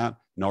forward on that.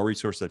 No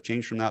resources have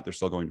changed from that. They're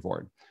still going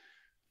forward.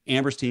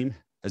 Amber's team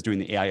is doing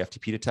the AI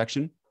FTP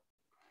detection,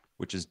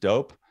 which is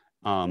dope.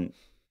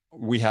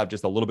 We have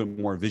just a little bit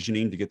more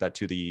visioning to get that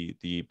to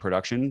the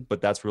production,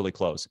 but that's really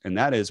close. And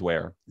that is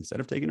where, instead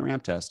of taking a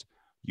ramp test,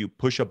 you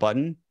push a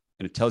button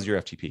and it tells your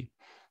FTP.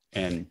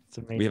 And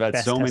we've had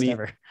so many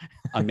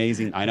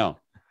amazing, I know.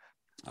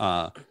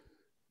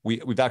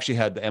 We've actually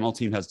had, the ML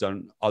team has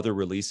done other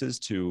releases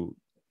to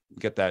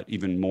get that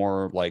even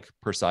more like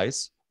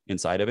precise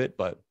inside of it.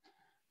 But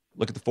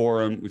look at the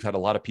forum. We've had a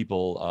lot of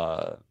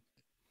people,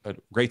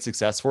 great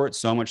success for it.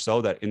 So much so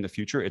that in the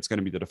future, it's going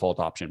to be the default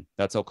option.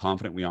 That's how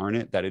confident we are in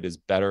it, that it is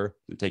better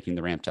than taking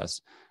the ramp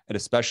test. And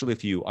especially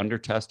if you under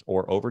test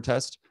or over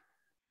test,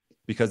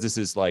 because this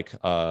is like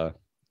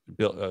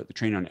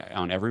training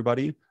on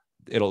everybody,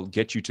 it'll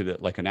get you to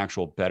like an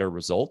actual better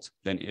result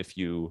than if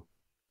you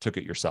took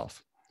it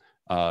yourself.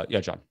 Yeah,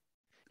 John.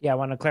 Yeah, I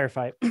want to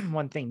clarify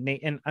one thing,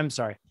 Nate, and I'm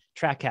sorry,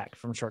 track hack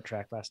from Short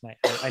Track last night.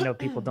 I know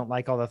people don't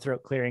like all the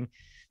throat clearing.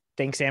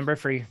 Thanks, Amber,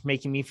 for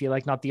making me feel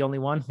like not the only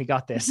one. We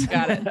got this.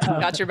 Got it.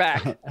 Got your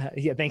back.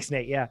 Yeah. Thanks,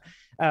 Nate. Yeah.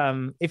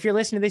 If you're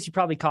listening to this, you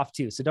probably cough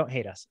too, so don't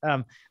hate us.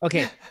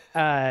 Okay.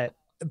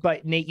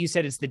 But Nate, you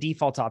said it's the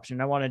default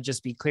option. I want to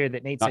just be clear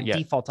that Nate's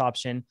default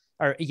option,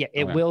 or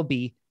it will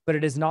be but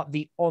it is not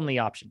the only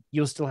option.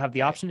 You'll still have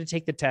the option to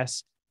take the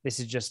test. This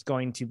is just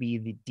going to be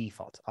the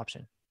default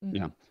option.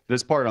 Yeah.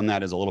 This part on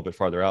that is a little bit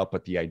farther out,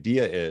 but the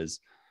idea is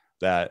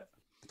that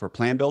for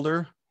plan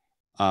builder,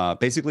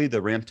 basically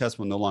the ramp test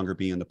will no longer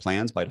be in the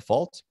plans by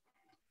default.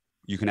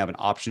 You can have an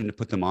option to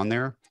put them on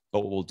there,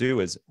 but what we'll do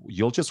is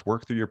you'll just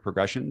work through your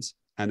progressions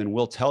and then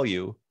we'll tell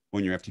you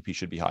when your FTP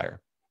should be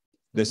higher.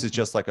 This is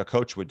just like a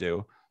coach would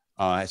do.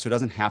 So it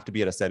doesn't have to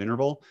be at a set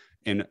interval.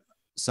 And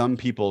some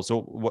people,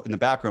 so in the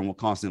background, we'll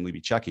constantly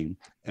be checking.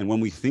 And when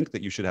we think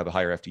that you should have a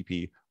higher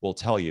FTP, we'll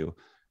tell you,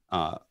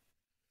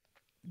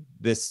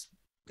 this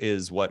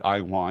is what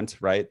I want,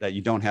 right? That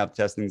you don't have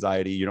test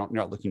anxiety. You're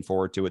not looking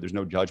forward to it. There's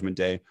no judgment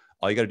day.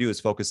 All you got to do is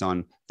focus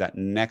on that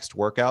next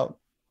workout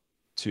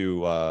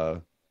to,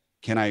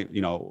 am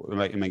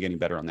I getting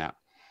better on that?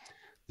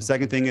 The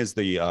second thing is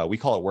we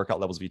call it workout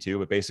levels V2,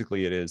 but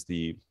basically it is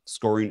the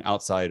scoring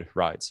outside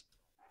rides.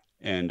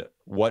 And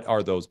what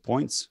are those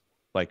points?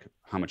 Like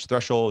how much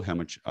threshold, how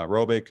much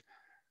aerobic,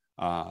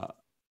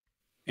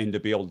 and to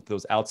be able to,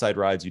 those outside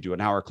rides, you do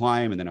an hour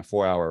climb and then a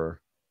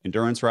 4-hour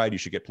endurance ride, you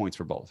should get points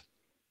for both.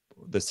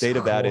 The state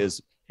of that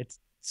is it's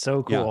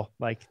so cool,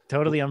 like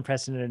totally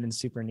unprecedented and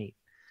super neat.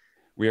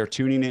 We are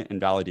tuning it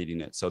and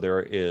validating it. So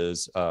there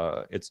is,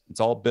 it's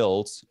all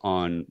built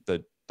on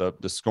the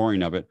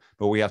scoring of it.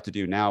 But what we have to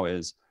do now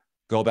is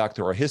go back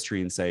to our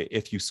history and say,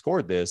 if you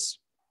scored this,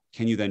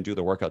 can you then do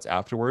the workouts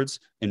afterwards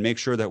and make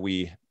sure that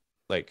we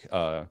think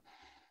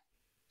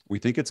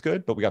it's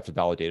good, but we have to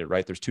validate it,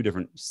 right? There's two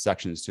different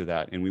sections to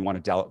that. And we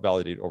want to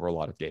validate over a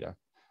lot of data.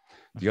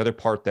 The other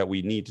part that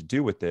we need to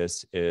do with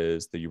this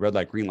is the red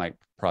light, green light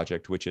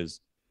project, which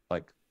is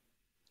like,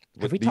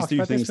 have we these talked three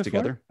about things this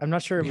before? together. I'm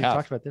not sure if we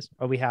talked about this.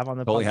 Oh, we have on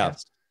the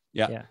podcast.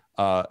 Yeah.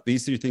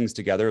 These three things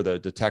together, the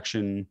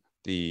detection,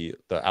 the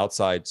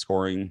outside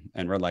scoring,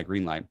 and red light,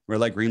 green light.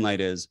 Red light, green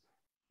light is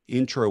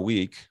intra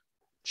week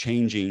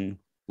changing.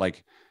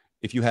 Like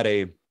if you had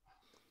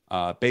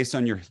based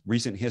on your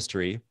recent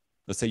history,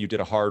 let's say you did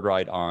a hard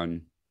ride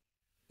on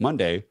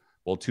Monday.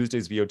 Well,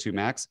 Tuesday's VO2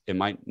 max, it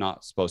might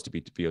not supposed to be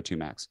VO2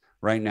 max.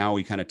 Right now,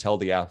 we kind of tell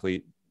the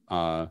athlete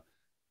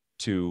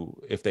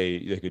if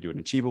they could do an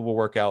achievable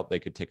workout, they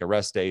could take a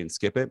rest day and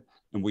skip it.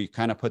 And we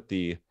kind of put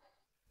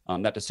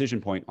that decision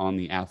point on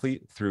the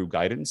athlete through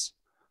guidance.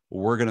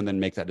 We're going to then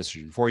make that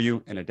decision for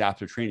you. And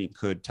adaptive training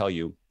could tell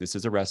you, this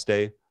is a rest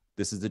day.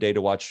 This is the day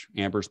to watch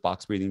Amber's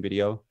box breathing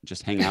video,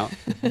 just hang out.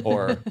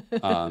 Or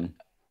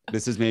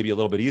this is maybe a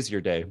little bit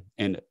easier day.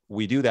 And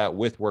we do that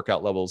with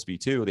workout levels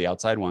V2, the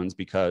outside ones,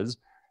 because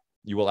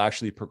you will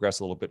actually progress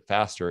a little bit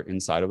faster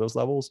inside of those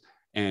levels.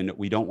 And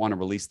we don't want to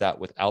release that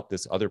without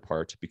this other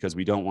part, because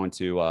we don't want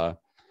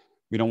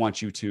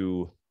you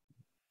to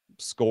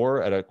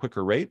score at a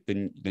quicker rate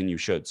than you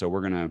should. So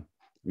we're going to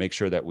make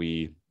sure that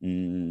we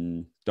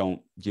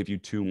don't give you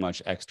too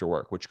much extra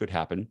work, which could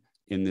happen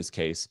in this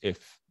case,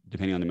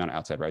 depending on the amount of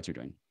outside rides you're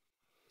doing.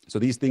 So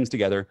these things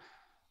together,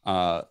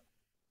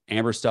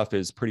 Amber stuff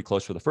is pretty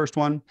close for the first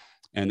one.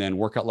 And then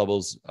workout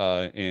levels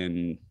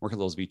in workout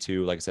levels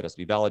V2, like I said, has to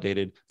be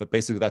validated, but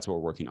basically that's what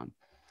we're working on.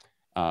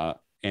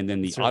 And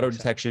then the auto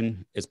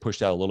detection is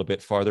pushed out a little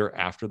bit farther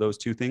after those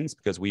two things,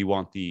 because we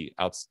want the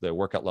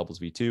workout levels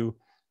V2,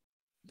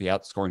 the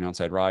outscoring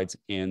outside rides,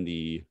 and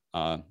the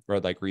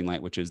red light, green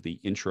light, which is the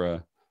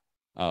intra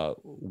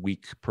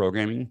week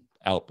programming,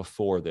 out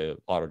before the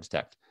auto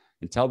detect.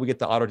 Until we get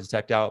the auto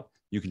detect out,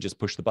 you can just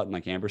push the button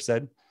like Amber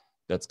said.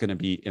 That's going to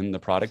be in the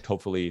product,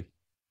 hopefully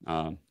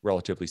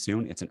relatively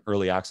soon. It's in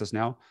early access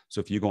now.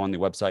 So if you go on the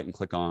website and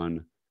click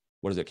on,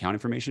 account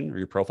information or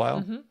your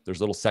profile, there's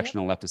a little section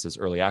on the left that says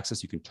early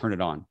access. You can turn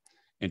it on.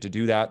 And to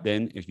do that,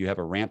 then if you have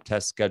a ramp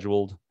test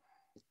scheduled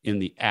in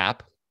the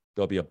app,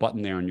 there'll be a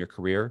button there in your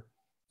career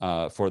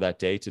for that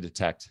day to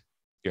detect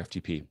your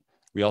FTP.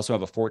 We also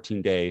have a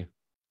 14-day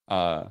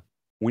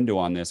window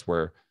on this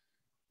where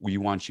we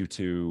want you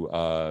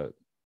to,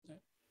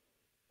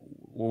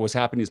 what was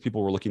happening is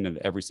people were looking at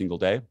it every single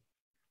day.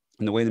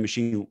 And the way the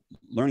machine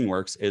learning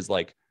works is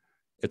like,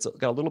 it's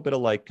got a little bit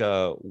of like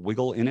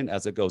wiggle in it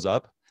as it goes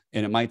up.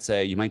 And it might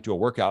say, you might do a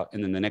workout,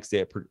 and then the next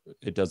day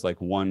it does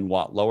like 1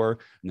 watt lower,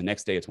 and the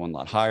next day it's 1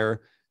 watt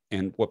higher.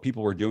 And what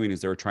people were doing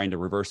is they were trying to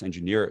reverse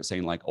engineer it,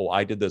 saying like, oh,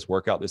 I did this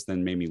workout, this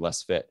then made me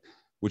less fit,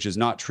 which is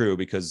not true,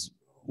 because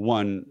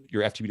one,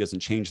 your FTP doesn't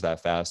change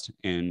that fast.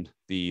 And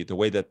the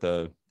way that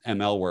the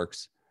ML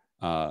works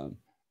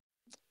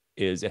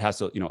is it has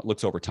to, it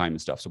looks over time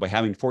and stuff. So by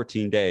having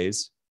 14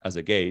 days as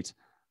a gate,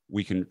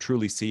 we can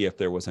truly see if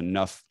there was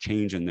enough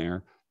change in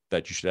there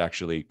that you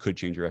could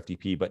change your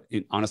FTP. But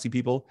honestly,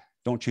 people,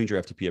 don't change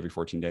your FTP every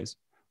 14 days.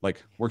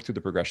 Like, work through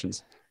the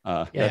progressions.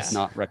 That's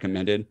not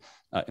recommended.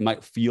 It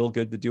might feel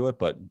good to do it,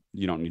 but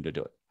you don't need to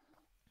do it.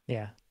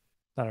 Yeah,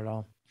 not at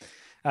all.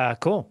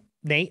 Cool.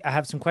 Nate, I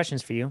have some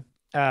questions for you.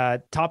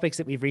 Topics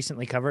that we've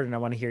recently covered, and I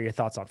want to hear your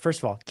thoughts on. First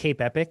of all,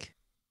 Cape Epic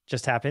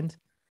just happened.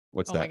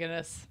 What's that? Oh my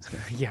goodness.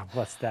 Yeah,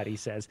 what's that? He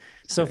says.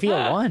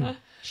 Sophia won.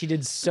 She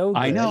did so good.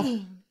 I know.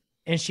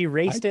 And she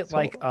raced it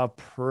like a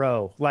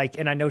pro. Like,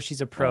 and I know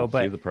she's a pro,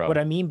 but what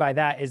I mean by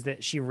that is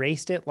that she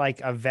raced it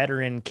like a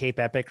veteran Cape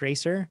Epic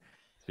racer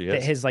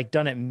that has like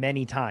done it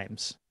many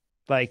times.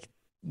 Like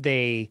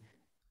they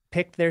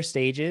picked their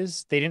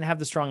stages. They didn't have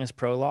the strongest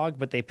prologue,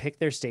 but they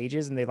picked their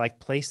stages and they like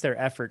placed their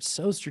efforts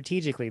so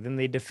strategically. Then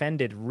they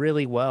defended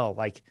really well.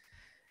 Like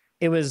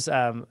it was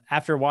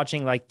after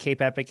watching like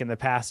Cape Epic in the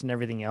past and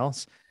everything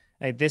else,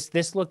 like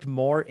this looked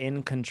more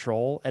in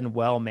control and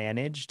well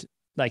managed,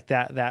 like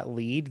that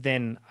lead,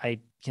 than I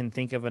can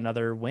think of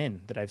another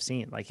win that I've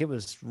seen. Like it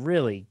was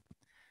really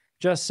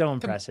just so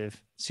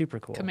impressive. Super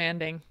cool.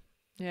 Commanding.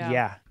 Yeah.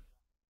 Yeah.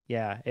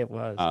 Yeah, it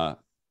was.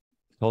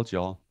 Told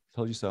you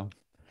so.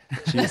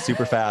 She is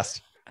super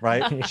fast,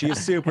 right? She is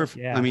super.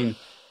 Yeah. I mean,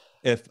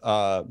 if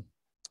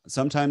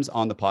sometimes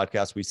on the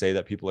podcast we say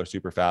that people are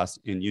super fast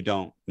and you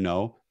don't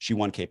know, she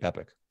won Cape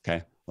Epic.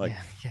 Okay. Like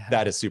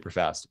that is super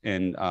fast.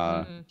 And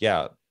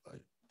yeah,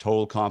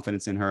 total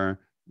confidence in her.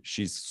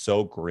 She's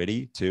so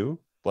gritty too.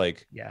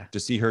 Like to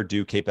see her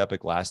do Cape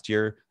Epic last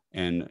year.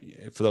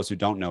 And for those who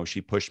don't know,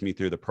 she pushed me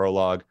through the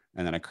prologue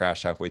and then I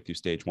crashed halfway through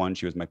stage 1.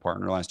 She was my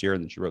partner last year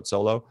and then she rode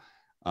solo.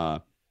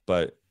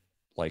 But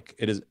like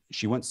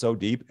she went so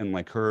deep, and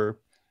like what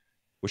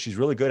she's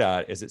really good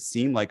at is it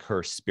seemed like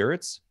her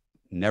spirits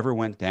never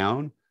went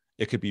down.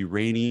 It could be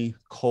rainy,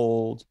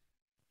 cold,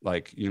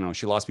 like, you know,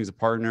 she lost me as a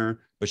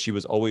partner, but she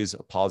was always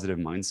a positive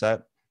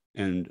mindset.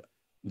 And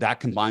that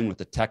combined with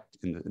the tech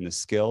and the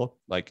skill,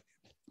 like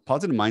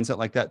positive mindset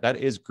like that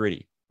is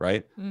gritty,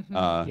 right?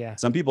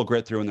 Some people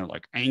grit through and they're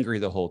like angry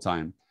the whole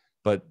time,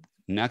 but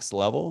next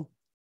level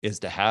is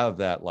to have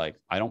that, like,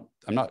 I'm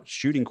not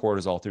shooting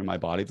cortisol through my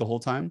body the whole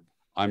time.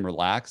 I'm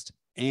relaxed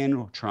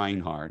and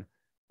trying hard,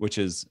 which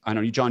is, I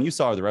know you, John, you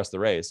saw her the rest of the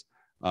race.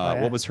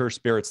 What was her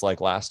spirits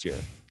like last year?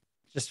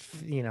 Just,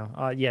 you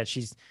know,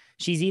 she's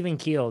even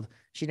keeled.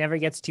 She never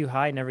gets too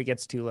high, never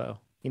gets too low.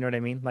 You know what I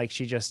mean? Like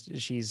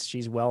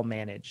she's well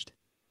managed.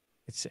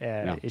 It's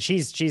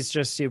she's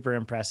just super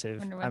impressive.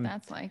 Wonder what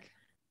that's like.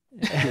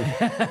 Hey,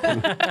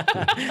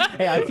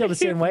 I feel the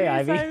same way,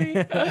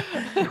 Ivy.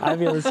 I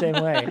feel the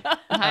same way.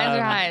 Highs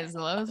are highs,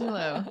 lows are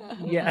low.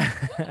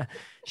 Yeah.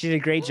 She did a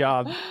great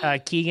job.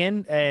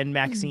 Keegan and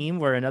Maxime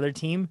were another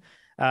team.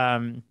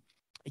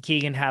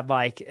 Keegan had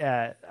like,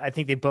 I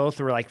think they both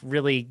were like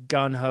really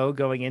gun ho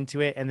going into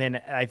it. And then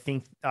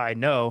I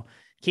know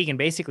Keegan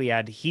basically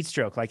had heat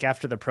stroke. Like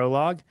after the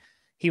prologue,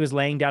 he was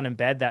laying down in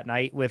bed that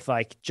night with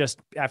like, just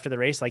after the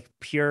race, like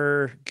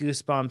pure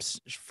goosebumps,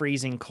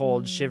 freezing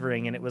cold,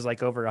 shivering. And it was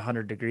like over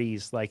 100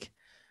 degrees, like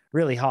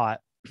really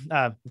hot.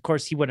 Of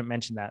course he wouldn't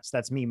mention that. So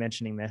that's me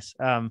mentioning this.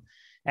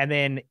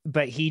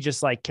 But he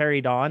just like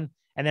carried on.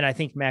 And then I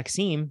think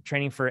Maxime,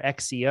 training for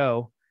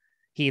XCO,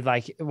 he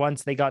like,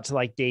 once they got to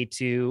like day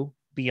 2,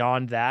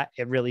 beyond that,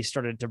 it really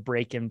started to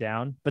break him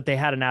down, but they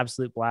had an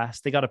absolute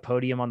blast. They got a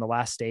podium on the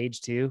last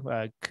stage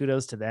too.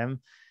 Kudos to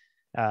them.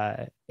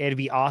 It'd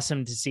be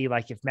awesome to see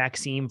like if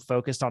Maxime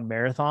focused on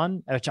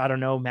marathon, which I don't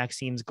know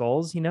Maxime's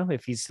goals, you know,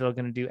 if he's still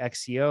going to do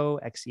XCO,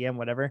 XCM,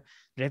 whatever,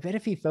 but I bet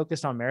if he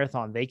focused on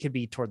marathon, they could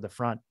be toward the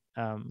front.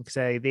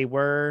 Because they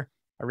were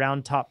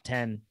around top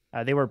 10.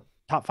 They were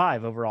top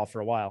 5 overall for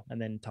a while and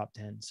then top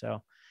 10.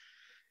 So,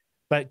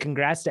 but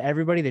congrats to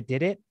everybody that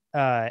did it.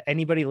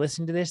 Anybody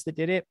listen to this that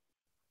did it,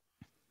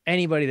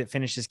 anybody that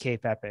finishes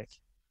Cape Epic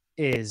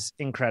is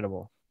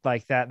incredible.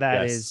 Like that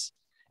is,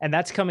 and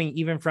that's coming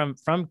even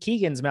from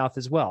Keegan's mouth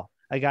as well.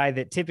 A guy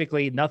that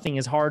typically nothing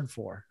is hard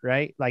for,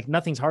 right? Like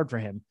nothing's hard for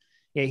him.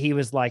 Yeah, he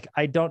was like,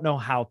 I don't know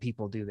how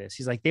people do this.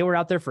 He's like, they were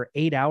out there for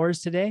 8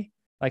 hours today.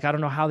 Like, I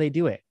don't know how they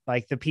do it.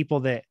 Like the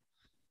people that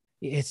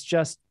it's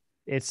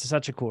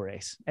such a cool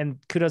race, and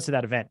kudos to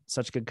that event.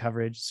 Such good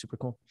coverage. Super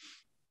cool.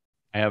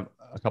 I have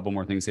a couple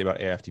more things to say about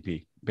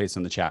AFTP based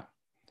on the chat.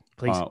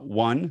 Please.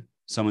 One,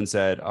 someone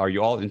said, are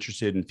you all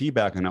interested in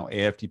feedback on how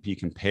AFTP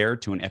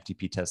compared to an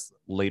FTP test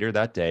later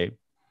that day?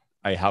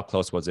 How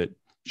close was it?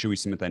 Should we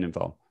submit that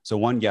info? So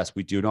one, yes,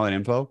 we do know that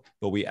info.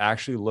 What we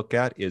actually look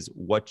at is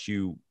what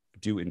you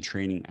do in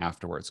training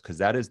afterwards, because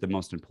that is the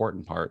most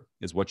important part,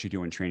 is what you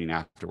do in training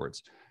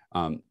afterwards.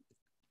 And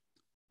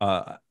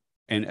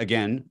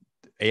again,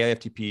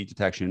 AIFTP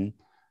detection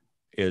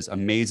is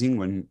amazing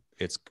when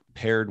it's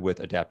paired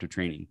with adaptive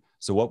training.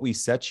 So what we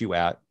set you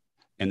at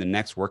and the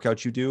next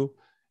workout you do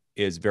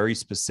is very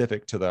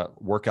specific to the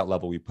workout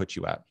level we put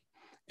you at.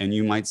 And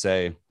you might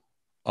say,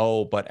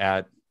 oh, but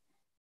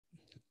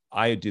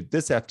I did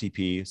this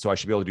FTP, so I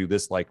should be able to do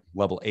this like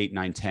level 8,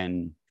 9,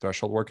 10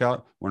 threshold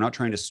workout. We're not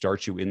trying to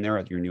start you in there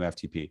at your new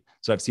FTP.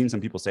 So I've seen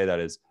some people say that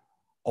is,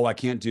 oh, I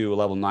can't do a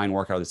level 9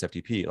 workout with this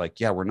FTP.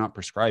 Like, yeah, we're not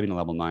prescribing a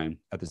level 9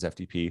 at this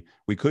FTP.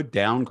 We could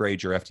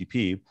downgrade your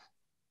FTP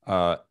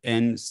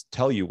and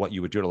tell you what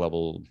you would do at a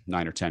level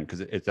 9 or 10,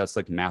 because that's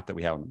like math that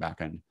we have on the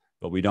back end,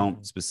 but we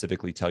don't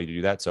specifically tell you to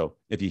do that. So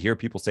if you hear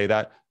people say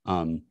that,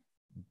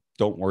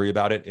 don't worry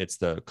about it. It's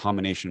the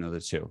combination of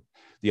the two.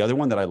 The other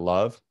one that I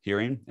love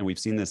hearing, and we've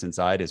seen this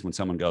inside, is when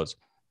someone goes,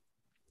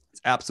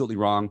 it's absolutely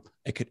wrong.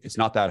 It's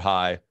not that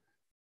high.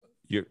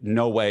 You're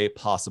no way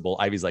possible.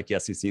 Ivy's like,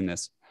 yes, he's seen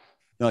this.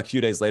 Then like a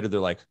few days later, they're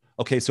like,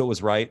 okay, so it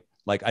was right.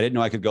 Like, I didn't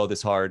know I could go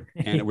this hard,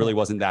 and it really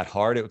wasn't that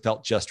hard. It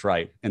felt just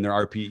right. And their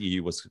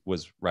RPE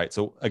was right.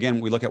 So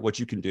again, we look at what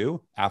you can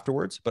do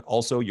afterwards, but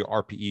also your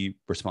RPE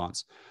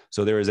response.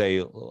 So there is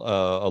a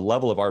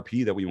level of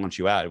RPE that we want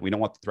you at. We don't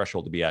want the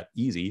threshold to be at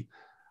easy.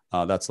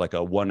 That's like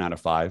a 1 out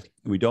of 5.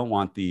 We don't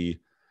want the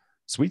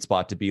sweet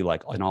spot to be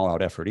like an all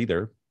out effort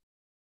either.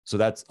 So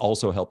that's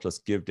also helped us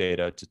give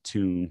data to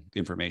tune the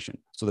information.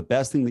 So the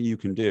best thing that you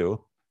can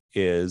do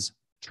is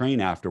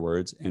train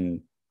afterwards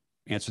and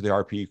answer the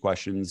RPE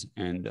questions.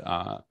 And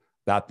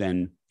that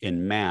then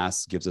in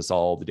mass gives us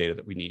all the data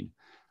that we need.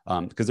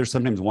 Because there's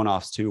sometimes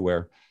one-offs too,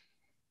 where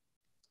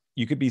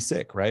you could be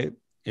sick, right?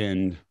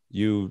 And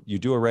you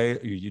do a race,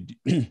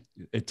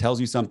 it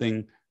tells you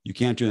something, you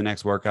can't do the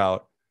next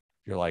workout.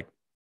 You're like,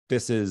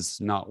 this is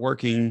not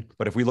working.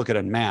 But if we look at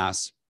a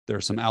mass, there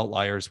are some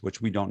outliers,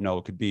 which we don't know.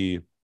 It could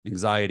be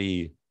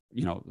anxiety,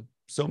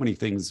 so many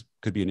things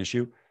could be an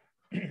issue.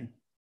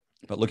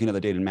 But looking at the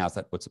data in mass,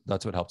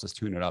 that's what helps us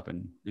tune it up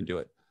and do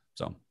it.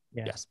 So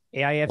yeah. Yes.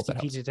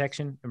 AIFTP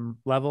detection and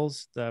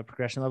levels, the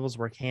progression levels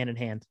work hand in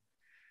hand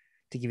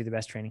to give you the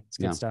best training. It's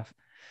good stuff.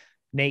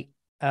 Nate,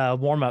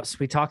 warm-ups.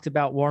 We talked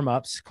about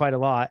warm-ups quite a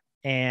lot.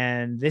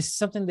 And this is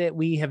something that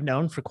we have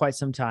known for quite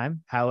some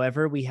time.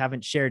 However, we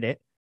haven't shared it,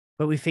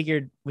 but we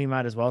figured we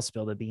might as well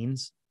spill the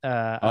beans.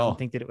 I don't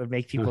think that it would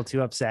make people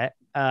too upset.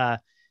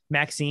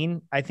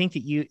 Maxine, I think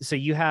that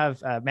you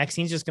have,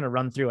 Maxine's just going to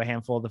run through a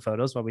handful of the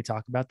photos while we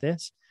talk about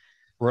this.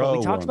 But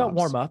we talked about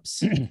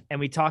warm-ups and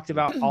we talked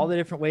about all the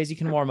different ways you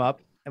can warm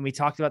up. And we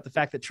talked about the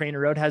fact that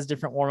TrainerRoad has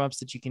different warm-ups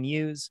that you can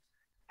use,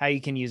 how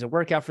you can use a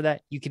workout for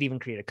that. You could even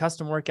create a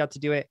custom workout to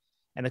do it.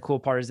 And the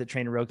cool part is that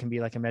TrainerRoad can be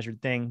like a measured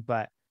thing,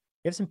 but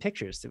we have some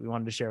pictures that we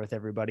wanted to share with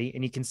everybody,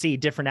 and you can see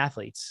different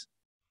athletes,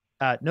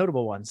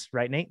 notable ones,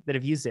 right, Nate, that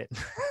have used it.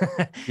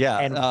 Yeah.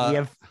 And we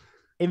have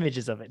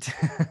images of it.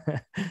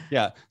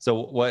 Yeah.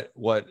 So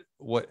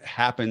what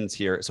happens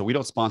here? So we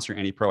don't sponsor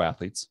any pro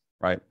athletes,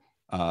 right?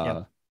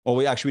 Well,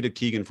 we did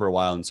Keegan for a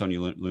while and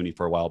Sonia Looney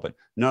for a while, but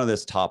none of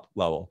this top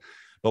level.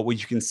 But what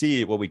you can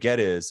see, what we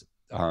get is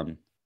some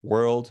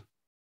world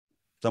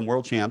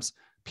champs,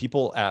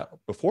 people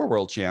before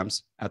world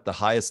champs at the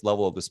highest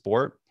level of the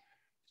sport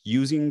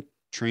using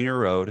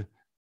TrainerRoad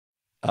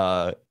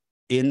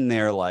in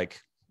their like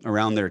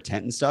around their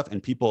tent and stuff,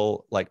 and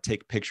people like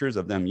take pictures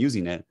of them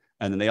using it,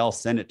 and then they all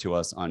send it to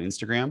us on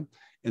Instagram.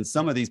 And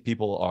some of these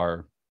people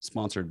are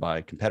sponsored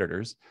by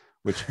competitors,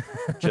 which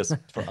just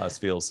for us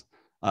feels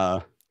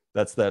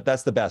that's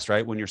the best,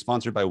 right? When you're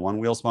sponsored by one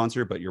wheel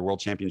sponsor, but your world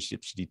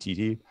championship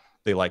DTT,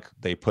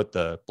 they put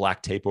the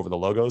black tape over the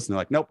logos and they're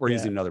like, nope, we're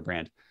using another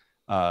brand.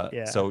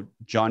 So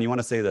John, you want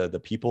to say the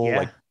people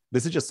like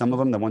this is just some of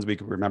them, the ones we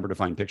could remember to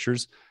find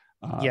pictures.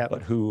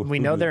 But we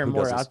know there are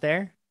more out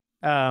there.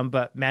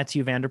 But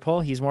Mathieu van der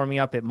Poel, he's warming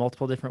up at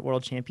multiple different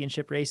world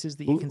championship races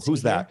that you can see.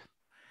 Who's that?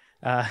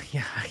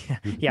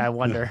 I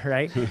wonder,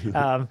 right?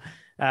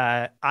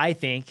 I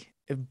think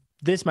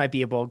this might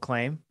be a bold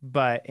claim,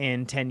 but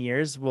in 10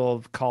 years,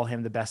 we'll call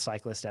him the best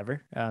cyclist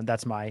ever.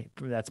 That's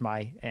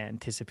my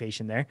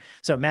anticipation there.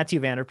 So Mathieu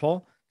van der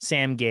Poel,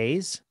 Sam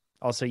Gaze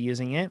also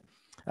using it.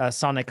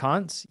 Sonic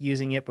Hans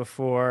using it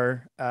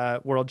before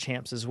world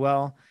champs as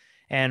well.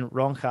 And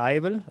Ronke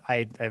Eibel,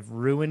 I've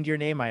ruined your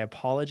name. I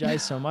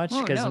apologize so much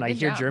because when I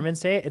hear Germans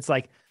say it, it's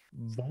like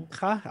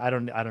Wonka. I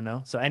don't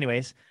know. So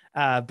anyways,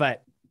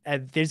 but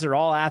these are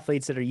all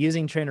athletes that are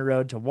using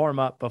TrainerRoad to warm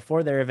up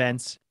before their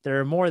events. There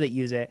are more that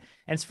use it.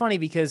 And it's funny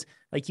because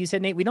like you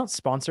said, Nate, we don't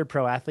sponsor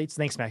pro athletes.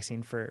 Thanks,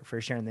 Maxine, for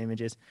sharing the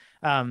images.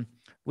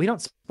 We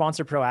don't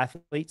sponsor pro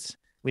athletes.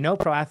 We know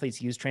pro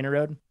athletes use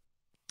TrainerRoad,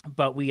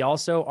 but we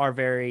also are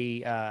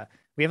very,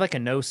 we have like a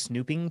no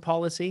snooping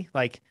policy.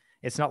 Like,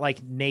 it's not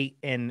like Nate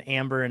and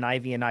Amber and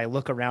Ivy and I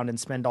look around and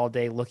spend all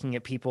day looking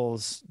at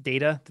people's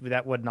data.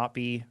 That would not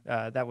be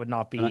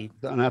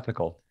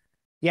unethical.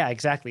 Yeah,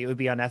 exactly. It would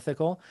be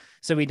unethical.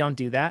 So we don't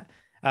do that.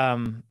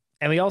 And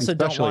we also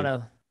don't want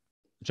to.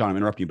 John, I'm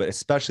interrupting you, but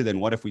especially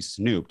then what if we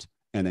snooped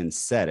and then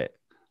said it?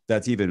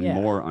 That's even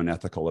more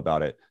unethical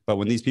about it. But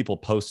when these people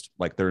post,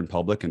 like they're in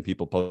public and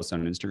people post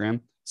on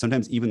Instagram,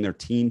 sometimes even their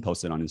team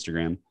posts it on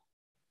Instagram.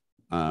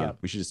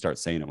 We should just start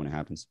saying it when it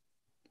happens.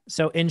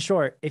 So in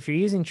short, if you're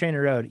using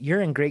TrainerRoad,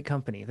 you're in great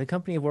company, the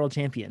company of world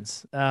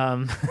champions.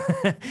 And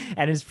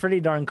it's pretty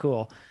darn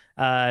cool.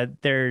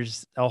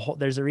 There's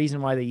a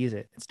reason why they use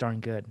it. It's darn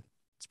good.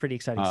 It's pretty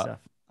exciting stuff.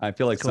 I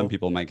feel like some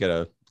people might get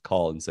a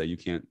call and say, you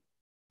can't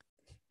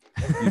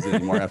use it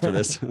anymore after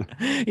this.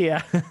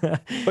 Yeah.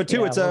 But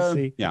two, it's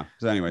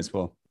So anyways,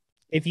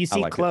 if you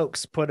see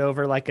cloaks put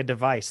over like a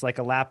device, like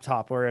a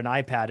laptop or an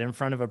iPad in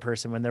front of a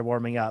person when they're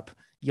warming up,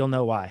 you'll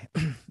know why.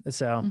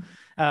 So,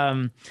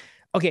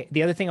 okay.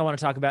 The other thing I want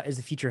to talk about is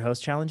the future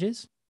host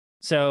challenges.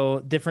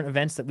 So different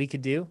events that we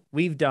could do.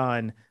 We've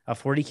done a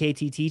 40K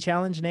TT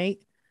challenge,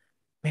 Nate.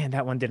 Man,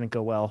 that one didn't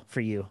go well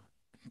for you.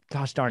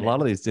 Gosh darn it. A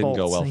lot of these didn't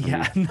go well for me.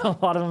 A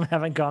lot of them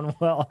haven't gone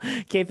well.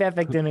 Cape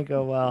Epic didn't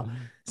go well.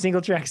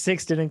 Single track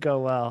 6 didn't go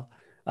well.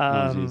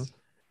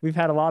 We've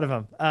had a lot of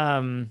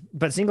them.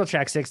 But single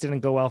track 6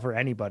 didn't go well for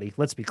anybody.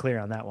 Let's be clear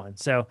on that one.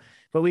 So,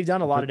 but we've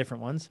done a lot of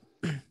different ones.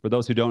 For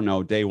those who don't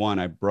know, day one,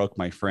 I broke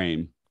my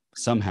frame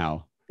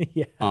somehow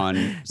Yeah. on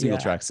single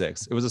Yeah. track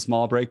 6. It was a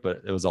small break,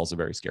 but it was also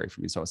very scary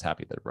for me. So I was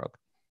happy that it broke.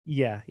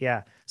 Yeah.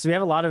 Yeah. So we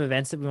have a lot of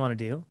events that we want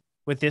to do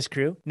with this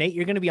crew. Nate,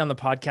 you're going to be on the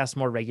podcast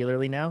more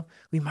regularly now.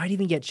 We might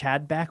even get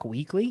Chad back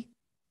weekly,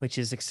 which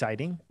is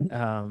exciting.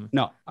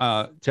 No,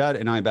 Chad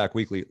and I back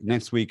weekly.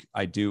 Next week,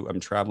 I'm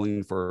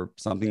traveling for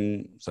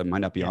something, so I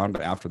might not be on,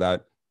 but after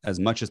that, as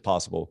much as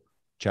possible,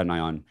 Chad and I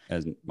on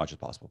as much as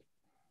possible.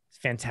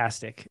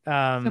 Fantastic.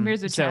 So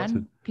here's with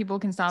Chad. People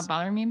can stop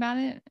bothering me about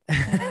it.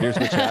 Here's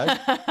with Chad.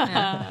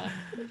 Yeah.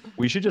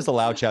 We should just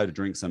allow Chad to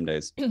drink some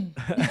days.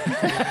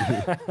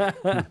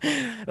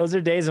 Those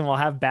are days when we'll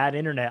have bad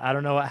internet. I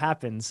don't know what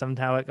happens.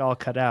 Somehow it all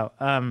cut out.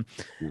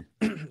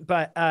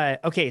 But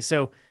okay,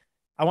 so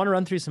I want to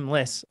run through some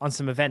lists on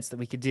some events that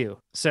we could do.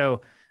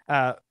 So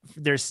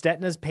there's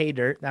Stetna's Pay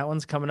Dirt. That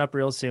one's coming up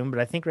real soon, but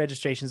I think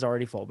registration's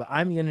already full. But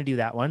I'm going to do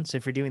that one. So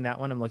if you're doing that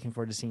one, I'm looking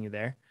forward to seeing you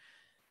there.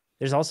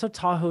 There's also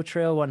Tahoe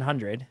Trail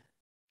 100.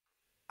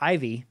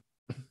 Ivy,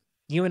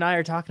 you and I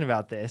are talking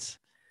about this.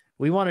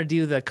 We want to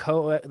do the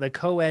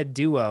co-ed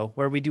duo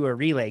where we do a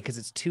relay because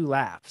it's 2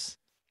 laps.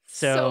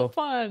 So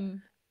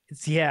fun.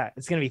 It's going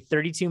to be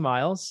 32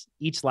 miles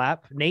each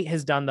lap. Nate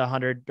has done the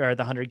 100 or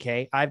the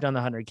 100K. I've done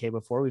the 100K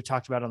before. We've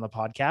talked about it on the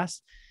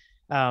podcast.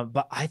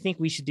 But I think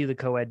we should do the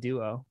co-ed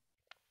duo.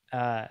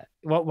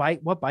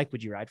 What bike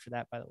would you ride for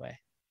that, by the way?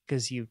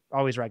 Because you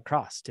always ride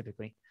cross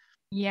typically.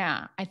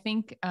 Yeah, I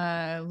think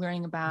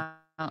learning about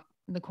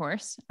the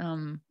course,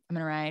 I'm going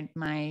to ride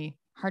my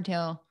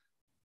hardtail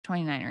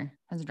 29er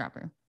as a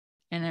dropper.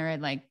 And I ride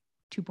like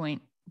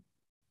 2.2s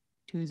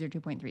or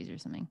 2.3s or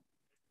something.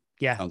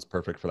 Yeah. Sounds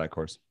perfect for that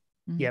course.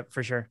 Mm-hmm. Yep,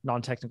 for sure.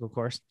 Non-technical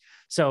course.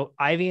 So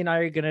Ivy and I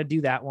are going to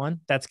do that one.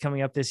 That's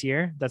coming up this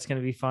year. That's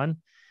going to be fun.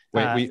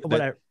 Wait,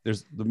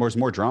 there's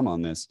more drama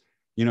on this.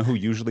 You know who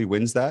usually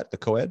wins that? The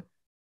co-ed?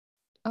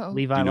 Oh,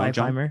 Levi you know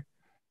John? Leifheimer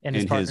and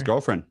his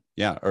girlfriend.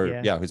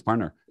 Yeah. His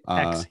partner.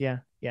 Ex, yeah.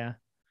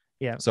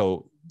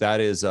 So that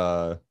is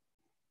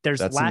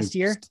there's last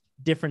year,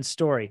 different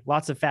story.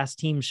 Lots of fast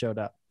teams showed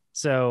up.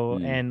 So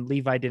and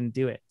Levi didn't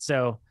do it.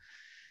 So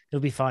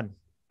it'll be fun.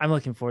 I'm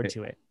looking forward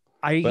to it.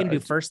 Are you going to do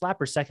first lap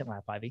or second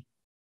lap, Ivy?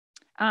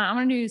 I'm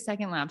going to do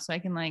second lap so I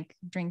can like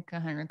drink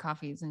 100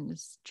 coffees and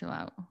just chill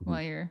out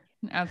while you're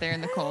out there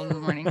in the cold in the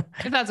morning.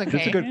 If that's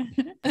okay.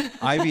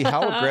 Ivy,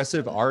 how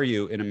aggressive are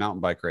you in a mountain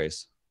bike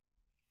race?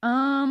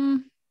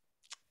 Not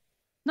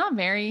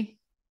very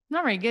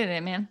good at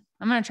it, man.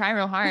 I'm going to try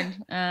real hard.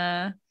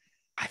 I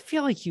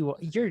feel like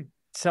you're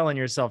selling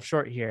yourself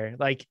short here.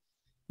 Like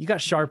you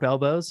got sharp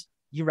elbows.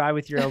 You ride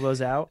with your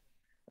elbows out.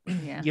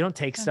 Yeah. You don't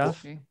take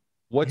stuff. True.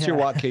 What's your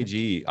watt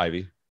kg,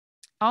 Ivy?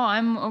 Oh,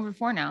 I'm over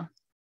 4 now.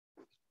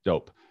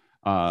 Dope.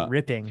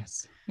 Ripping.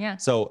 Yeah.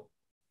 So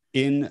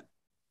I'm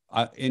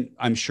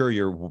sure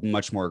you're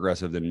much more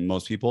aggressive than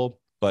most people,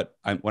 but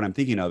what I'm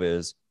thinking of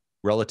is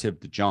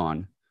relative to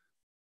John.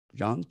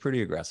 John's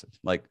pretty aggressive.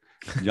 Like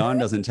John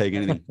doesn't take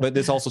anything, but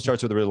this also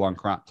starts with a really long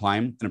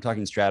climb. And I'm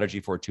talking strategy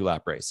for a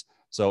 2-lap race.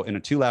 So in a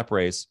 2-lap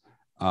race,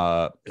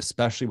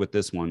 especially with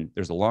this one,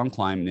 there's a long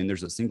climb and then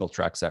there's a single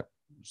track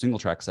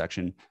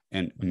section.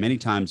 And many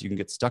times you can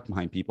get stuck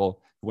behind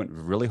people who went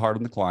really hard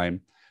on the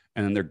climb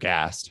and then they're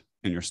gassed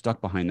and you're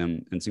stuck behind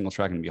them in single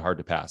track and it'd be hard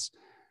to pass.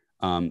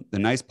 The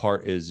nice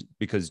part is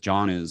because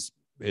John is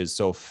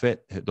so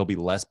fit, there'll be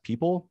less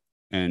people.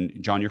 And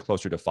John, you're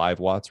closer to 5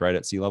 watts, right?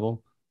 At sea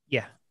level.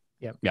 Yeah.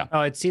 Yep. Yeah.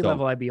 Oh, at sea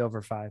level, I'd be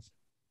over 5.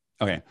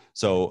 Okay.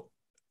 So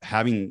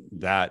having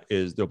that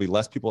is there'll be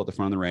less people at the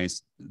front of the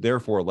race,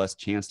 therefore less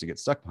chance to get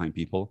stuck behind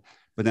people.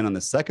 But then on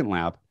the second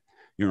lap,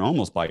 you're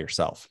almost by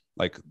yourself.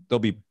 Like there'll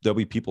be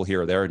people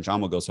here or there, and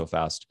John will go so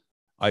fast.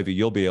 Ivy,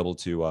 you'll be able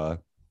to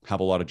have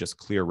a lot of just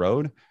clear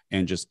road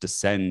and just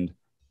descend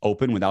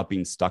open without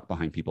being stuck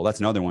behind people.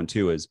 That's another one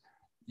too, is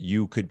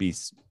you could be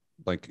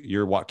like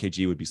your watt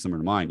kg would be similar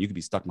to mine. You could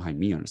be stuck behind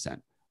me on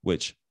descent,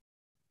 which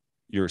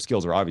your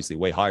skills are obviously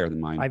way higher than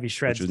mine. Ivy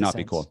shreds which would not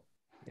be cool.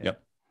 Yeah.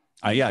 Yep.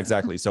 Yeah,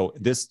 exactly. So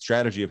this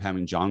strategy of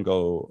having John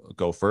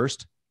go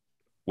first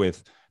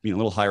with being a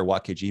little higher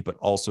watt kg, but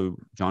also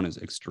John is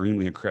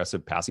extremely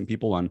aggressive passing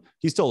people on.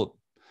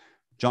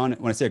 John,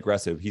 when I say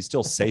aggressive, he's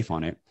still safe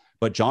on it,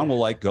 but John will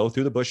like go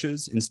through the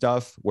bushes and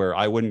stuff where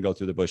I wouldn't go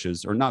through the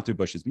bushes or not through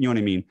bushes. You know what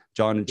I mean?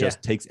 John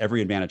just takes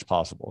every advantage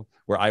possible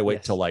where I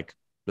wait till like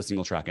the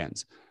single track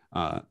ends.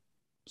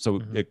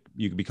 So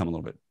you can become a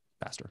little bit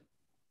faster.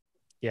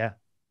 Yeah.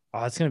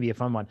 Oh, it's going to be a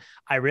fun one.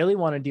 I really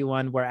want to do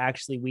one where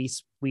actually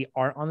we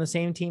aren't on the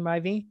same team,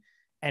 Ivy,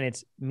 and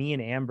it's me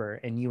and Amber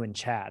and you and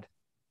Chad.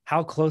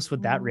 How close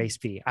would that race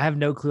be? I have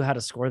no clue how to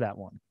score that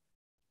one.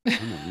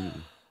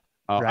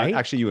 Right?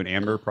 Actually, you and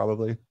Amber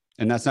probably.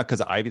 And that's not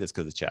because of Ivy, that's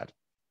because of Chad.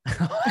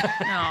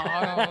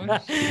 No.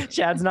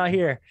 Chad's not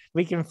here.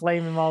 We can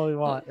flame him all we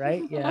want,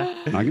 right?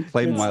 Yeah. I can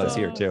flame him while he's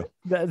here too.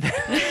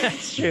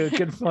 That's true.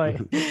 Good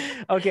point.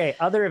 Okay.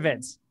 Other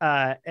events.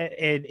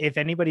 If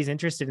anybody's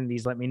interested in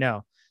these, let me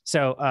know.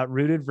 So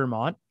Rooted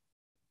Vermont.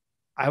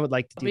 I would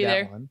like to I'll do be that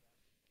there. one.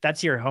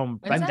 That's your home.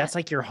 What is That's that?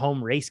 like your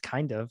home race,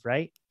 kind of,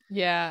 right?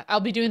 Yeah, I'll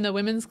be doing the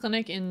women's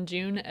clinic in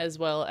June as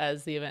well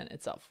as the event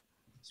itself.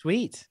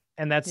 Sweet.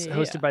 And that's Yeah.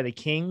 hosted by the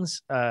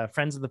Kings,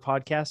 friends of the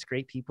podcast,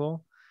 great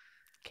people.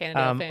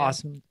 Canada fan.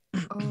 Awesome.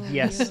 Oh,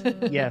 Yes,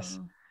 yeah. yes.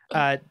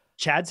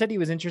 Chad said he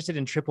was interested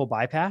in triple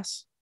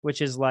bypass,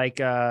 which is like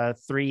a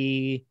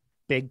 3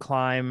 big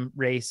climb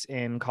race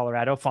in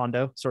Colorado,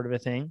 Fondo sort of a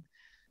thing.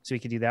 So we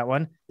could do that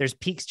one. There's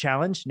Peaks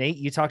Challenge. Nate,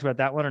 you talked about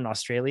that one in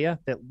Australia.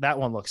 That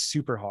one looks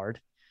super hard.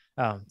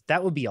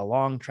 That would be a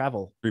long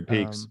travel. 3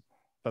 peaks.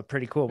 But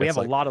pretty cool. We It's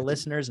have a like- lot of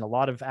listeners and a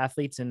lot of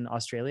athletes in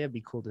Australia. It'd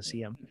be cool to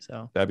see them.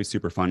 So That'd be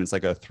super fun. It's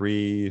like a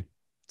 9-hour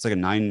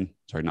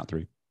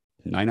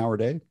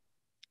day.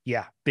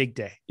 yeah, big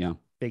day. Yeah.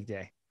 Big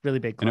day. Really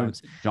big I know,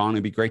 climbs. John,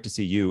 it'd be great to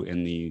see you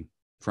in the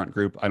front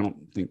group. I don't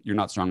think you're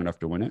not strong enough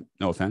to win it.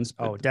 No offense.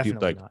 But Oh,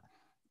 definitely not.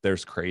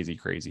 There's crazy,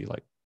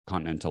 like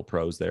continental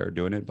pros there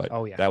doing it. But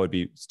Oh, yeah. that would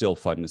be still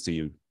fun to see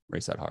you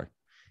race that hard.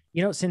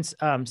 You know, since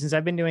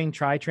I've been doing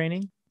tri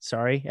training,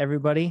 sorry,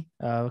 everybody,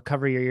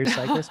 cover your ears,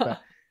 cyclists, but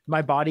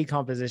my body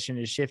composition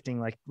is shifting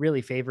like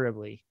really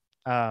favorably.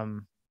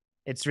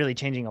 It's really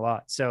changing a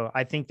lot. So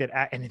I think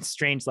that, and it's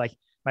strange, like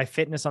my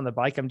fitness on the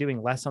bike, I'm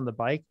doing less on the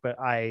bike, but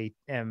I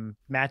am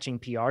matching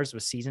PRs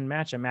with season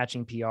match. I'm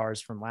matching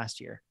PRs from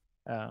last year,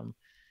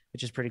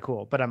 which is pretty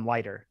cool, but I'm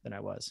lighter than I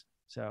was.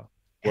 So,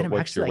 and I'm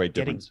What's your actually weight like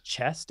getting difference?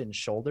 chest and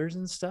shoulders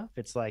and stuff.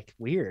 It's like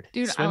weird.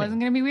 Dude, I wasn't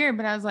gonna be weird,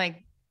 but I was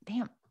like,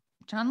 damn,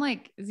 John,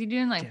 like, is he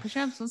doing like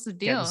push-ups? What's the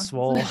deal? Getting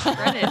swole.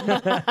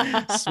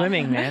 Shredded.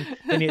 Swimming, man.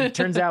 And it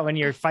turns out when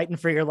you're fighting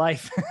for your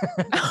life,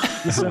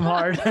 you swim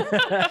hard.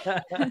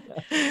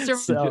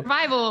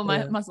 Survival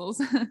yeah.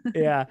 muscles.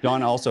 Yeah.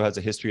 John also has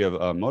a history of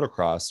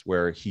motocross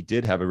where he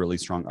did have a really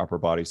strong upper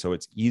body. So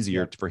it's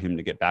easier for him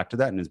to get back to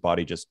that. And his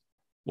body just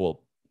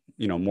will,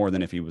 more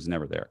than if he was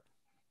never there.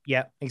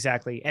 Yeah,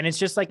 exactly. And it's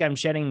just like I'm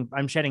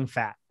shedding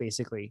fat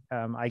basically.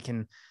 I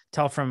can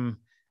tell from,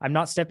 I'm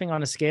not stepping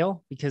on a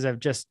scale because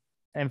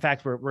in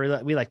fact,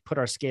 we like put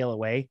our scale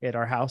away at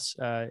our house.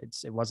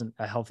 It wasn't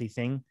a healthy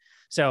thing.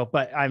 So,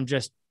 but I'm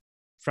just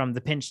from the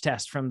pinch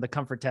test, from the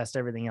comfort test,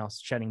 everything else,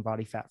 shedding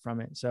body fat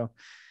from it. So,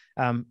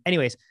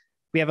 anyways,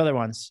 we have other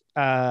ones.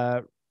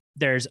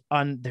 There's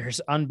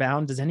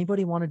Unbound. Does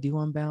anybody want to do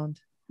Unbound?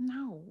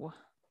 No.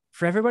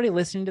 For everybody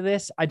listening to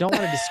this, I don't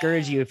want to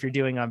discourage you if you're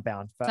doing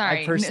Unbound, but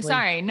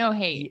sorry, no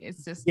hate.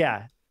 It's just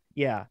yeah.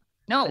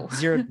 no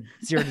zero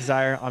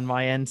desire on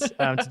my end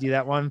to do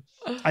that one.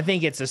 I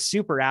think it's a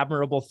super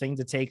admirable thing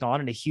to take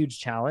on and a huge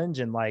challenge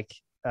and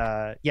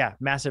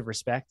massive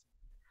respect,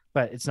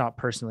 but it's not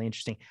personally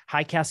interesting.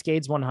 High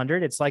Cascades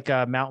 100. It's like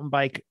a mountain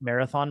bike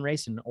marathon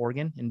race in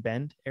Oregon in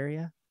Bend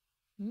area.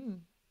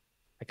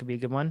 That could be a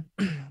good one.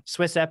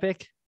 Swiss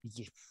Epic.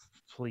 Yeah,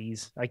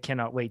 please. I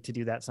cannot wait to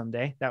do that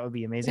someday. That would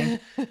be amazing.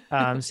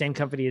 Same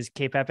company as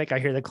Cape Epic. I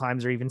hear the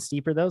climbs are even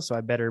steeper though. So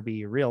I better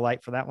be real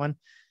light for that one.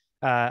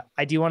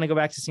 I do want to go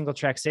back to Single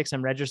Track 6.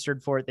 I'm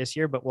registered for it this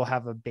year, but we'll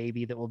have a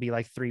baby that will be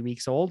like 3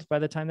 weeks old by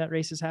the time that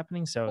race is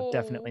happening. So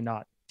definitely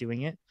not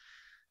doing it.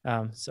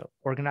 So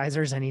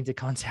organizers, I need to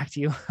contact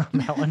you on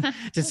that one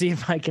to see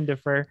if I can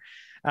defer.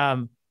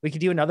 We could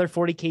do another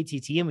 40K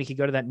TT and we could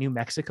go to that New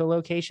Mexico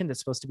location. That's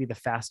supposed to be the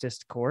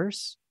fastest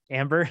course.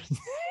 Amber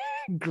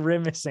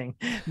grimacing,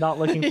 not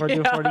looking forward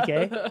to a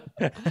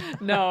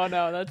 40K. No,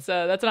 that's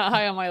not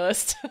high on my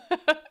list.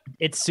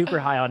 It's super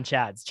high on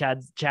Chad's.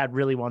 Chad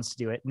really wants to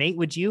do it. Nate,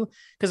 would you?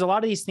 Because a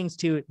lot of these things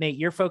too, Nate,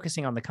 you're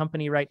focusing on the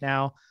company right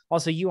now.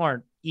 Also, you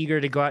aren't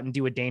eager to go out and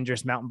do a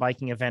dangerous mountain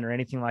biking event or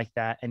anything like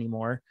that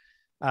anymore.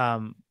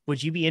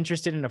 Would you be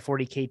interested in a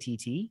 40K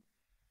TT?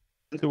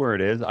 To where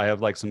it is, I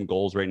have like some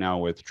goals right now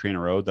with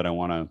TrainerRoad that I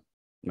want to,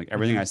 like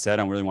everything I said,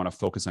 I really want to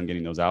focus on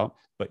getting those out.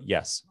 But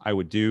yes, I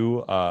would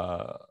do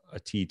a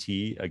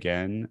TT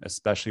again,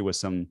 especially with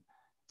some,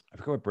 I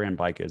forget what brand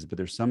bike is, but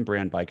there's some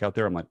brand bike out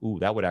there. I'm like, ooh,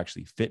 that would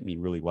actually fit me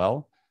really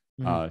well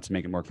to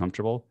make it more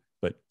comfortable.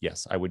 But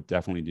yes, I would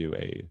definitely do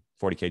a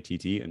 40K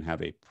TT and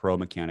have a pro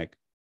mechanic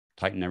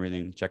tighten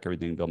everything, check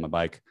everything, build my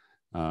bike,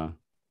 not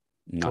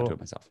do it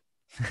myself.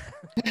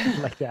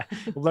 Like that,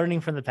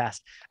 learning from the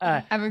past.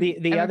 I have a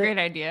great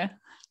idea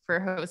for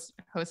a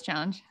host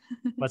challenge.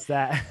 What's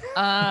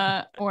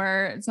that?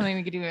 Or something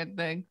we could do at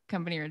the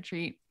company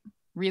retreat.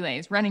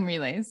 Running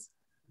relays.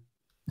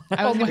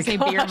 I was going to say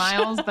beer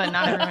miles, but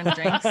not everyone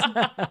drinks.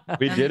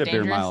 We did a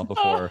beer mile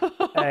before.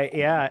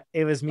 Yeah,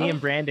 it was me and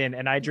Brandon,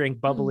 and I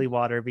drank bubbly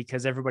water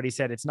because everybody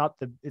said it's not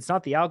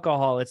the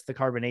alcohol, it's the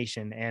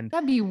carbonation. And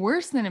that'd be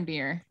worse than a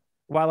beer.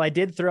 While I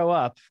did throw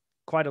up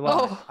quite a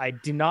lot, I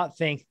do not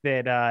think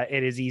that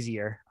it is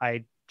easier.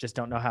 I just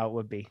don't know how it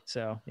would be.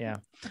 So yeah.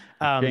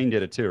 Shane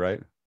did it too,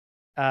 right?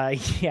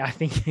 Yeah, I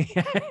think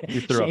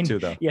you threw up too,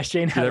 though. Yeah,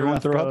 Shane had everyone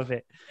throw up of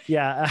it.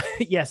 Yeah,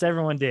 yes,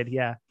 everyone did.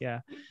 Yeah.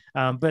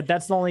 But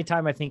that's the only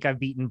time I think I've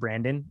beaten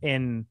Brandon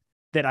in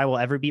that I will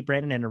ever beat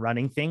Brandon in a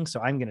running thing. So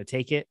I'm gonna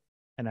take it,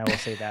 and I will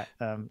say that.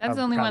 That's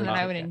the only one that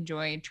I would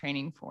enjoy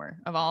training for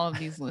of all of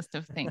these list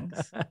of things.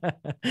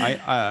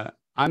 I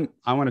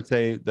want to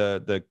say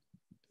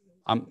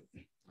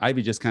I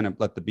Ivy just kind of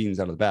let the beans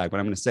out of the bag, but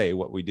I'm going to say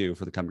what we do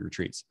for the company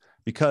retreats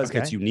because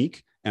it's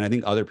unique. And I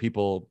think other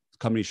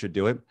companies should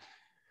do it.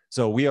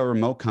 So we are a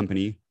remote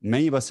company.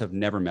 Many of us have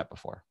never met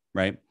before,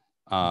 right?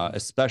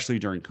 Especially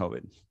during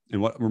COVID.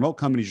 And what remote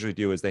companies usually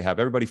do is they have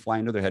everybody fly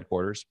into their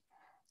headquarters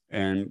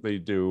and they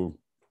do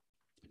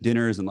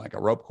dinners and like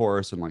a rope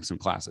course and like some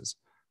classes.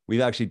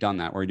 We've actually done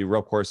that where we do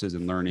rope courses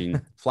and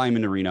learning, fly them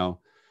into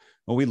Reno.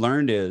 What we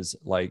learned is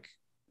like,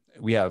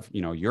 we have,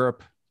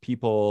 Europe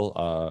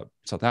people,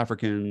 South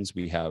Africans,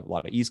 we have a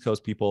lot of East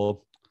Coast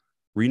people.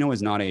 Reno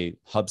is not a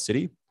hub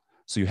city.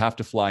 So you have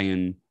to fly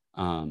in.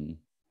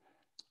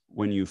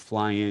 When you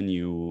fly in,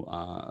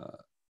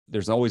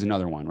 there's always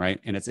another one, right?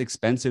 And it's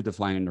expensive to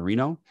fly into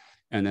Reno.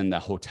 And then the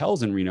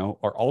hotels in Reno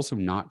are also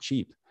not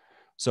cheap.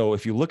 So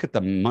if you look at the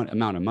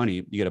amount of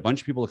money, you get a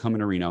bunch of people to come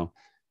into Reno,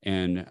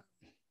 and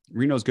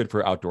Reno is good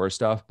for outdoor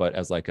stuff, but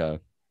as like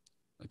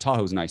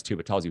Tahoe's nice too,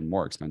 but Tahoe's even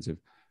more expensive.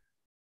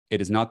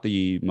 It is not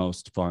the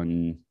most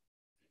fun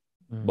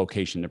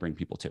location to bring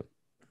people to.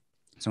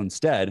 So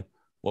instead,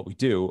 what we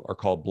do are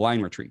called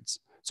blind retreats.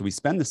 So we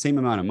spend the same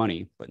amount of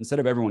money, but instead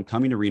of everyone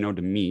coming to Reno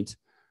to meet,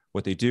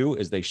 what they do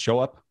is they show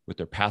up with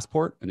their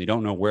passport and they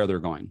don't know where they're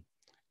going.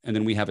 And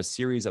then we have a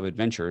series of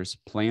adventures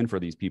planned for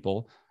these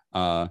people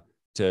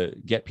to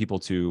get people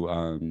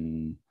to,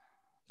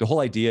 the whole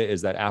idea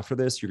is that after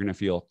this, you're going to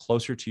feel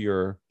closer to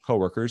your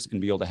coworkers and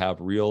be able to have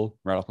real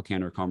radical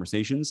candor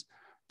conversations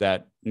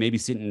that maybe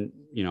sitting,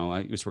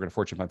 I used to work at a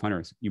Fortune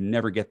 500. You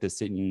never get this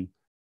sitting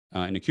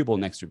in a cubicle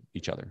next to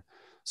each other.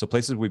 So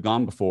places we've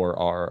gone before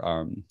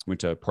are, went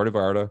to Puerto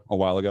Vallarta a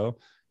while ago,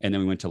 and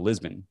then we went to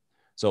Lisbon.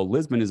 So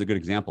Lisbon is a good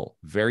example.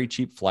 Very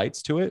cheap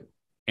flights to it.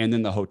 And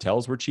then the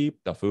hotels were cheap.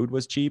 The food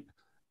was cheap.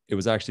 It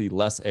was actually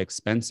less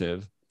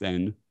expensive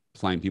than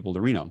flying people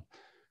to Reno.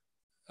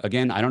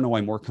 Again, I don't know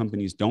why more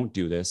companies don't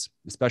do this,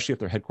 especially if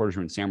their headquarters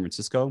are in San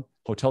Francisco.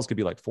 Hotels could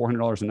be like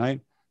 $400 a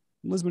night.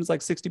 Lisbon is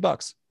like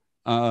 $60.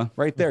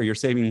 Right there, you're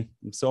saving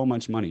so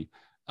much money.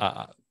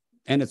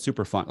 And it's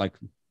super fun. Like,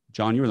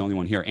 John, you were the only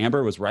one here.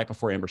 Amber was right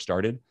before Amber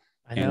started.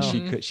 I know.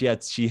 And she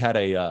had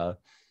a,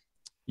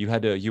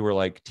 you were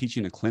like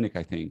teaching a clinic,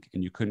 I think,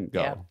 and you couldn't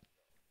go.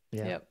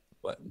 Yeah. Yep.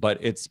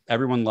 But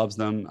everyone loves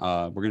them.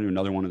 We're going to do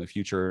another one in the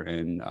future.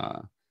 And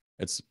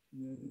it's,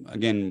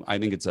 again, I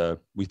think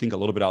we think a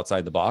little bit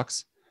outside the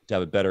box to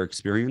have a better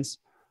experience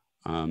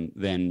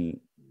than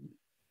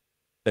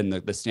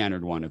the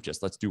standard one of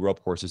just, let's do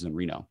rope courses in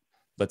Reno.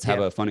 Let's have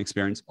a fun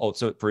experience. Oh,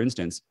 so for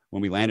instance,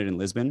 when we landed in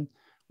Lisbon,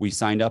 we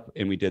signed up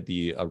and we did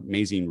the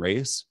amazing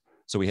race.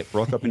 So we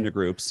broke up into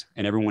groups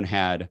and everyone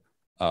had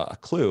a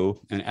clue.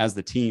 And as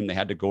the team, they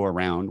had to go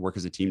around, work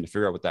as a team to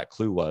figure out what that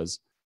clue was,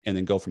 and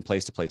then go from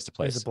place to place to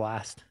place. It was a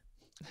blast.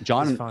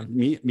 John,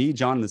 me,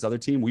 John, and this other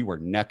team, we were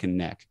neck and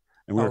neck,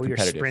 and we were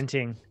competitive. You're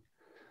sprinting.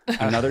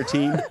 Another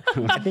team.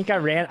 I think I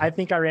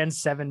ran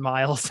 7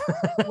 miles.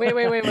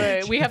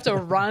 Wait. We have to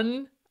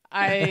run.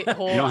 You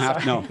don't have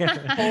to. No.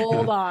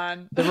 Hold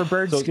on. There were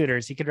bird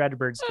scooters. You could ride a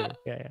bird scooter.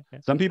 Yeah.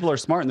 Some people are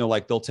smart and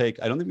they'll take,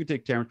 I don't think we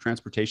take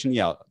transportation.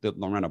 Yeah. They'll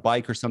run a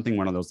bike or something.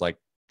 One of those, like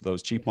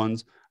those cheap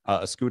ones,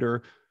 a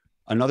scooter.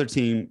 Another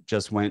team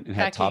just went and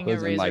had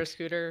tapas and like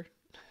scooter.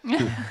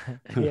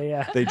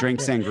 Yeah. They drank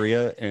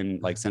sangria and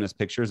like sent us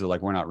pictures. They're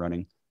like, we're not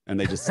running. And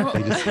they just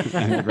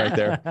ended right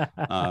there.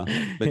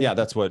 But yeah,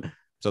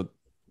 so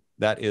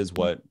that is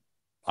what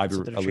I've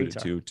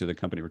alluded to the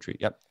company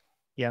retreat.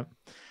 Yep.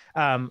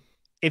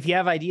 If you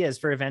have ideas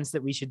for events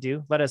that we should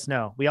do, let us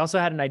know. We also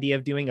had an idea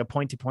of doing a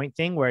point-to-point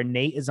thing where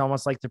Nate is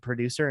almost like the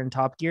producer in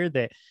Top Gear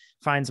that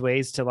finds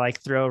ways to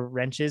like throw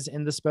wrenches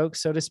in the spokes,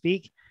 so to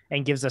speak,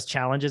 and gives us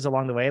challenges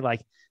along the way.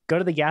 Like, go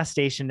to the gas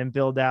station and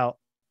build out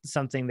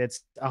something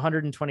that's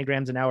 120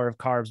 grams an hour of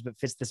carbs, but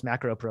fits this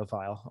macro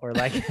profile, or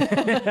like,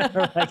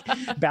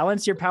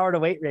 balance your power to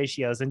weight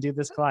ratios and do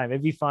this climb.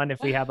 It'd be fun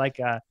if we had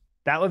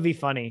that would be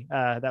funny.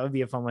 That would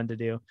be a fun one to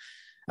do.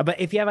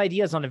 But if you have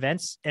ideas on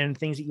events and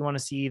things that you want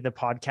to see the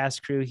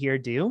podcast crew here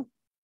do,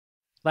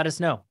 let us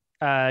know.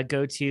 Or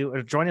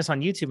join us on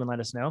YouTube and let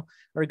us know,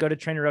 or go to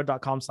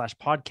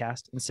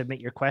trainerroad.com/podcast and submit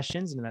your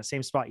questions. And in that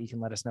same spot, you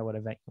can let us know what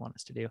event you want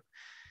us to do.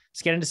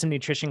 Let's get into some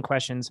nutrition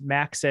questions.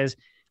 Max says,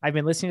 I've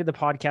been listening to the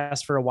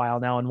podcast for a while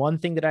now, and one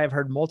thing that I've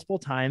heard multiple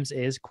times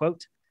is,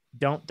 quote,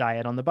 don't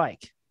diet on the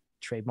bike.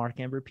 Trademark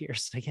Amber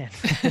Pierce again.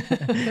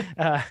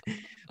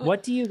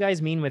 What do you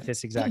guys mean with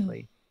this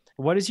exactly?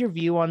 What is your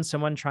view on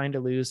someone trying to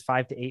lose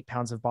 5 to 8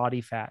 pounds of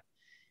body fat?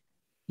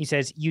 He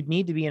says, you'd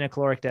need to be in a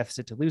caloric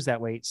deficit to lose that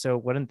weight. So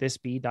wouldn't this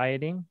be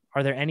dieting?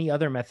 Are there any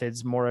other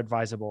methods more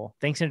advisable?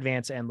 Thanks in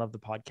advance and love the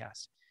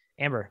podcast.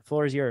 Amber,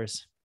 floor is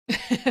yours.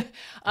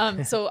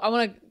 So I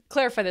want to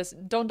clarify this.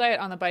 Don't diet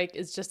on the bike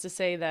is just to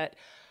say that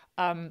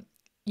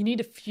you need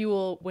to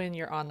fuel when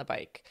you're on the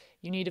bike.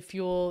 You need to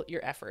fuel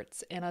your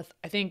efforts. And I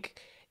think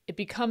it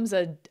becomes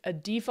a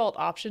default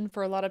option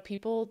for a lot of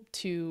people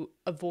to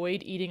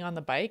avoid eating on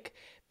the bike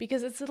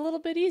because it's a little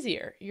bit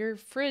easier. Your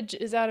fridge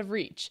is out of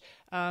reach.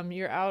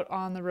 You're out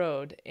on the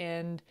road,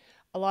 and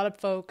a lot of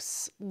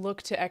folks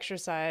look to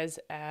exercise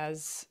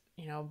as,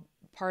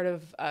 part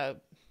of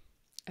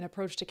an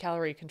approach to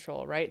calorie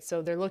control, right?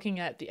 So they're looking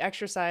at the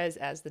exercise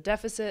as the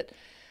deficit,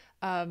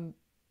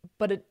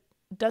 but it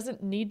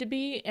doesn't need to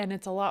be. And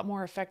it's a lot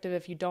more effective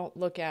if you don't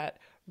look at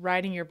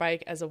riding your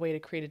bike as a way to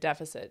create a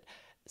deficit.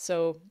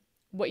 So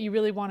what you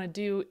really want to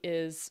do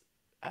is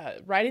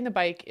riding the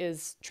bike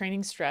is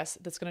training stress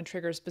that's going to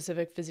trigger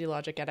specific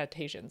physiologic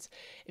adaptations.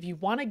 If you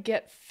want to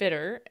get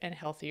fitter and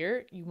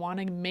healthier, you want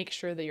to make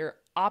sure that you're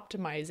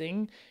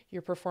optimizing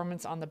your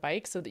performance on the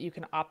bike so that you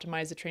can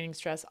optimize the training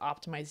stress,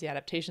 optimize the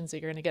adaptations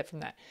that you're going to get from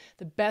that.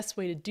 The best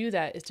way to do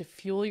that is to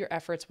fuel your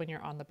efforts when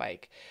you're on the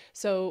bike.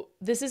 So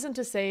this isn't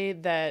to say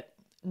that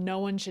no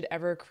one should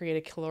ever create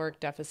a caloric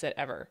deficit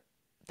ever.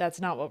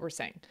 That's not what we're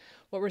saying.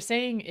 What we're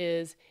saying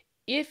is,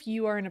 if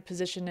you are in a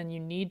position and you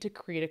need to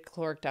create a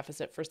caloric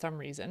deficit for some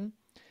reason,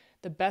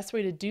 the best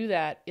way to do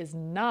that is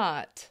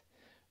not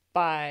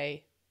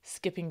by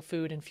skipping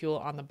food and fuel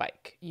on the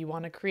bike. You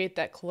want to create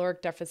that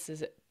caloric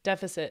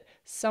deficit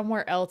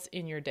somewhere else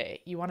in your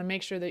day. You want to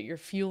make sure that you're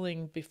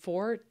fueling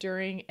before,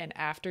 during, and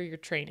after your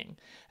training.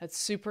 That's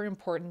super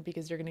important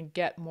because you're going to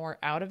get more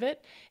out of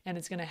it, and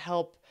it's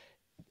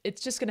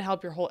just going to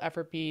help your whole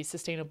effort be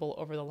sustainable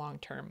over the long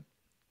term.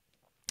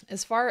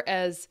 As far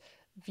as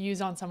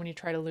views on someone who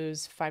try to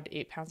lose 5 to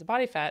 8 pounds of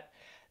body fat,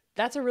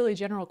 that's a really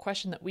general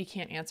question that we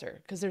can't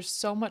answer because there's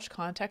so much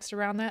context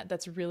around that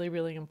that's really,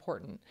 really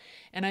important.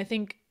 And I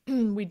think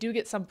we do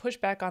get some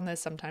pushback on this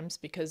sometimes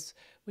because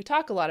we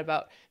talk a lot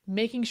about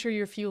making sure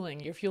you're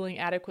fueling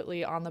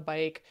adequately on the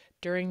bike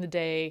during the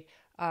day.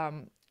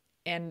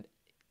 And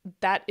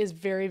that is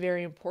very,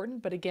 very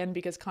important. But again,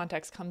 because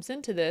context comes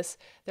into this,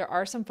 there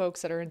are some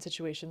folks that are in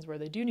situations where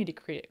they do need to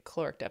create a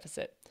caloric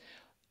deficit.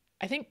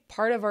 I think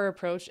part of our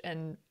approach,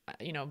 and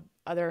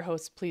other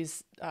hosts,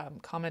 please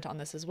comment on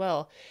this as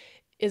well,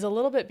 is a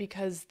little bit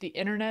because the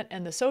internet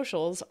and the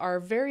socials are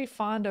very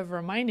fond of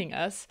reminding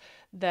us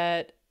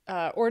that,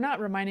 or not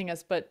reminding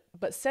us, but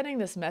sending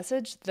this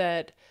message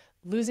that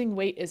losing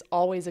weight is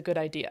always a good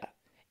idea.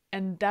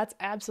 And that's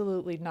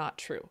absolutely not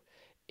true.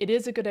 It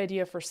is a good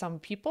idea for some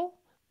people,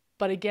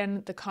 but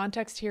again, the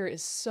context here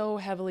is so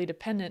heavily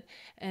dependent,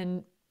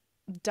 and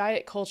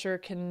diet culture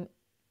can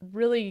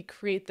really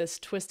create this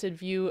twisted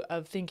view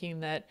of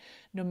thinking that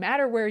no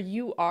matter where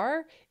you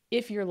are,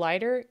 if you're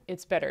lighter,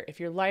 it's better.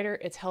 If you're lighter,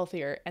 it's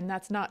healthier. And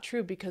that's not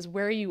true because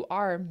where you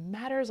are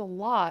matters a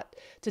lot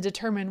to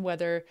determine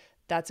whether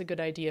that's a good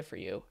idea for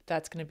you,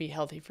 that's going to be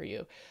healthy for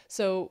you.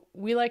 So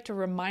we like to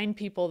remind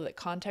people that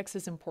context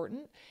is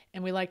important,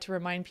 and we like to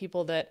remind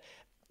people that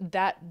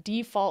that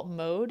default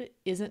mode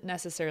isn't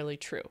necessarily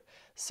true.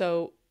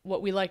 So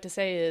what we like to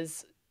say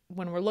is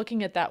when we're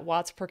looking at that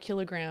watts per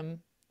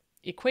kilogram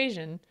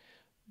equation,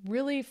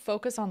 really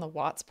focus on the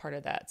watts part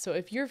of that. So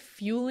if you're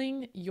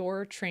fueling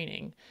your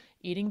training,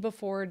 eating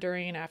before,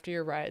 during, and after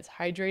your rides,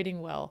 hydrating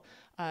well,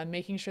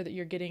 making sure that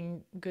you're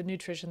getting good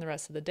nutrition the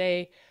rest of the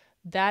day,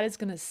 that is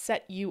going to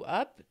set you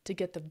up to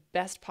get the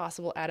best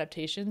possible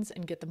adaptations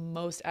and get the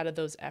most out of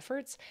those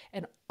efforts.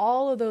 And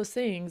all of those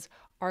things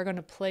are going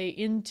to play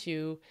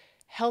into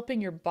helping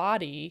your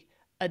body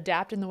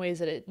adapt in the ways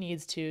that it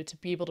needs to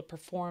be able to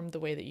perform the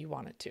way that you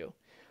want it to.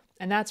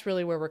 And that's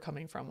really where we're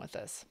coming from with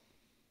this.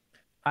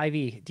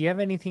 Ivy, do you have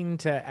anything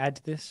to add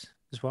to this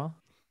as well?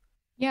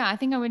 Yeah, I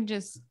think I would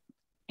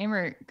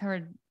Amber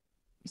covered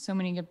so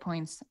many good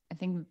points. I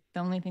think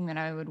the only thing that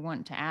I would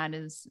want to add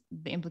is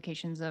the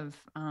implications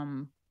of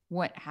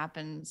what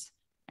happens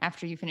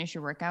after you finish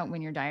your workout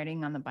when you're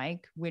dieting on the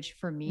bike, which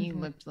for me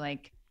looked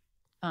like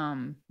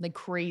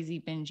crazy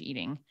binge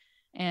eating.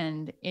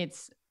 And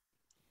it's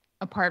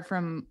apart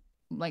from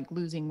like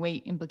losing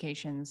weight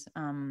implications.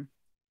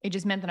 It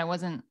just meant that I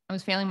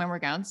was failing my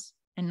workouts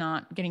and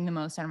not getting the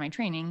most out of my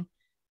training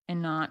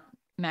and not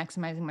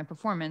maximizing my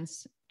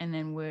performance, and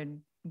then would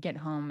get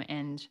home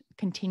and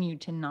continue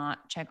to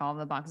not check all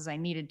the boxes I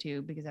needed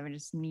to because I would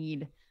just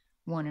need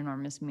one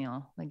enormous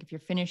meal. Like if you're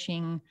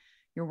finishing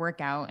your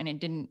workout and it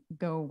didn't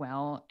go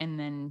well and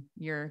then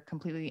you're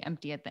completely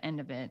empty at the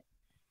end of it,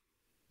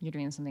 you're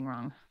doing something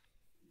wrong.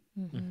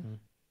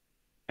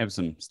 I have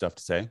some stuff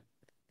to say.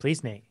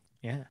 Please, Nate.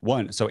 Yeah.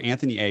 So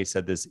Anthony A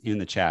said this in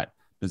the chat.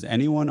 Does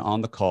anyone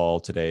on the call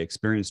today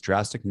experience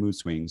drastic mood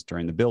swings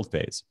during the build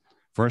phase?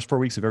 First 4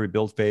 weeks of every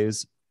build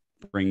phase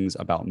brings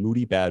about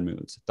moody, bad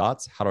moods.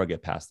 Thoughts? How do I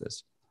get past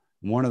this?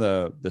 One of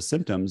the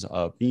symptoms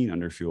of being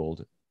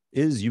underfueled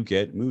is you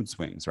get mood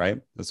swings,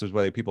 right? This is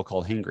what people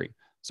call hangry.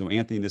 So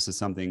Anthony, this is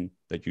something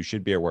that you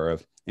should be aware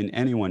of, and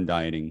anyone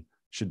dieting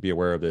should be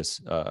aware of this,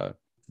 that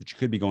you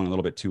could be going a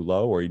little bit too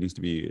low, or you need to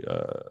be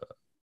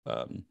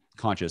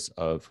conscious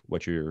of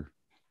what you're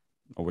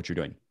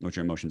doing, what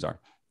your emotions are.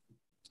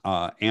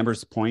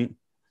 Amber's point,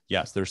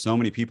 yes, there's so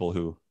many people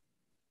who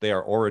they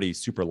are already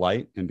super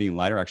light, and being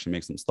lighter actually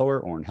makes them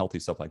slower or unhealthy,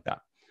 stuff like that.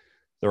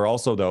 There are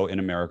also, though, in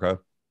America,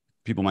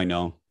 people might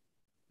know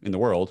in the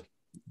world,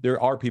 there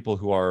are people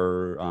who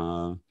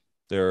are,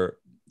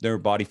 their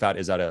body fat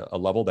is at a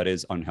level that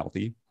is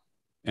unhealthy,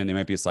 and they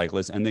might be a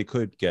cyclist and they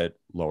could get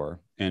lower.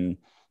 And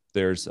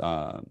there's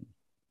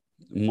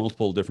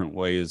multiple different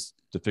ways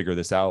to figure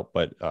this out,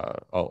 but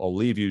I'll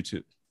leave you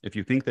to, if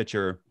you think that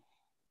you're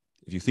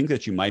If you think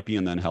that you might be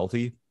in the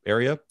unhealthy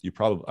area, you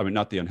probably, I mean,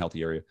 not the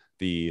unhealthy area,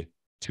 the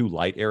too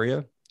light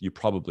area, you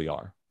probably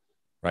are,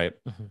 right?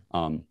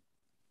 And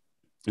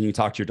you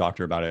talk to your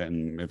doctor about it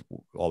and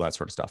all that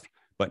sort of stuff.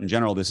 But in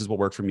general, this is what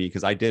worked for me,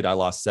 because I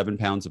lost 7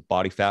 pounds of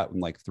body fat in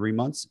like 3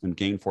 months and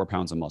gained 4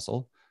 pounds of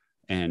muscle.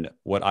 And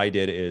what I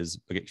did is,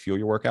 okay, fuel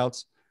your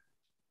workouts.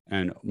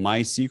 And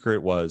my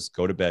secret was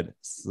go to bed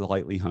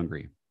slightly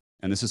hungry.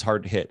 And this is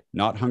hard to hit.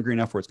 Not hungry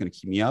enough where it's going to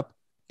keep me up,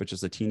 but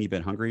just a teeny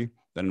bit hungry.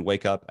 Then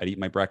wake up, I'd eat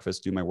my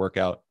breakfast, do my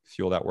workout,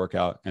 fuel that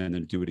workout, and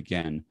then do it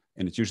again.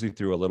 And it's usually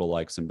through a little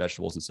like some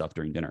vegetables and stuff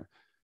during dinner.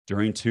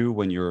 During 2,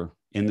 when you're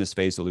in this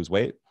phase to lose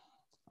weight,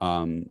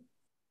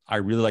 I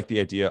really like the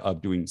idea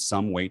of doing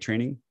some weight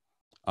training,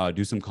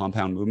 do some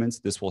compound movements.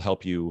 This will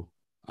help you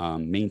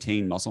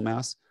maintain muscle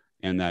mass,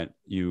 and that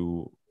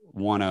you'll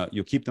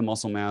keep the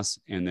muscle mass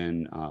and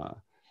then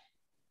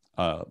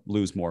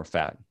lose more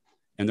fat.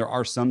 And there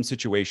are some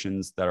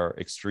situations that are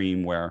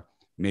extreme where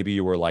maybe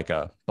you were like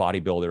a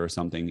bodybuilder or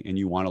something and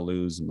you want to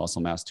lose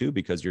muscle mass too,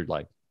 because you're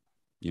like,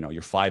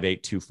 you're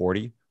 5'8",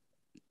 240,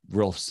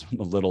 real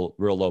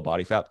low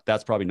body fat.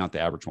 That's probably not the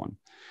average one.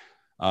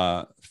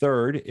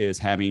 Third is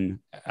having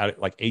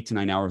like 8 to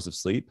 9 hours of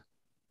sleep.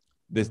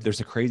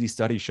 There's a crazy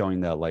study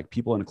showing that like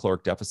people in a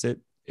caloric deficit,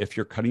 if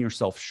you're cutting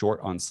yourself short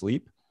on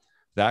sleep,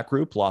 that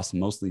group lost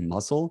mostly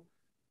muscle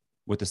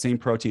with the same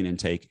protein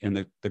intake,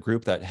 and the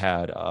group that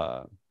had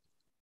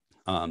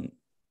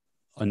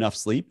enough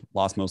sleep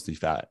lost mostly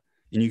fat.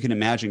 And you can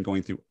imagine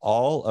going through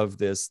all of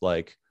this,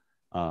 like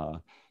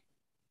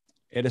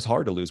it is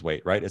hard to lose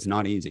weight, right? It's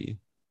not easy.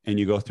 And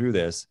you go through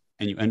this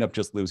and you end up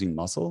just losing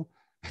muscle.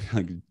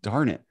 Like,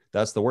 darn it,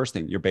 that's the worst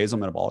thing. Your basal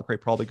metabolic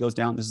rate probably goes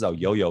down. This is how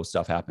yo-yo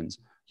stuff happens.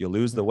 You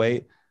lose the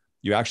weight,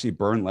 you actually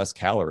burn less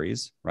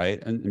calories,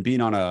 right? And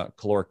being on a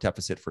caloric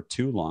deficit for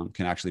too long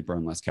can actually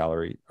burn less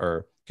calorie,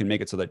 or can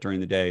make it so that during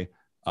the day,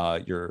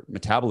 your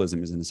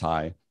metabolism isn't as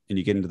high and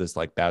you get into this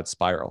like bad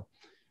spiral.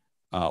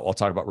 I'll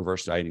talk about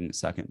reverse dieting in a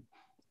second.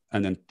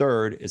 And then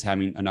third is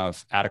having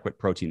enough adequate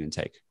protein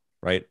intake,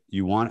 right?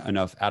 You want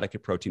enough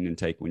adequate protein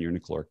intake when you're in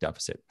a caloric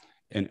deficit.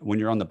 And when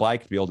you're on the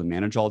bike, to be able to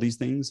manage all these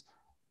things,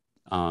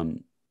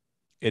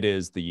 it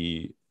is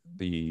the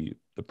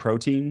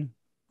protein.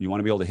 You want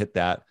to be able to hit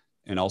that,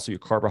 and also your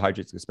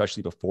carbohydrates,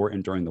 especially before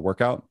and during the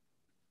workout.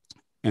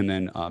 And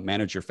then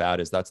manage your fat.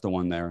 That's the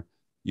one there.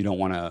 You don't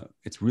want to,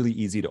 it's really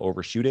easy to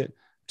overshoot it,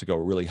 to go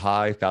really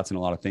high. Fat's in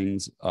a lot of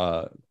things,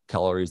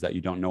 calories that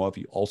you don't know of.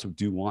 You also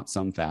do want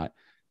some fat,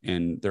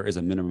 and there is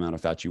a minimum amount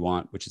of fat you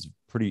want, which is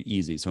pretty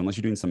easy. So unless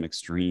you're doing some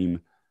extreme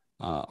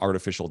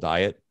artificial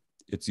diet,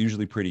 it's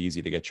usually pretty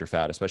easy to get your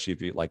fat, especially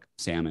if you eat like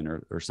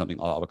salmon or something,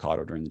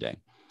 avocado during the day.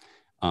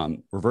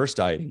 Reverse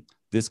dieting,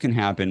 this can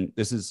happen.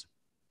 This is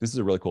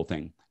a really cool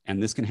thing.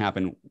 And this can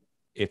happen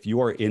if you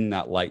are in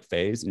that light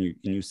phase and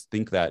you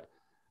think that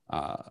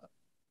so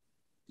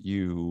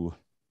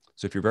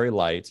if you're very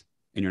light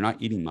and you're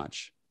not eating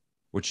much,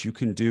 what you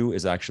can do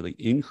is actually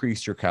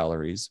increase your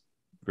calories,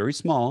 very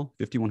small,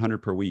 5,100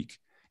 per week,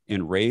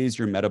 and raise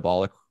your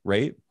metabolic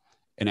rate,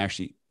 and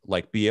actually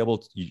like be able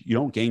to, you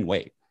don't gain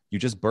weight. You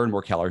just burn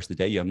more calories a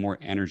day. You have more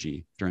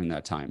energy during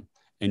that time,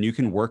 and you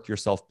can work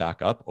yourself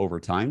back up over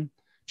time.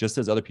 Just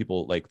as other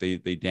people, like they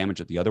damage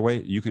it the other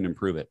way, you can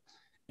improve it.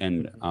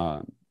 And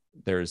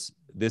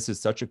this is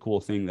such a cool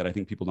thing that I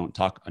think people don't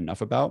talk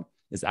enough about,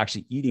 is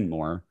actually eating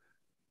more,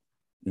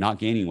 not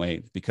gaining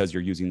weight, because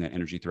you're using that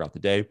energy throughout the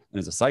day. And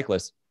as a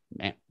cyclist,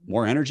 man,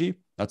 more energy,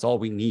 that's all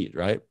we need,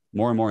 right?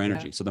 More and more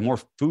energy. Yeah. So the more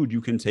food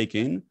you can take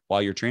in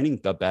while you're training,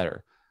 the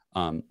better.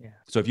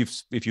 So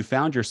if you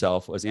found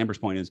yourself, as Amber's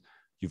point is,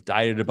 you've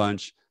dieted a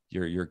bunch,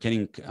 you're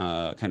getting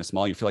kind of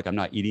small, you feel like I'm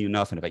not eating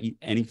enough, and if I eat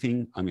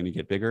anything, I'm going to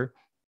get bigger.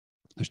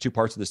 There's 2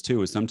 parts of this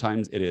too, is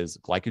sometimes it is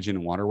glycogen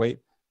and water weight.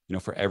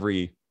 For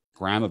every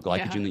gram of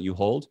glycogen that you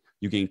hold,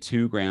 you gain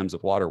 2 grams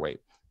of water weight.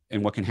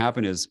 And what can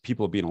happen is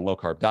people being on a low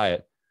carb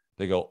diet,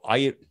 they go, I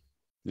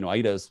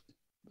eat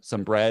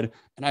some bread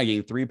and I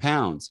gain 3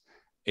 pounds.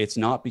 It's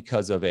not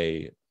because of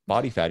a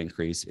body fat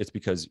increase. It's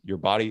because your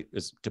body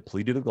is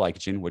depleted of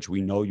glycogen, which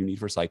we know you need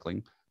for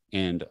cycling.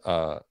 And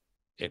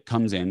it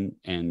comes in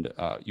and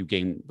you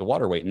gain the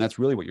water weight. And that's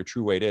really what your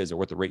true weight is, or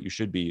what the rate you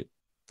should be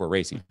for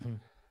racing. Mm-hmm.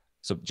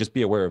 So just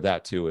be aware of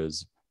that too,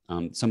 is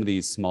some of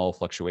these small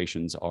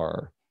fluctuations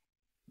are,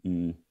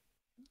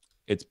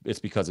 it's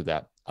because of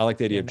that. I like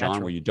the idea of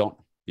John, where you don't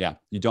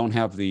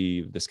have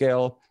the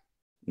scale.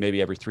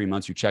 Maybe every 3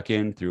 months you check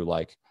in through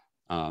like,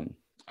 I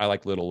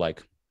like little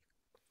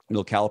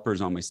calipers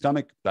on my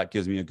stomach. That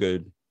gives me a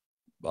good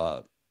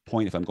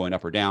point if I'm going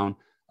up or down.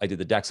 I did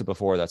the DEXA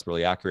before. That's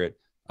really accurate.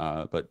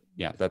 But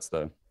yeah, that's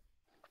how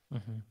I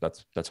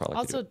like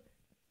also, to do it.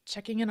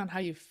 Checking in on how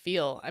you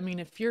feel. I mean,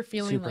 if you're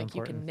feeling Super like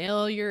important. You can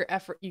nail your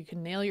effort, you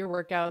can nail your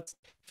workouts,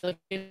 feel like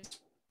it's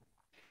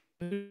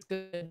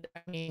good.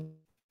 I mean,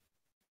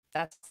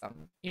 that's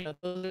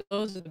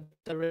those are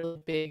the really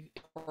big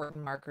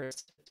important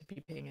markers to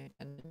be paying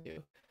attention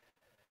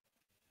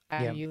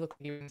to. You look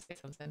like you were going to say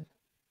something.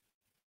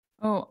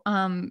 Oh,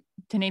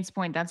 to Nate's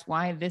point, that's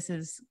why this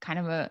is kind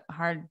of a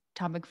hard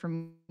topic for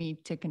me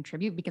to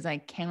contribute, because I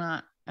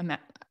cannot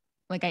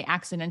like I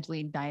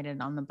accidentally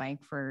dieted on the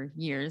bike for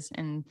years,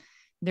 and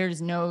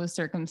there's no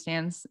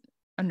circumstance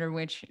under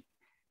which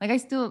like I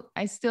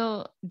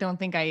still don't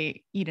think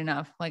I eat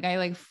enough. Like I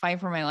like fight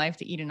for my life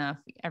to eat enough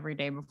every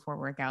day before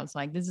workouts.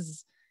 Like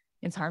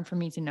it's hard for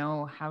me to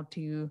know how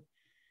to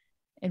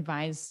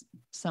advise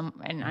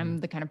and I'm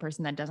the kind of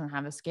person that doesn't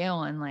have a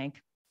scale, and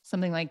like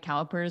something like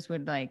calipers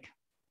would like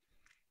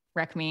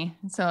wreck me.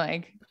 So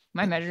like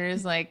my measure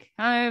is like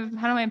how do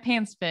my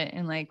pants fit,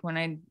 and like when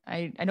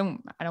I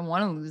don't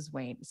want to lose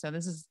weight. So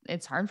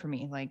it's hard for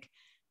me. Like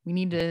we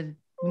need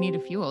a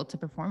fuel to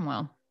perform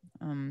well.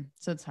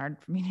 So it's hard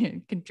for me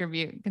to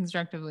contribute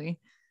constructively.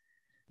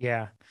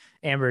 Yeah.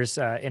 Amber's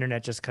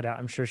internet just cut out.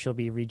 I'm sure she'll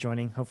be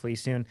rejoining hopefully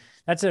soon.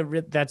 That's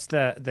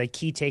the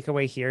key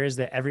takeaway here, is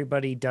that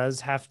everybody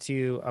does have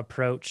to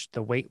approach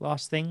the weight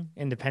loss thing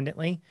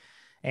independently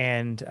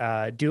and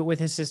do it with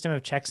a system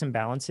of checks and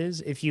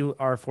balances. If you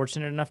are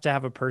fortunate enough to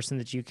have a person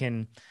that you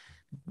can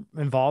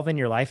involve in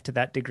your life to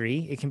that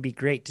degree, it can be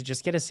great to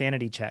just get a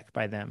sanity check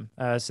by them.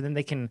 So then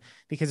they can,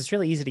 because it's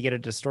really easy to get a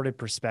distorted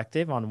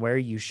perspective on where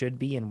you should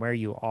be and where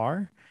you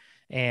are.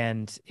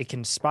 And it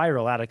can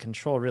spiral out of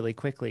control really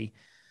quickly.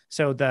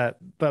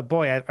 But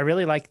boy, I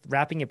really like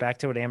wrapping it back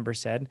to what Amber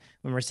said.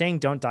 When we're saying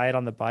don't diet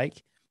on the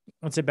bike,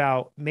 it's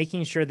about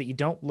making sure that you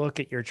don't look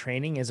at your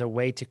training as a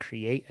way to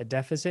create a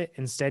deficit.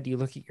 Instead, you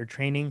look at your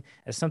training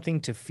as something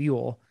to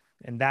fuel,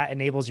 and that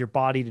enables your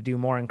body to do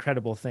more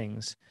incredible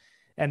things.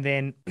 And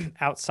then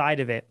outside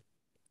of it,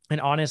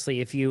 and honestly,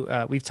 if you,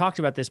 we've talked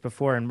about this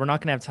before, and we're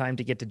not going to have time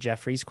to get to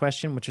Jeffrey's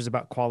question, which is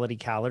about quality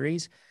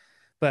calories.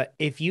 But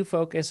if you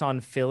focus on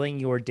filling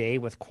your day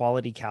with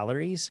quality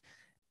calories,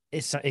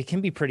 it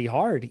can be pretty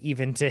hard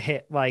even to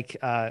hit like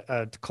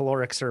a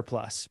caloric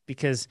surplus,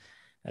 because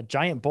a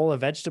giant bowl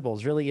of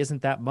vegetables really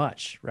isn't that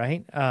much,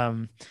 right?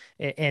 And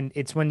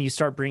it's when you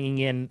start bringing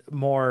in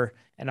more,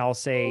 and I'll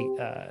say,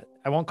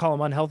 I won't call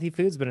them unhealthy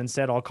foods, but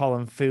instead I'll call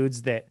them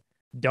foods that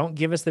don't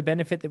give us the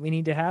benefit that we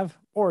need to have,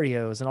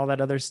 Oreos and all that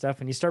other stuff.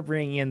 And you start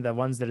bringing in the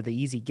ones that are the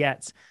easy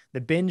gets,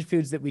 the binge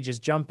foods that we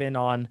just jump in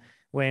on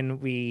when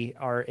we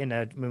are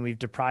when we've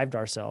deprived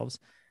ourselves.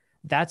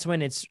 That's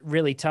when it's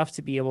really tough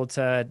to be able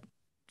to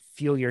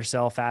fuel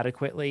yourself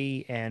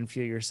adequately and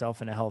fuel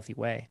yourself in a healthy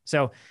way.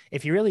 So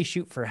if you really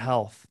shoot for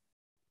health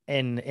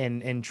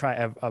and try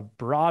a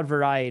broad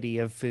variety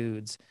of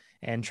foods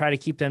and try to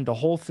keep them to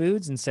whole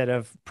foods instead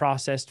of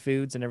processed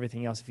foods and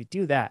everything else, if you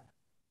do that,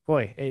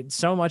 boy,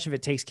 so much of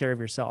it takes care of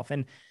yourself.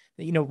 And,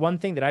 one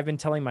thing that I've been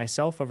telling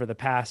myself over the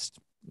past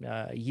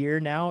year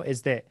now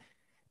is that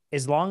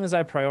as long as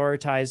I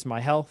prioritize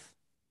my health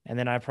and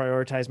then I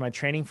prioritize my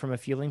training from a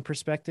fueling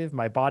perspective,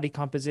 my body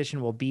composition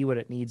will be what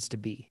it needs to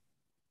be.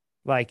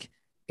 Like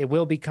it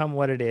will become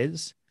what it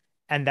is.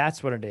 And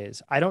that's what it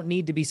is. I don't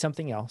need to be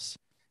something else.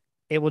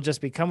 It will just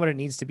become what it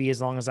needs to be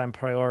as long as I'm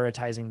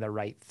prioritizing the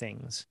right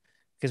things.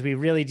 Because we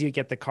really do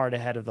get the cart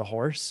ahead of the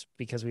horse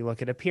because we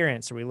look at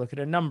appearance or we look at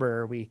a number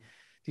or we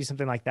do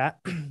something like that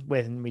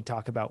when we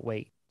talk about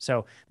weight.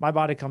 So my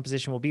body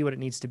composition will be what it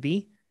needs to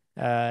be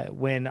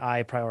when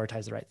I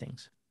prioritize the right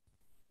things.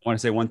 I want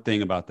to say one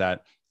thing about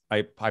that.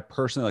 I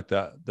personally like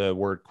the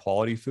word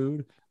quality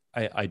food.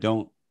 I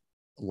don't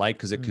like,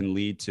 because it can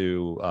lead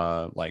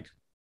to like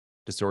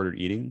disordered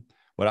eating.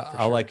 What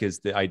I like is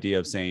the idea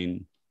of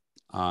saying,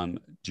 to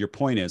your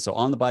point is, so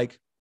on the bike,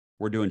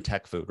 we're doing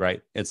tech food,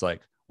 right? It's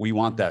like, we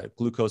want that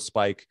glucose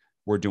spike.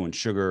 We're doing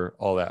sugar,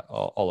 all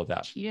of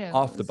that. Cheetos.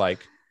 Off the bike.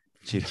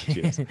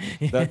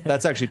 Cheetos.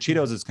 That's actually,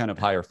 Cheetos is kind of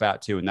higher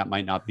fat too. And that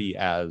might not be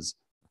as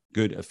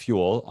good a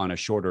fuel on a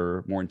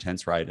shorter, more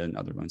intense ride than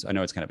other ones. I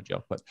know it's kind of a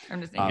joke, but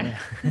I'm just saying.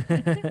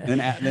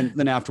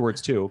 then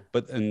afterwards too.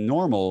 But in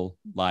normal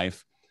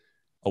life,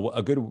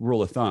 a good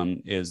rule of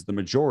thumb is the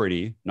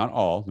majority, not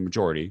all, the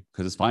majority,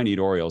 because it's fine to eat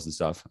Oreos and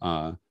stuff,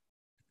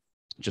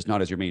 just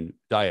not as your main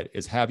diet,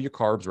 is have your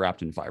carbs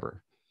wrapped in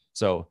fiber.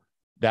 So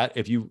that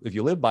if you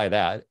live by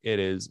that,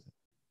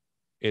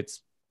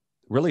 it's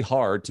really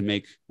hard to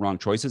make wrong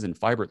choices in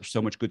fiber. There's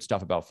so much good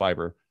stuff about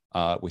fiber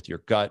with your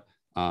gut,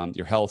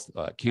 your health,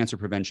 cancer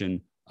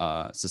prevention,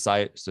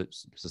 society,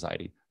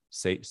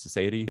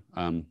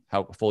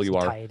 how full you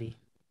are.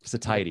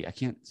 Satiety. I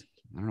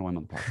don't know why I'm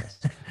on the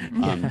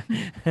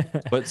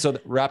podcast. But so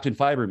wrapped in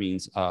fiber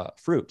means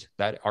fruit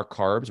that are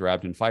carbs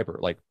wrapped in fiber,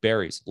 like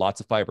berries,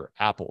 lots of fiber,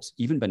 apples,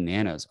 even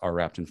bananas are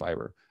wrapped in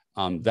fiber.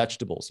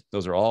 Vegetables,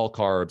 those are all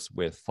carbs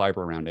with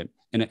fiber around it.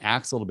 And it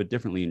acts a little bit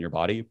differently in your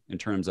body in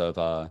terms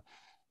of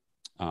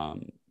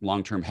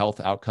long-term health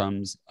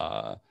outcomes.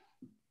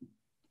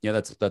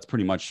 That's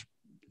pretty much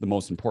the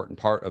most important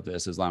part of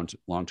this is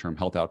long-term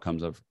health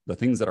outcomes of the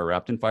things that are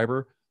wrapped in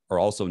fiber are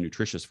also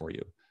nutritious for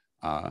you.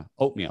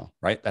 Oatmeal,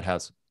 right? That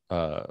has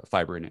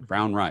fiber in it.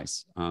 Brown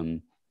rice,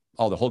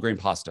 all the whole grain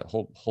pasta,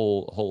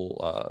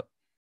 whole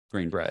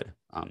grain bread,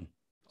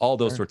 all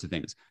those sorts of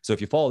things. So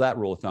if you follow that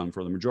rule of thumb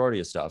for the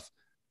majority of stuff,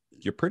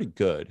 you're pretty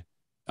good.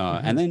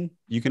 And then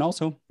you can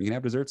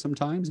have dessert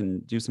sometimes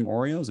and do some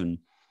Oreos and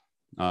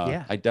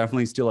Yeah. I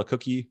definitely steal a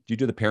cookie. Do you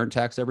do the parent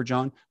tax ever,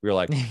 John? We were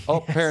like,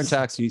 oh, Yes. parent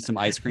tax, you need some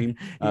ice cream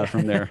Yeah.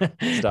 from their stuff, and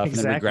then regret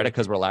Exactly. it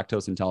because we're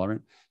lactose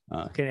intolerant.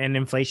 Okay, and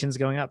inflation's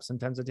going up.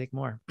 Sometimes I take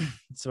more.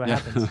 That's what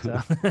happens.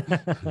 So.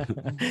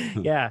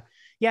 Yeah.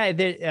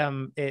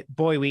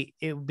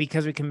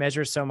 Because we can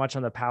measure so much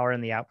on the power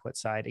and the output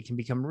side, it can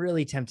become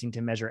really tempting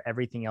to measure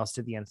everything else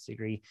to the nth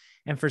degree.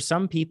 And for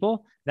some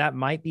people, that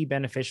might be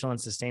beneficial and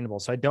sustainable.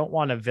 So I don't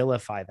want to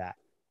vilify that.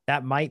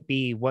 That might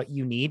be what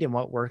you need and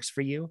what works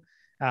for you.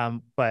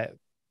 But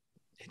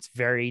it's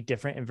very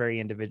different and very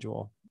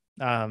individual.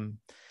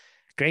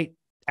 Great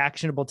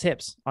actionable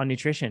tips on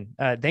nutrition.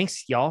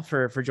 Thanks y'all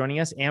for joining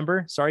us.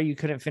 Amber, sorry you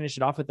couldn't finish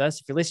it off with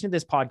us. If you're listening to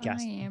this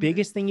podcast,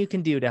 biggest thing you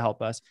can do to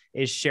help us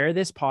is share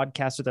this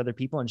podcast with other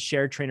people and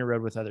share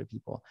TrainerRoad with other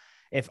people.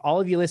 If all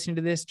of you listening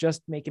to this,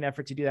 just make an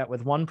effort to do that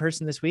with one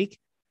person this week,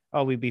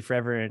 we'd be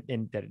forever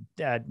indebted.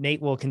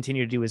 Nate will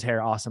continue to do his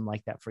hair awesome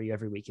like that for you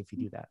every week if you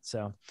do that.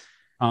 So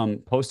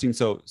posting.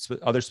 So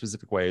other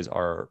specific ways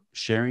are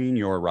sharing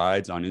your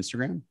rides on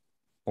Instagram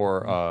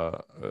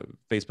or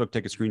Facebook.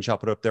 Take a screenshot,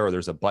 put it up there, or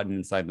there's a button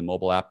inside the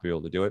mobile app to be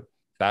able to do it.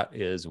 That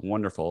is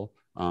wonderful.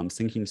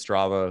 Syncing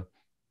Strava,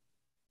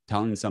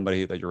 telling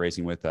somebody that you're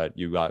racing with that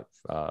you got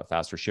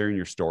faster, sharing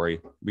your story.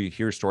 We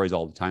hear stories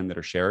all the time that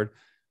are shared,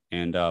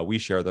 and we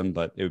share them,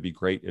 but it would be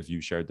great if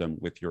you shared them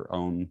with your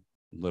own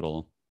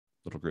little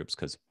groups,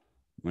 because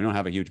we don't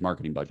have a huge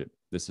marketing budget.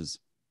 This is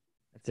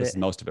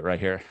most of it right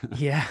here.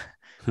 Yeah.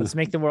 Let's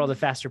make the world a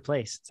faster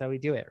place. That's how we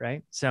do it.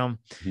 Right. So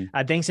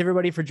thanks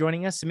everybody for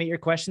joining us. Submit your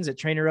questions at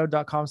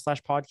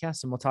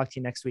trainerroad.com/podcast, and we'll talk to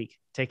you next week.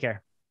 Take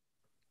care.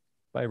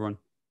 Bye, everyone.